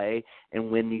fucking play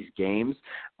and win these games.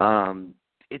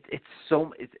 It's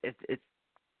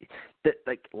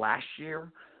like last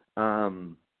year,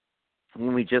 when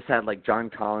we just had, like, John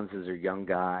Collins as our young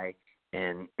guy,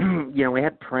 and, you know, we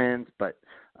had Prince, but,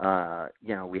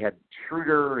 you know, we had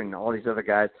Schroeder and all these other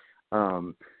guys.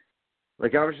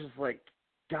 Like, I was just like,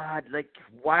 God, like,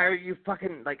 why are you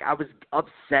fucking, like, I was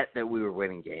upset that we were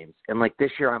winning games. And, like,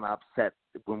 this year I'm upset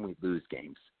when we lose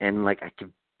games. And, like, I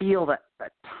can feel that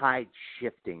tide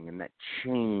shifting and that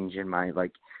change in my,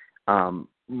 like,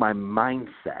 my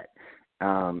mindset.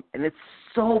 And it's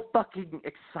so fucking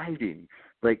exciting.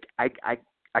 Like, I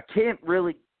can't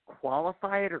really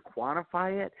qualify it or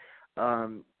quantify it,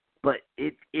 but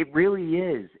it really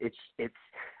is. It's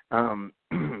I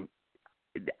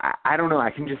don't know.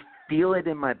 I can just feel it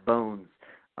in my bones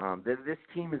that this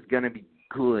team is going to be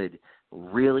good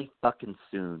really fucking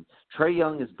soon. Trae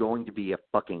Young is going to be a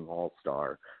fucking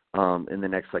all-star in the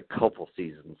next, like, couple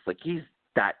seasons. Like, he's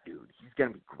that dude. He's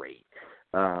going to be great,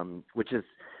 which is,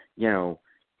 you know,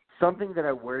 something that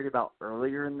I worried about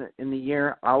earlier in the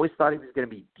year. I always thought he was going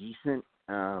to be decent,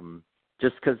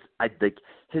 just because I think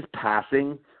his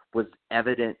passing was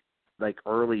evident, like,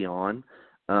 early on.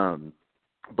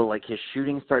 But, like, his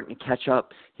shooting's starting to catch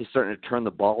up. He's starting to turn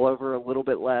the ball over a little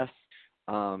bit less.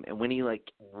 And when he, like,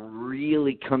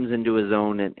 really comes into his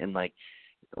own and like,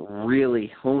 really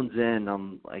hones in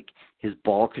on, like, his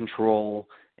ball control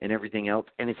and everything else,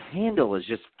 and his handle is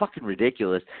just fucking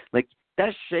ridiculous. Like,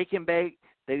 that shake and bake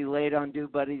that he laid on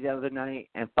Dude Buddy the other night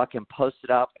and fucking posted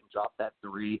up and dropped that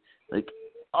three. Like,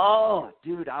 oh,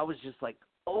 dude, I was just like,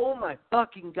 oh, my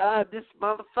fucking God, this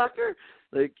motherfucker.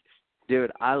 Like,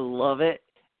 dude, I love it.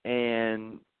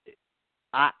 And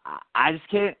I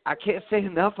can't say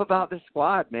enough about this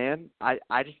squad, man.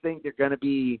 I just think they're gonna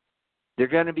be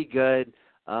good.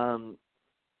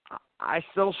 I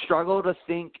still struggle to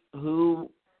think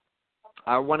who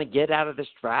I want to get out of this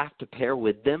draft to pair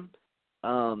with them,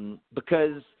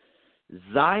 because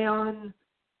Zion,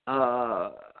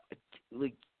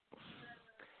 like,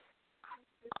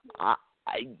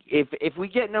 if we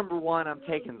get number one, I'm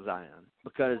taking Zion.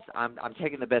 Because I'm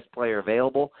taking the best player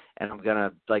available, and I'm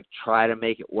gonna, like, try to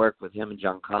make it work with him and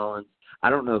John Collins. I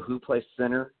don't know who plays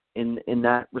center in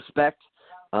that respect,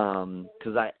 because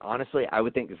I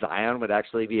would think Zion would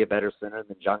actually be a better center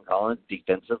than John Collins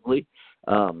defensively,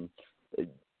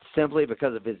 simply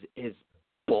because of his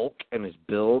bulk and his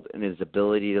build and his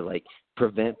ability to, like,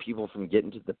 prevent people from getting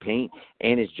to the paint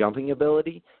and his jumping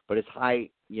ability. But his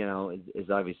height, you know, is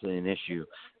obviously an issue.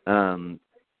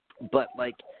 But,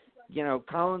 like, you know,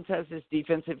 Collins has his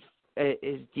defensive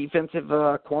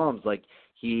qualms. Like,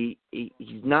 he's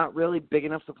not really big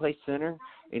enough to play center,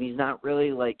 and he's not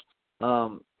really, like,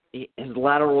 his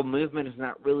lateral movement is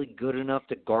not really good enough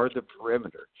to guard the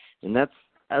perimeter, and that's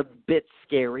a bit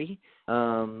scary.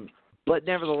 But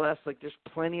nevertheless, like, there's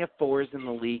plenty of fours in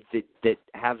the league that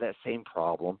have that same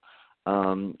problem,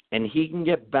 and he can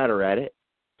get better at it.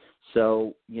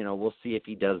 So, you know, we'll see if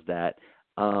he does that.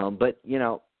 But, you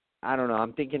know, I don't know.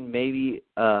 I'm thinking maybe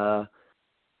R.J.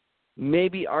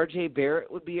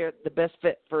 Barrett would be the best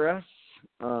fit for us,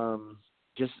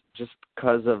 just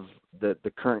because of the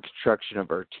current construction of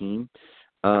our team.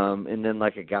 And then,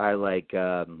 like, a guy like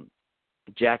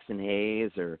Jackson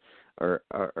Hayes or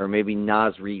maybe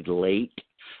Naz Reid late.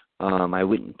 I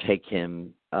wouldn't take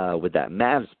him with that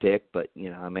Mavs pick, but, you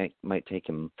know, I might take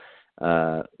him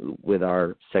with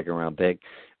our second round pick.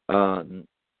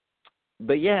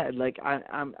 But yeah, like,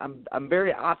 I'm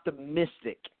very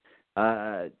optimistic,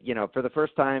 you know, for the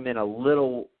first time in a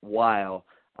little while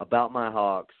about my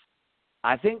Hawks.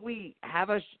 I think we have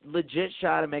a legit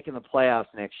shot at making the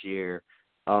playoffs next year,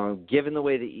 given the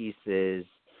way the East is,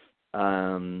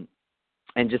 and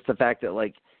just the fact that,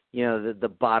 like, you know, the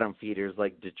bottom feeders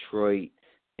like Detroit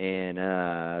and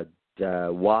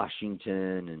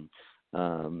Washington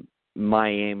and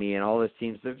Miami and all those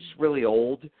teams, they're just really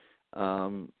old.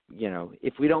 You know,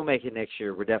 if we don't make it next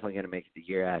year, we're definitely going to make it the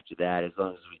year after that, as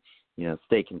long as we, you know,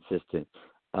 stay consistent.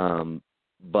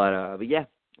 But yeah,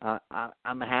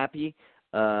 I'm happy.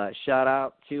 Shout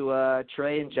out to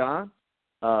Trae and John.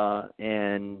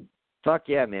 And fuck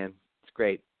yeah, man, it's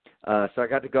great. So I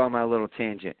got to go on my little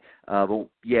tangent. But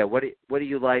yeah, what do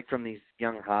you like from these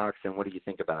young Hawks, and what do you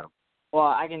think about them? Well,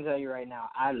 I can tell you right now,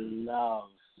 I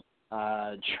love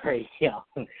Trae Young.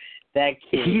 That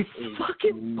kid He's is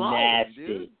fucking nasty.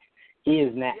 Dude. He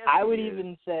is nasty. Yes, I would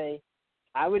even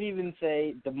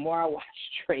say the more I watch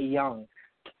Trae Young,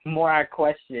 the more I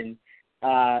question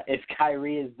if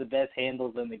Kyrie is the best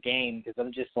handles in the game, because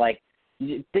I'm just like,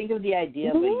 think of the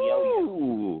idea of a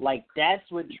yo-yo. Like, that's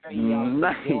what Trae Young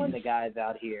is doing to guys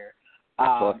out here.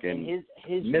 Fucking and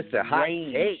his Mr. Hot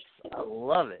range, Takes. I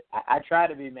love it. I try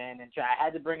to be, man, and I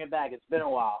had to bring it back. It's been a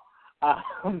while.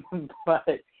 But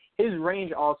his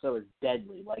range also is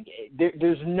deadly. Like,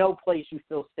 there's no place you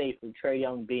feel safe with Trae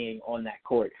Young being on that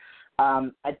court.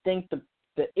 I think the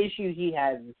issue he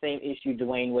has is the same issue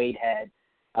Dwayne Wade had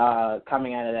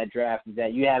coming out of that draft is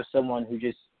that you have someone who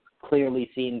just clearly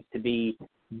seems to be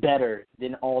better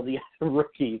than all the other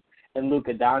rookies and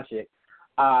Luka Doncic,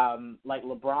 like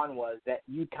LeBron was, that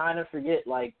you kind of forget,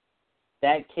 like,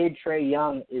 that kid Trae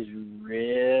Young is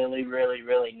really, really,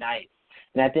 really nice.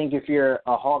 And I think if you're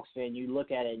a Hawks fan, you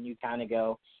look at it and you kind of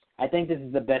go, I think this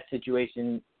is the best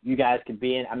situation you guys could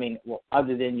be in. I mean, well,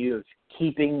 other than you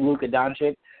keeping Luka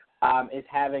Doncic, is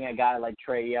having a guy like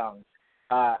Trae Young.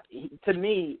 To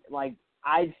me, like,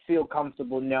 I'd feel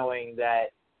comfortable knowing that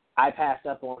I passed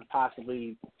up on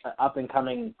possibly an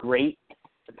up-and-coming great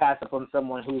to pass up on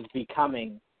someone who's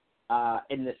becoming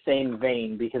in the same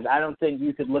vein, because I don't think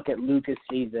you could look at Luka's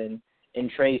season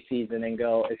and Trae's season and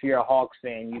go, if you're a Hawks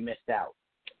fan, you missed out,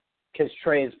 because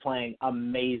Trae is playing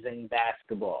amazing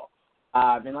basketball.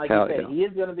 And like you said, he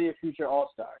is going to be a future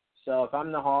All-Star. So if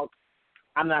I'm the Hawks,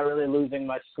 I'm not really losing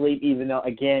much sleep, even though,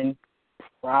 again,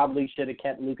 probably should have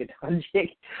kept Luka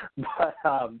Doncic. But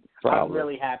I'm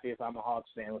really happy if I'm a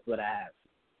Hawks fan with what I have.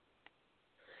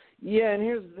 Yeah, and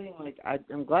here's the thing. Like,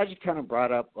 I'm glad you kind of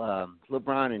brought up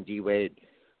LeBron and D-Wade,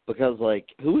 because, like,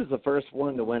 who was the first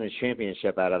one to win a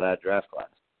championship out of that draft class?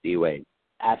 D-Wade.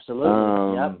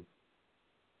 Absolutely, yep.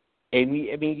 And,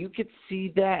 I mean, you could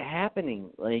see that happening.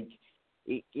 Like,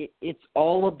 it's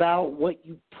all about what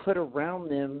you put around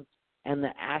them and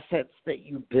the assets that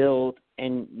you build,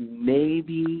 and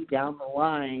maybe down the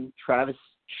line, Travis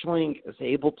Schlenk is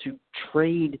able to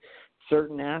trade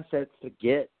certain assets to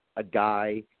get a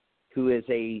guy who is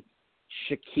a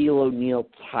Shaquille O'Neal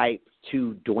type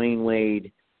to Dwayne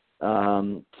Wade,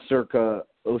 circa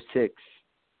 06,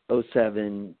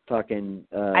 07, fucking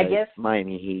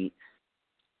Miami Heat.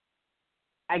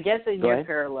 I guess in your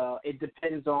parallel, it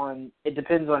depends on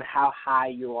how high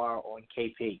you are on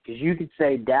KP, because you could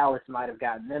say Dallas might have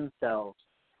gotten themselves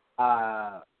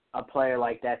a player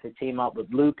like that to team up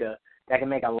with Luka that can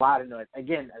make a lot of noise.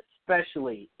 Again,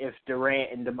 especially if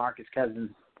Durant and DeMarcus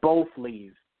Cousins both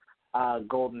leave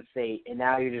Golden State, and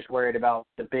now you're just worried about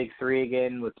the big three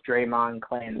again with Draymond,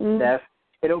 Klay, and Steph.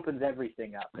 It opens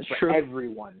everything up for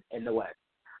everyone in the West.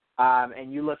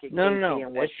 And you look at KP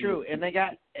and what that's true. And they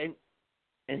got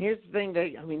and here's the thing,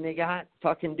 they got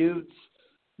fucking dudes.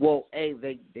 Well,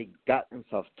 they got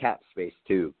themselves cap space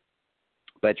too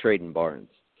by trading Barnes.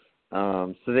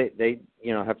 So they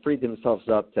have freed themselves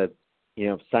up to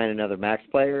sign another max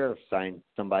player or sign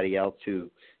somebody else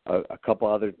who a couple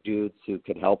other dudes who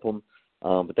could help them.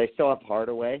 But they still have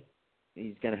Hardaway.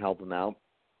 He's going to help them out.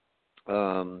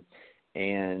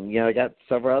 And they got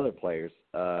several other players.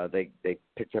 They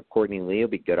picked up Courtney Lee. He'll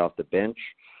be good off the bench.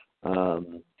 They're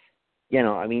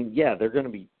going to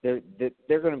be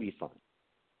they're going to be fun.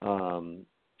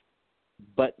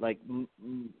 But like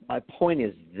my point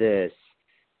is this: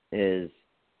 is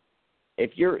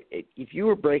if you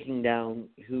were breaking down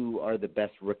who are the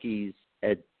best rookies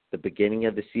at the beginning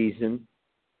of the season,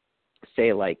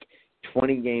 say like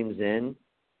 20 games in,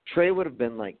 Trae would have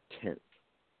been like 10th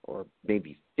or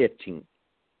maybe 15th.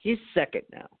 He's second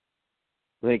now.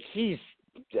 Like, he's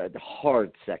a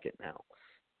hard second now.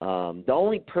 The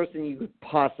only person you could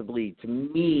possibly, to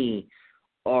me,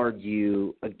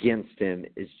 argue against him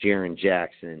is Jaren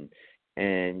Jackson,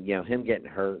 and him getting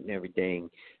hurt and everything.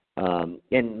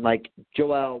 And like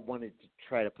Joel wanted to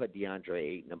try to put DeAndre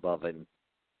Ayton above him.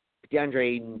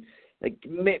 DeAndre Ayton, like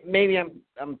maybe I'm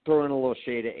throwing a little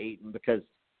shade at Ayton because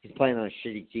he's playing on a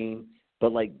shitty team,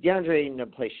 but like DeAndre Ayton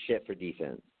doesn't play shit for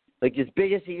defense. Like, as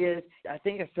big as he is, I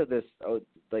think I said this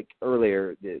like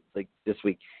earlier, like this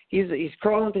week. He's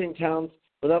Karl-Anthony Towns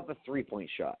without the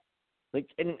 3-point shot. Like,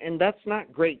 and that's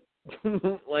not great.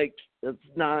 Like, it's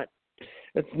not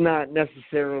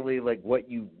necessarily like what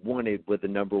you wanted with the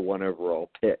number 1 overall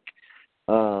pick.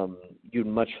 You'd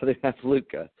much rather have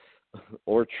Luka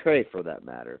or Trae for that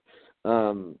matter.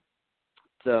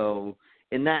 So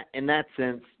in that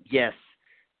sense, yes,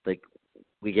 like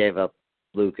we gave up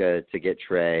Luka to get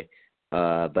Trae,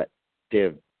 but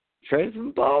dude, Trae's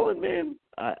been balling, man.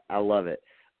 I love it.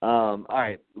 All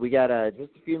right, we got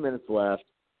just a few minutes left.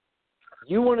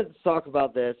 You wanted to talk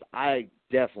about this. I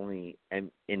definitely am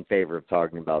in favor of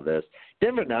talking about this.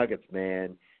 Denver Nuggets,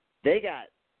 man, they got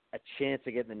a chance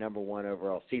to get the number 1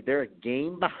 overall seed. They're a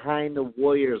game behind the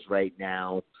Warriors right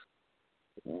now.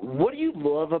 What do you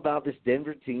love about this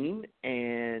Denver team,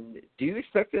 and do you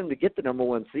expect them to get the number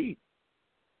 1 seed?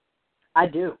 I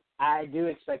do. I do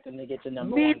expect them to get the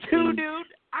number 1 seed. Me too, dude.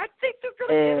 I think they're going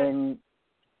to get it. And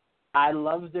I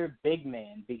love their big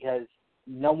man because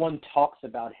no one talks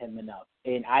about him enough.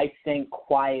 And I think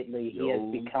quietly he has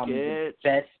become the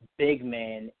best big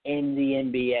man in the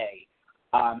NBA.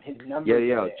 His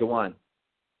numbers. Jawan.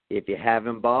 if you're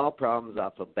having ball problems, I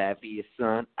feel bad for your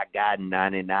son. I got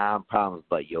 99 problems,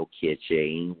 but your kid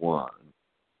ain't one.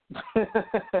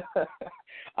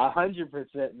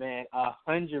 100%, man.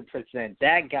 100%.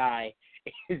 That guy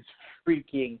is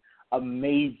freaking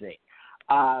amazing.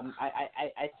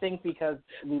 I think because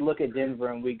we look at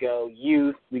Denver and we go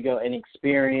youth, we go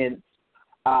inexperience,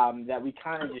 that we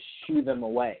kind of just shoo them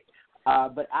away.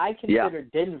 But I consider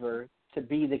Denver to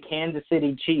be the Kansas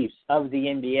City Chiefs of the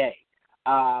NBA.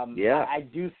 I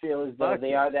do feel as though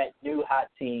they are that new hot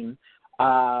team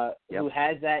who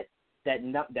has that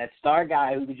star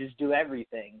guy who can just do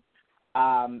everything.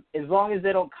 As long as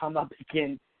they don't come up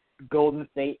against Golden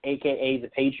State, a.k.a. the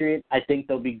Patriots, I think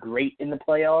they'll be great in the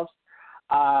playoffs.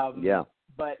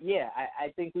 But,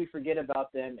 I think we forget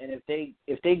about them. And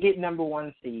if they get number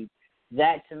one seed,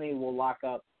 that to me will lock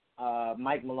up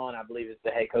Mike Malone, I believe is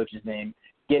the head coach's name,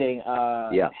 getting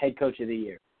head coach of the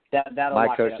year. That'll my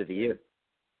lock coach it up. of the year.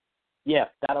 Yeah,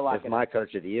 that'll lock That's it my up.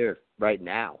 coach of the year right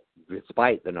now,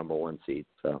 despite the number one seed.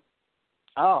 So.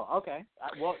 Oh, okay.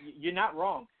 Well, you're not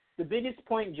wrong. The biggest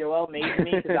point Joel made to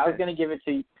me, because I was going to give it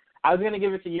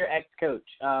to your ex-coach,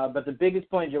 but the biggest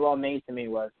point Joel made to me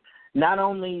was not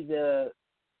only the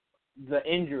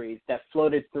injuries that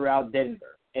floated throughout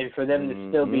Denver, and for them to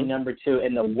still be number 2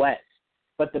 in the West,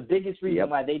 but the biggest reason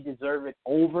why they deserve it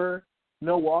over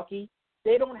Milwaukee,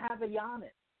 they don't have a Giannis.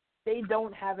 They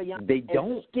don't have a Giannis. They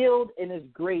don't. As skilled and as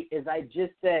great as I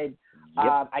just said,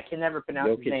 I can never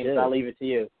pronounce his name, so I'll leave it to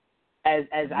you. As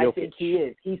I think he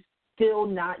is, he's still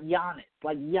not Giannis.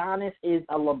 Like, Giannis is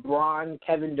a LeBron,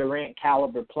 Kevin Durant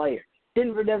caliber player.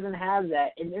 Denver doesn't have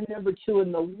that, and they're number 2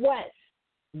 in the West.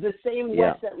 The same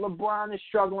West that LeBron is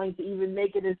struggling to even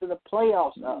make it into the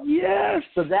playoffs of. Yes,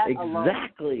 so that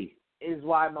exactly alone is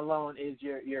why Malone is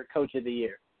your coach of the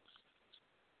year.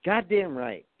 Goddamn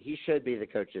right. He should be the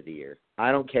coach of the year.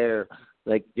 I don't care.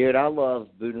 Like, dude, I love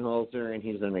Budenholzer, and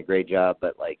he's done a great job.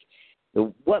 But, like,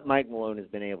 what Mike Malone has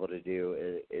been able to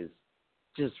do is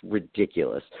just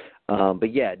ridiculous.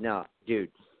 But, yeah, no,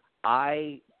 dude,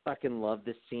 I fucking love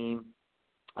this team.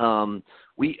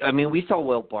 We saw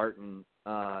Will Barton.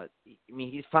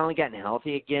 He's finally gotten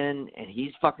healthy again, and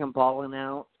he's fucking balling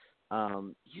out.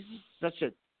 He's just such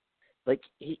a like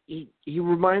he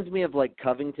reminds me of like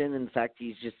Covington in the fact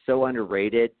he's just so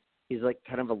underrated. He's like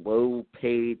kind of a low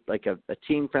paid, like a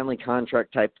team friendly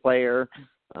contract type player.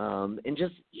 And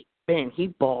just man, he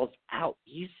balls out.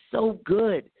 He's so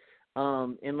good.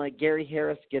 And like Gary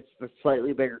Harris gets the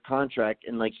slightly bigger contract,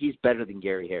 and like he's better than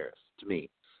Gary Harris to me,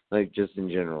 like just in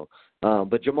general.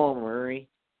 But Jamal Murray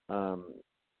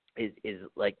is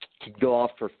like could go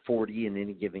off for 40 in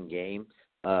any given game.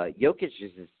 Jokic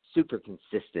is super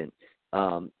consistent.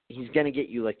 He's going to get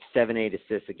you like 7-8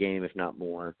 assists a game, if not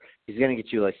more. He's going to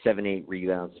get you like 7-8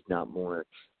 rebounds, if not more.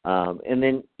 And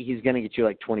then he's going to get you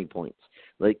like 20 points.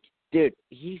 Like, dude,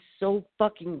 he's so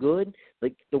fucking good.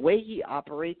 Like, the way he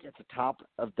operates at the top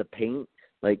of the paint,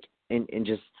 like, and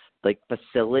just, like,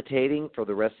 facilitating for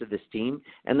the rest of this team.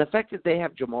 And the fact that they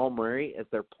have Jamal Murray as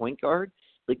their point guard,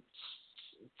 like,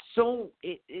 so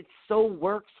it so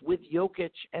works with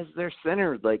Jokic as their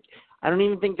center. Like, I don't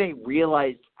even think they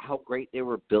realized how great they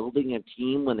were building a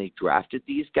team when they drafted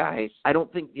these guys. I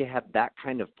don't think they have that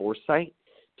kind of foresight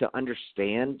to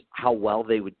understand how well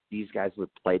these guys would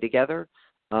play together.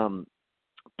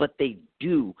 But they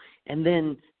do. And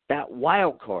then that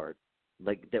wild card,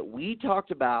 like that we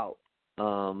talked about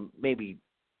maybe,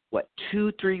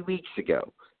 2-3 weeks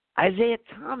ago, Isaiah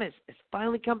Thomas has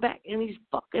finally come back, and he's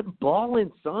fucking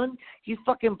balling, son. He's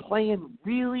fucking playing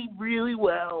really, really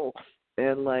well.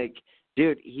 And, like,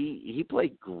 dude, he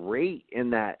played great in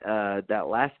that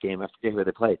last game. I forget who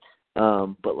they played.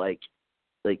 But, like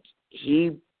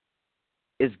he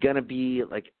is going to be,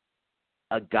 like,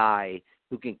 a guy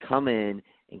who can come in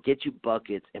and get you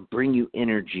buckets and bring you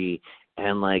energy.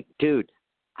 And, like, dude,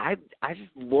 I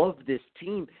just love this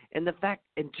team, and the fact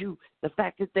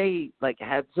that they like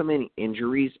had so many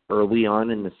injuries early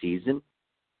on in the season,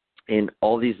 and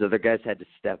all these other guys had to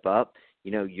step up.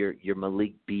 You know, your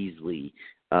Malik Beasley,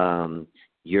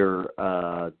 your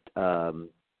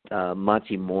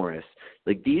Monty Morris,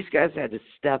 like these guys had to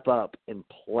step up and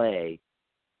play,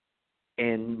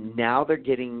 and now they're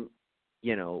getting,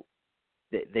 you know,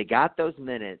 they got those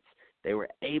minutes. They were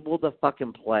able to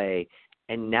fucking play.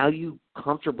 And now you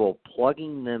comfortable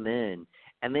plugging them in,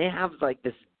 and they have like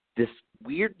this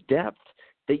weird depth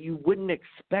that you wouldn't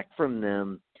expect from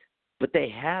them, but they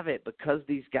have it because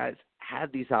these guys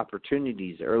had these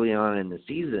opportunities early on in the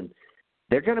season.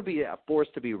 They're going to be a force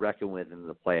to be reckoned with in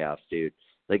the playoffs, dude.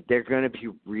 Like they're going to be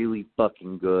really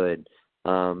fucking good.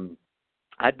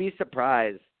 I'd be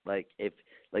surprised, like if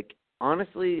like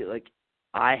honestly, like,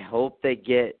 I hope they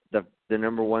get the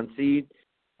number 1 seed.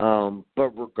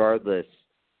 But regardless,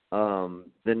 the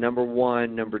number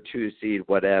 1, number 2 seed,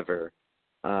 whatever,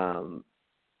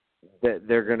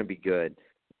 they're going to be good.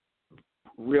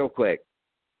 Real quick,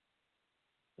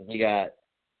 we got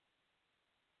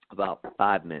about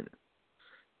 5 minutes.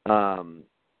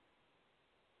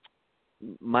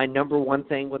 My number 1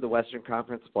 thing with the Western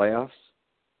Conference playoffs,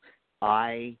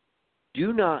 I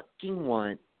do not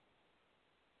want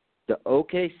the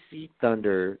OKC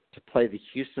Thunder to play the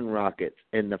Houston Rockets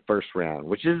in the first round,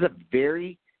 which is a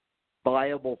very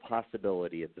viable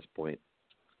possibility at this point.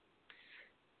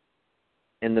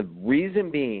 And the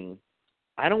reason being,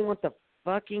 I don't want the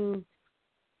fucking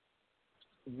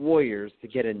Warriors to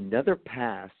get another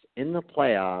pass in the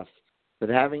playoffs with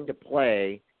having to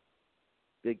play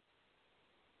the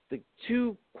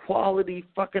 2 quality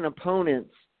fucking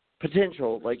opponents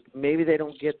potential. Like, maybe they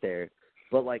don't get there.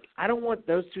 But, like, I don't want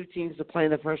those 2 teams to play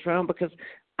in the first round because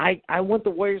I want the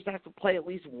Warriors to have to play at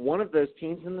least one of those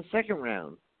teams in the second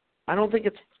round. I don't think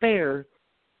it's fair.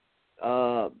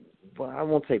 Well, I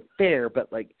won't say fair,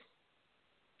 but, like,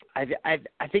 I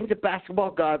think the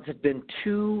basketball gods have been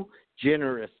too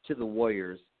generous to the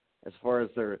Warriors as far as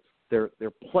their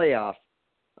playoff,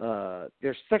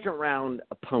 their second round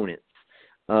opponents.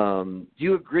 Do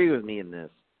you agree with me in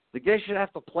this? Like, they should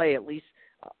have to play at least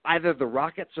either the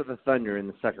Rockets or the Thunder in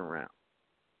the second round.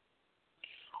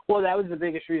 Well, that was the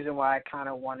biggest reason why I kind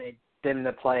of wanted them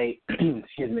to play,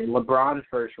 LeBron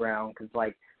first round, because,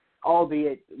 like,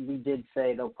 albeit we did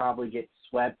say they'll probably get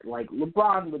swept, like,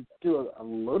 LeBron would do a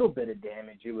little bit of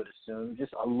damage, you would assume,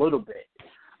 just a little bit.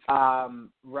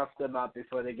 Rough them up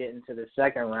before they get into the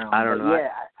second round. I don't know.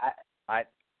 Yeah,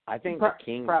 I think the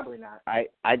Kings probably not.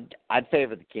 I'd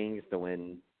favor the Kings to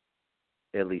win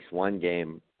at least one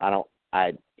game. I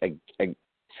think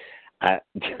the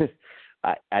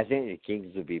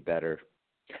Kings would be better.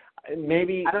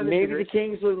 Maybe the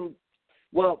Kings would.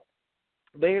 Well,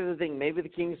 here's the thing. Maybe the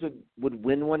Kings would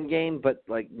win one game, but,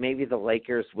 like, maybe the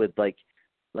Lakers would like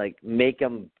make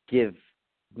them give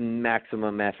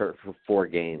maximum effort for 4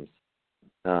 games.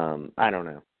 I don't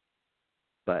know,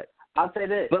 but I'll say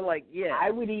this. But, like, yeah,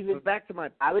 I would even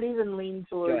lean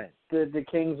towards the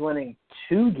Kings winning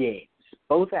 2 games,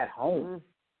 both at home.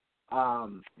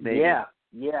 Maybe.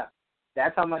 Yeah.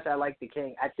 That's how much I like the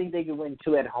Kings. I think they could win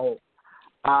 2 at home.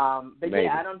 But Maybe.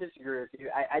 yeah, I don't disagree with you.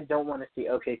 I don't want to see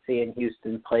OKC and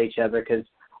Houston play each other because,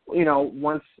 you know,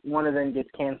 once one of them gets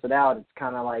canceled out, it's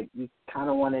kind of like you kind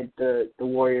of wanted the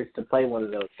Warriors to play one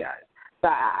of those guys. So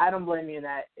I don't blame you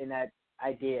in that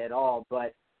idea at all.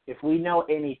 But if we know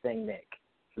anything, Nick,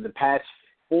 for the past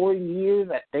 4 years,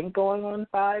 I think going on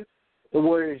 5, the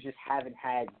Warriors just haven't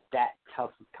had that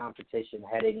tough competition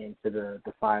heading into the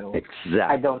finals. Exactly.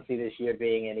 I don't see this year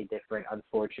being any different,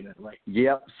 unfortunately.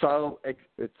 Yep. So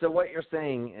what you're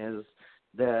saying is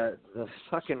the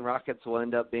fucking Rockets will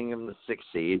end up being in the 6th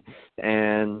seed,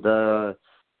 and the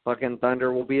fucking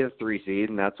Thunder will be a 3 seed,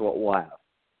 and that's what we'll have.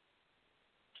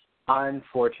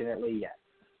 Unfortunately, yes.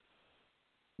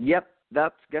 Yep.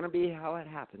 That's gonna be how it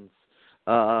happens.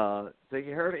 So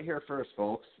you heard it here first,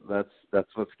 folks. That's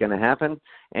what's going to happen.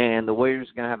 And the Warriors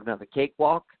are going to have another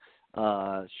cakewalk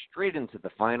straight into the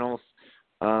finals.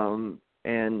 And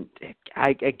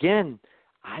I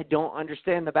don't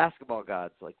understand the basketball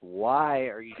gods. Like, why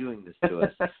are you doing this to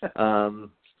us?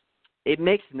 It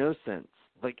makes no sense.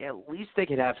 Like, at least they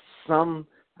could have some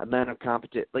amount of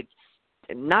competition. Like,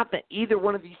 not that either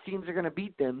one of these teams are going to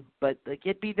beat them, but, like,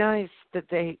 it'd be nice that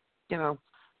they, you know,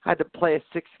 had to play a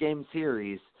 6-game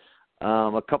series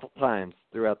a couple times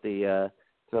throughout the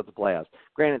playoffs.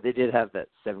 Granted, they did have that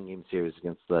 7-game series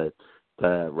against the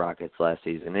Rockets last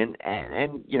season,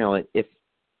 and you know, if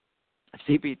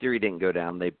CP3 didn't go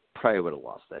down, they probably would have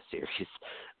lost that series.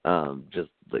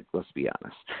 Just like, let's be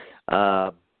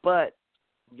honest. But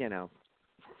you know,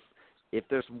 if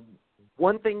there's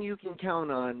one thing you can count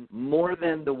on more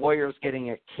than the Warriors getting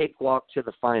a cakewalk to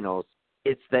the finals,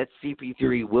 it's that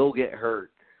CP3 will get hurt.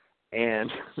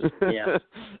 And yep.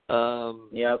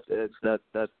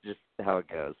 That's just how it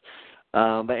goes.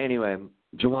 But anyway,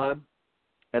 Jawan,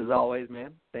 as always,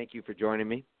 man, thank you for joining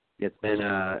me. It's been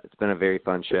a very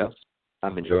fun show.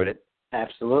 I've enjoyed it.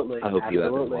 Absolutely. I hope you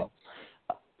have as well.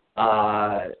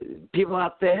 People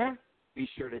out there, be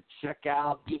sure to check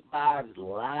out Geek Vibes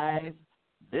live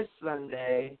this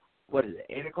Sunday. What is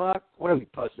it, 8:00? What are we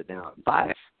posted now?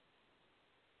 5?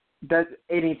 That's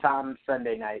anytime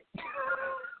Sunday night.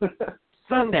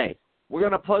 Sunday. We're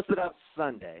going to post it up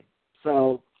Sunday.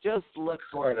 So just look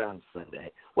for it on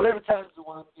Sunday. Whatever time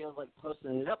Jawan feels like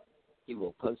posting it up, he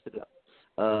will post it up.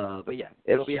 But yeah,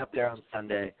 it'll be up there on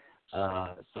Sunday.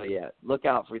 So, yeah, look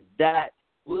out for that.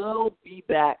 We'll be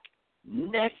back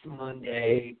next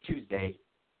Tuesday,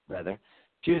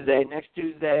 next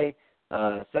Tuesday,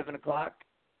 7 o'clock,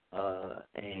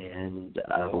 and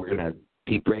we're going to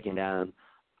be breaking down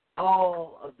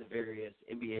all of the various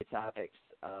NBA topics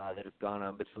that have gone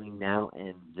on between now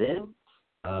and then.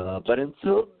 But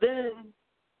until then,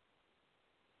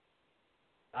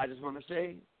 I just want to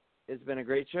say it's been a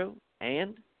great show,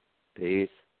 and peace.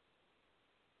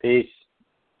 Peace.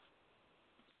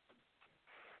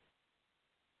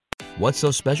 What's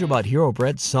so special about Hero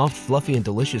Bread's soft, fluffy, and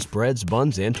delicious breads,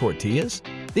 buns, and tortillas?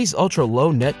 These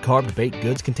ultra-low net-carb baked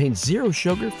goods contain zero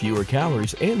sugar, fewer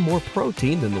calories, and more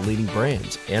protein than the leading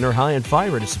brands, and are high in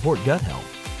fiber to support gut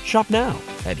health. Shop now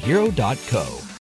at Hero.co.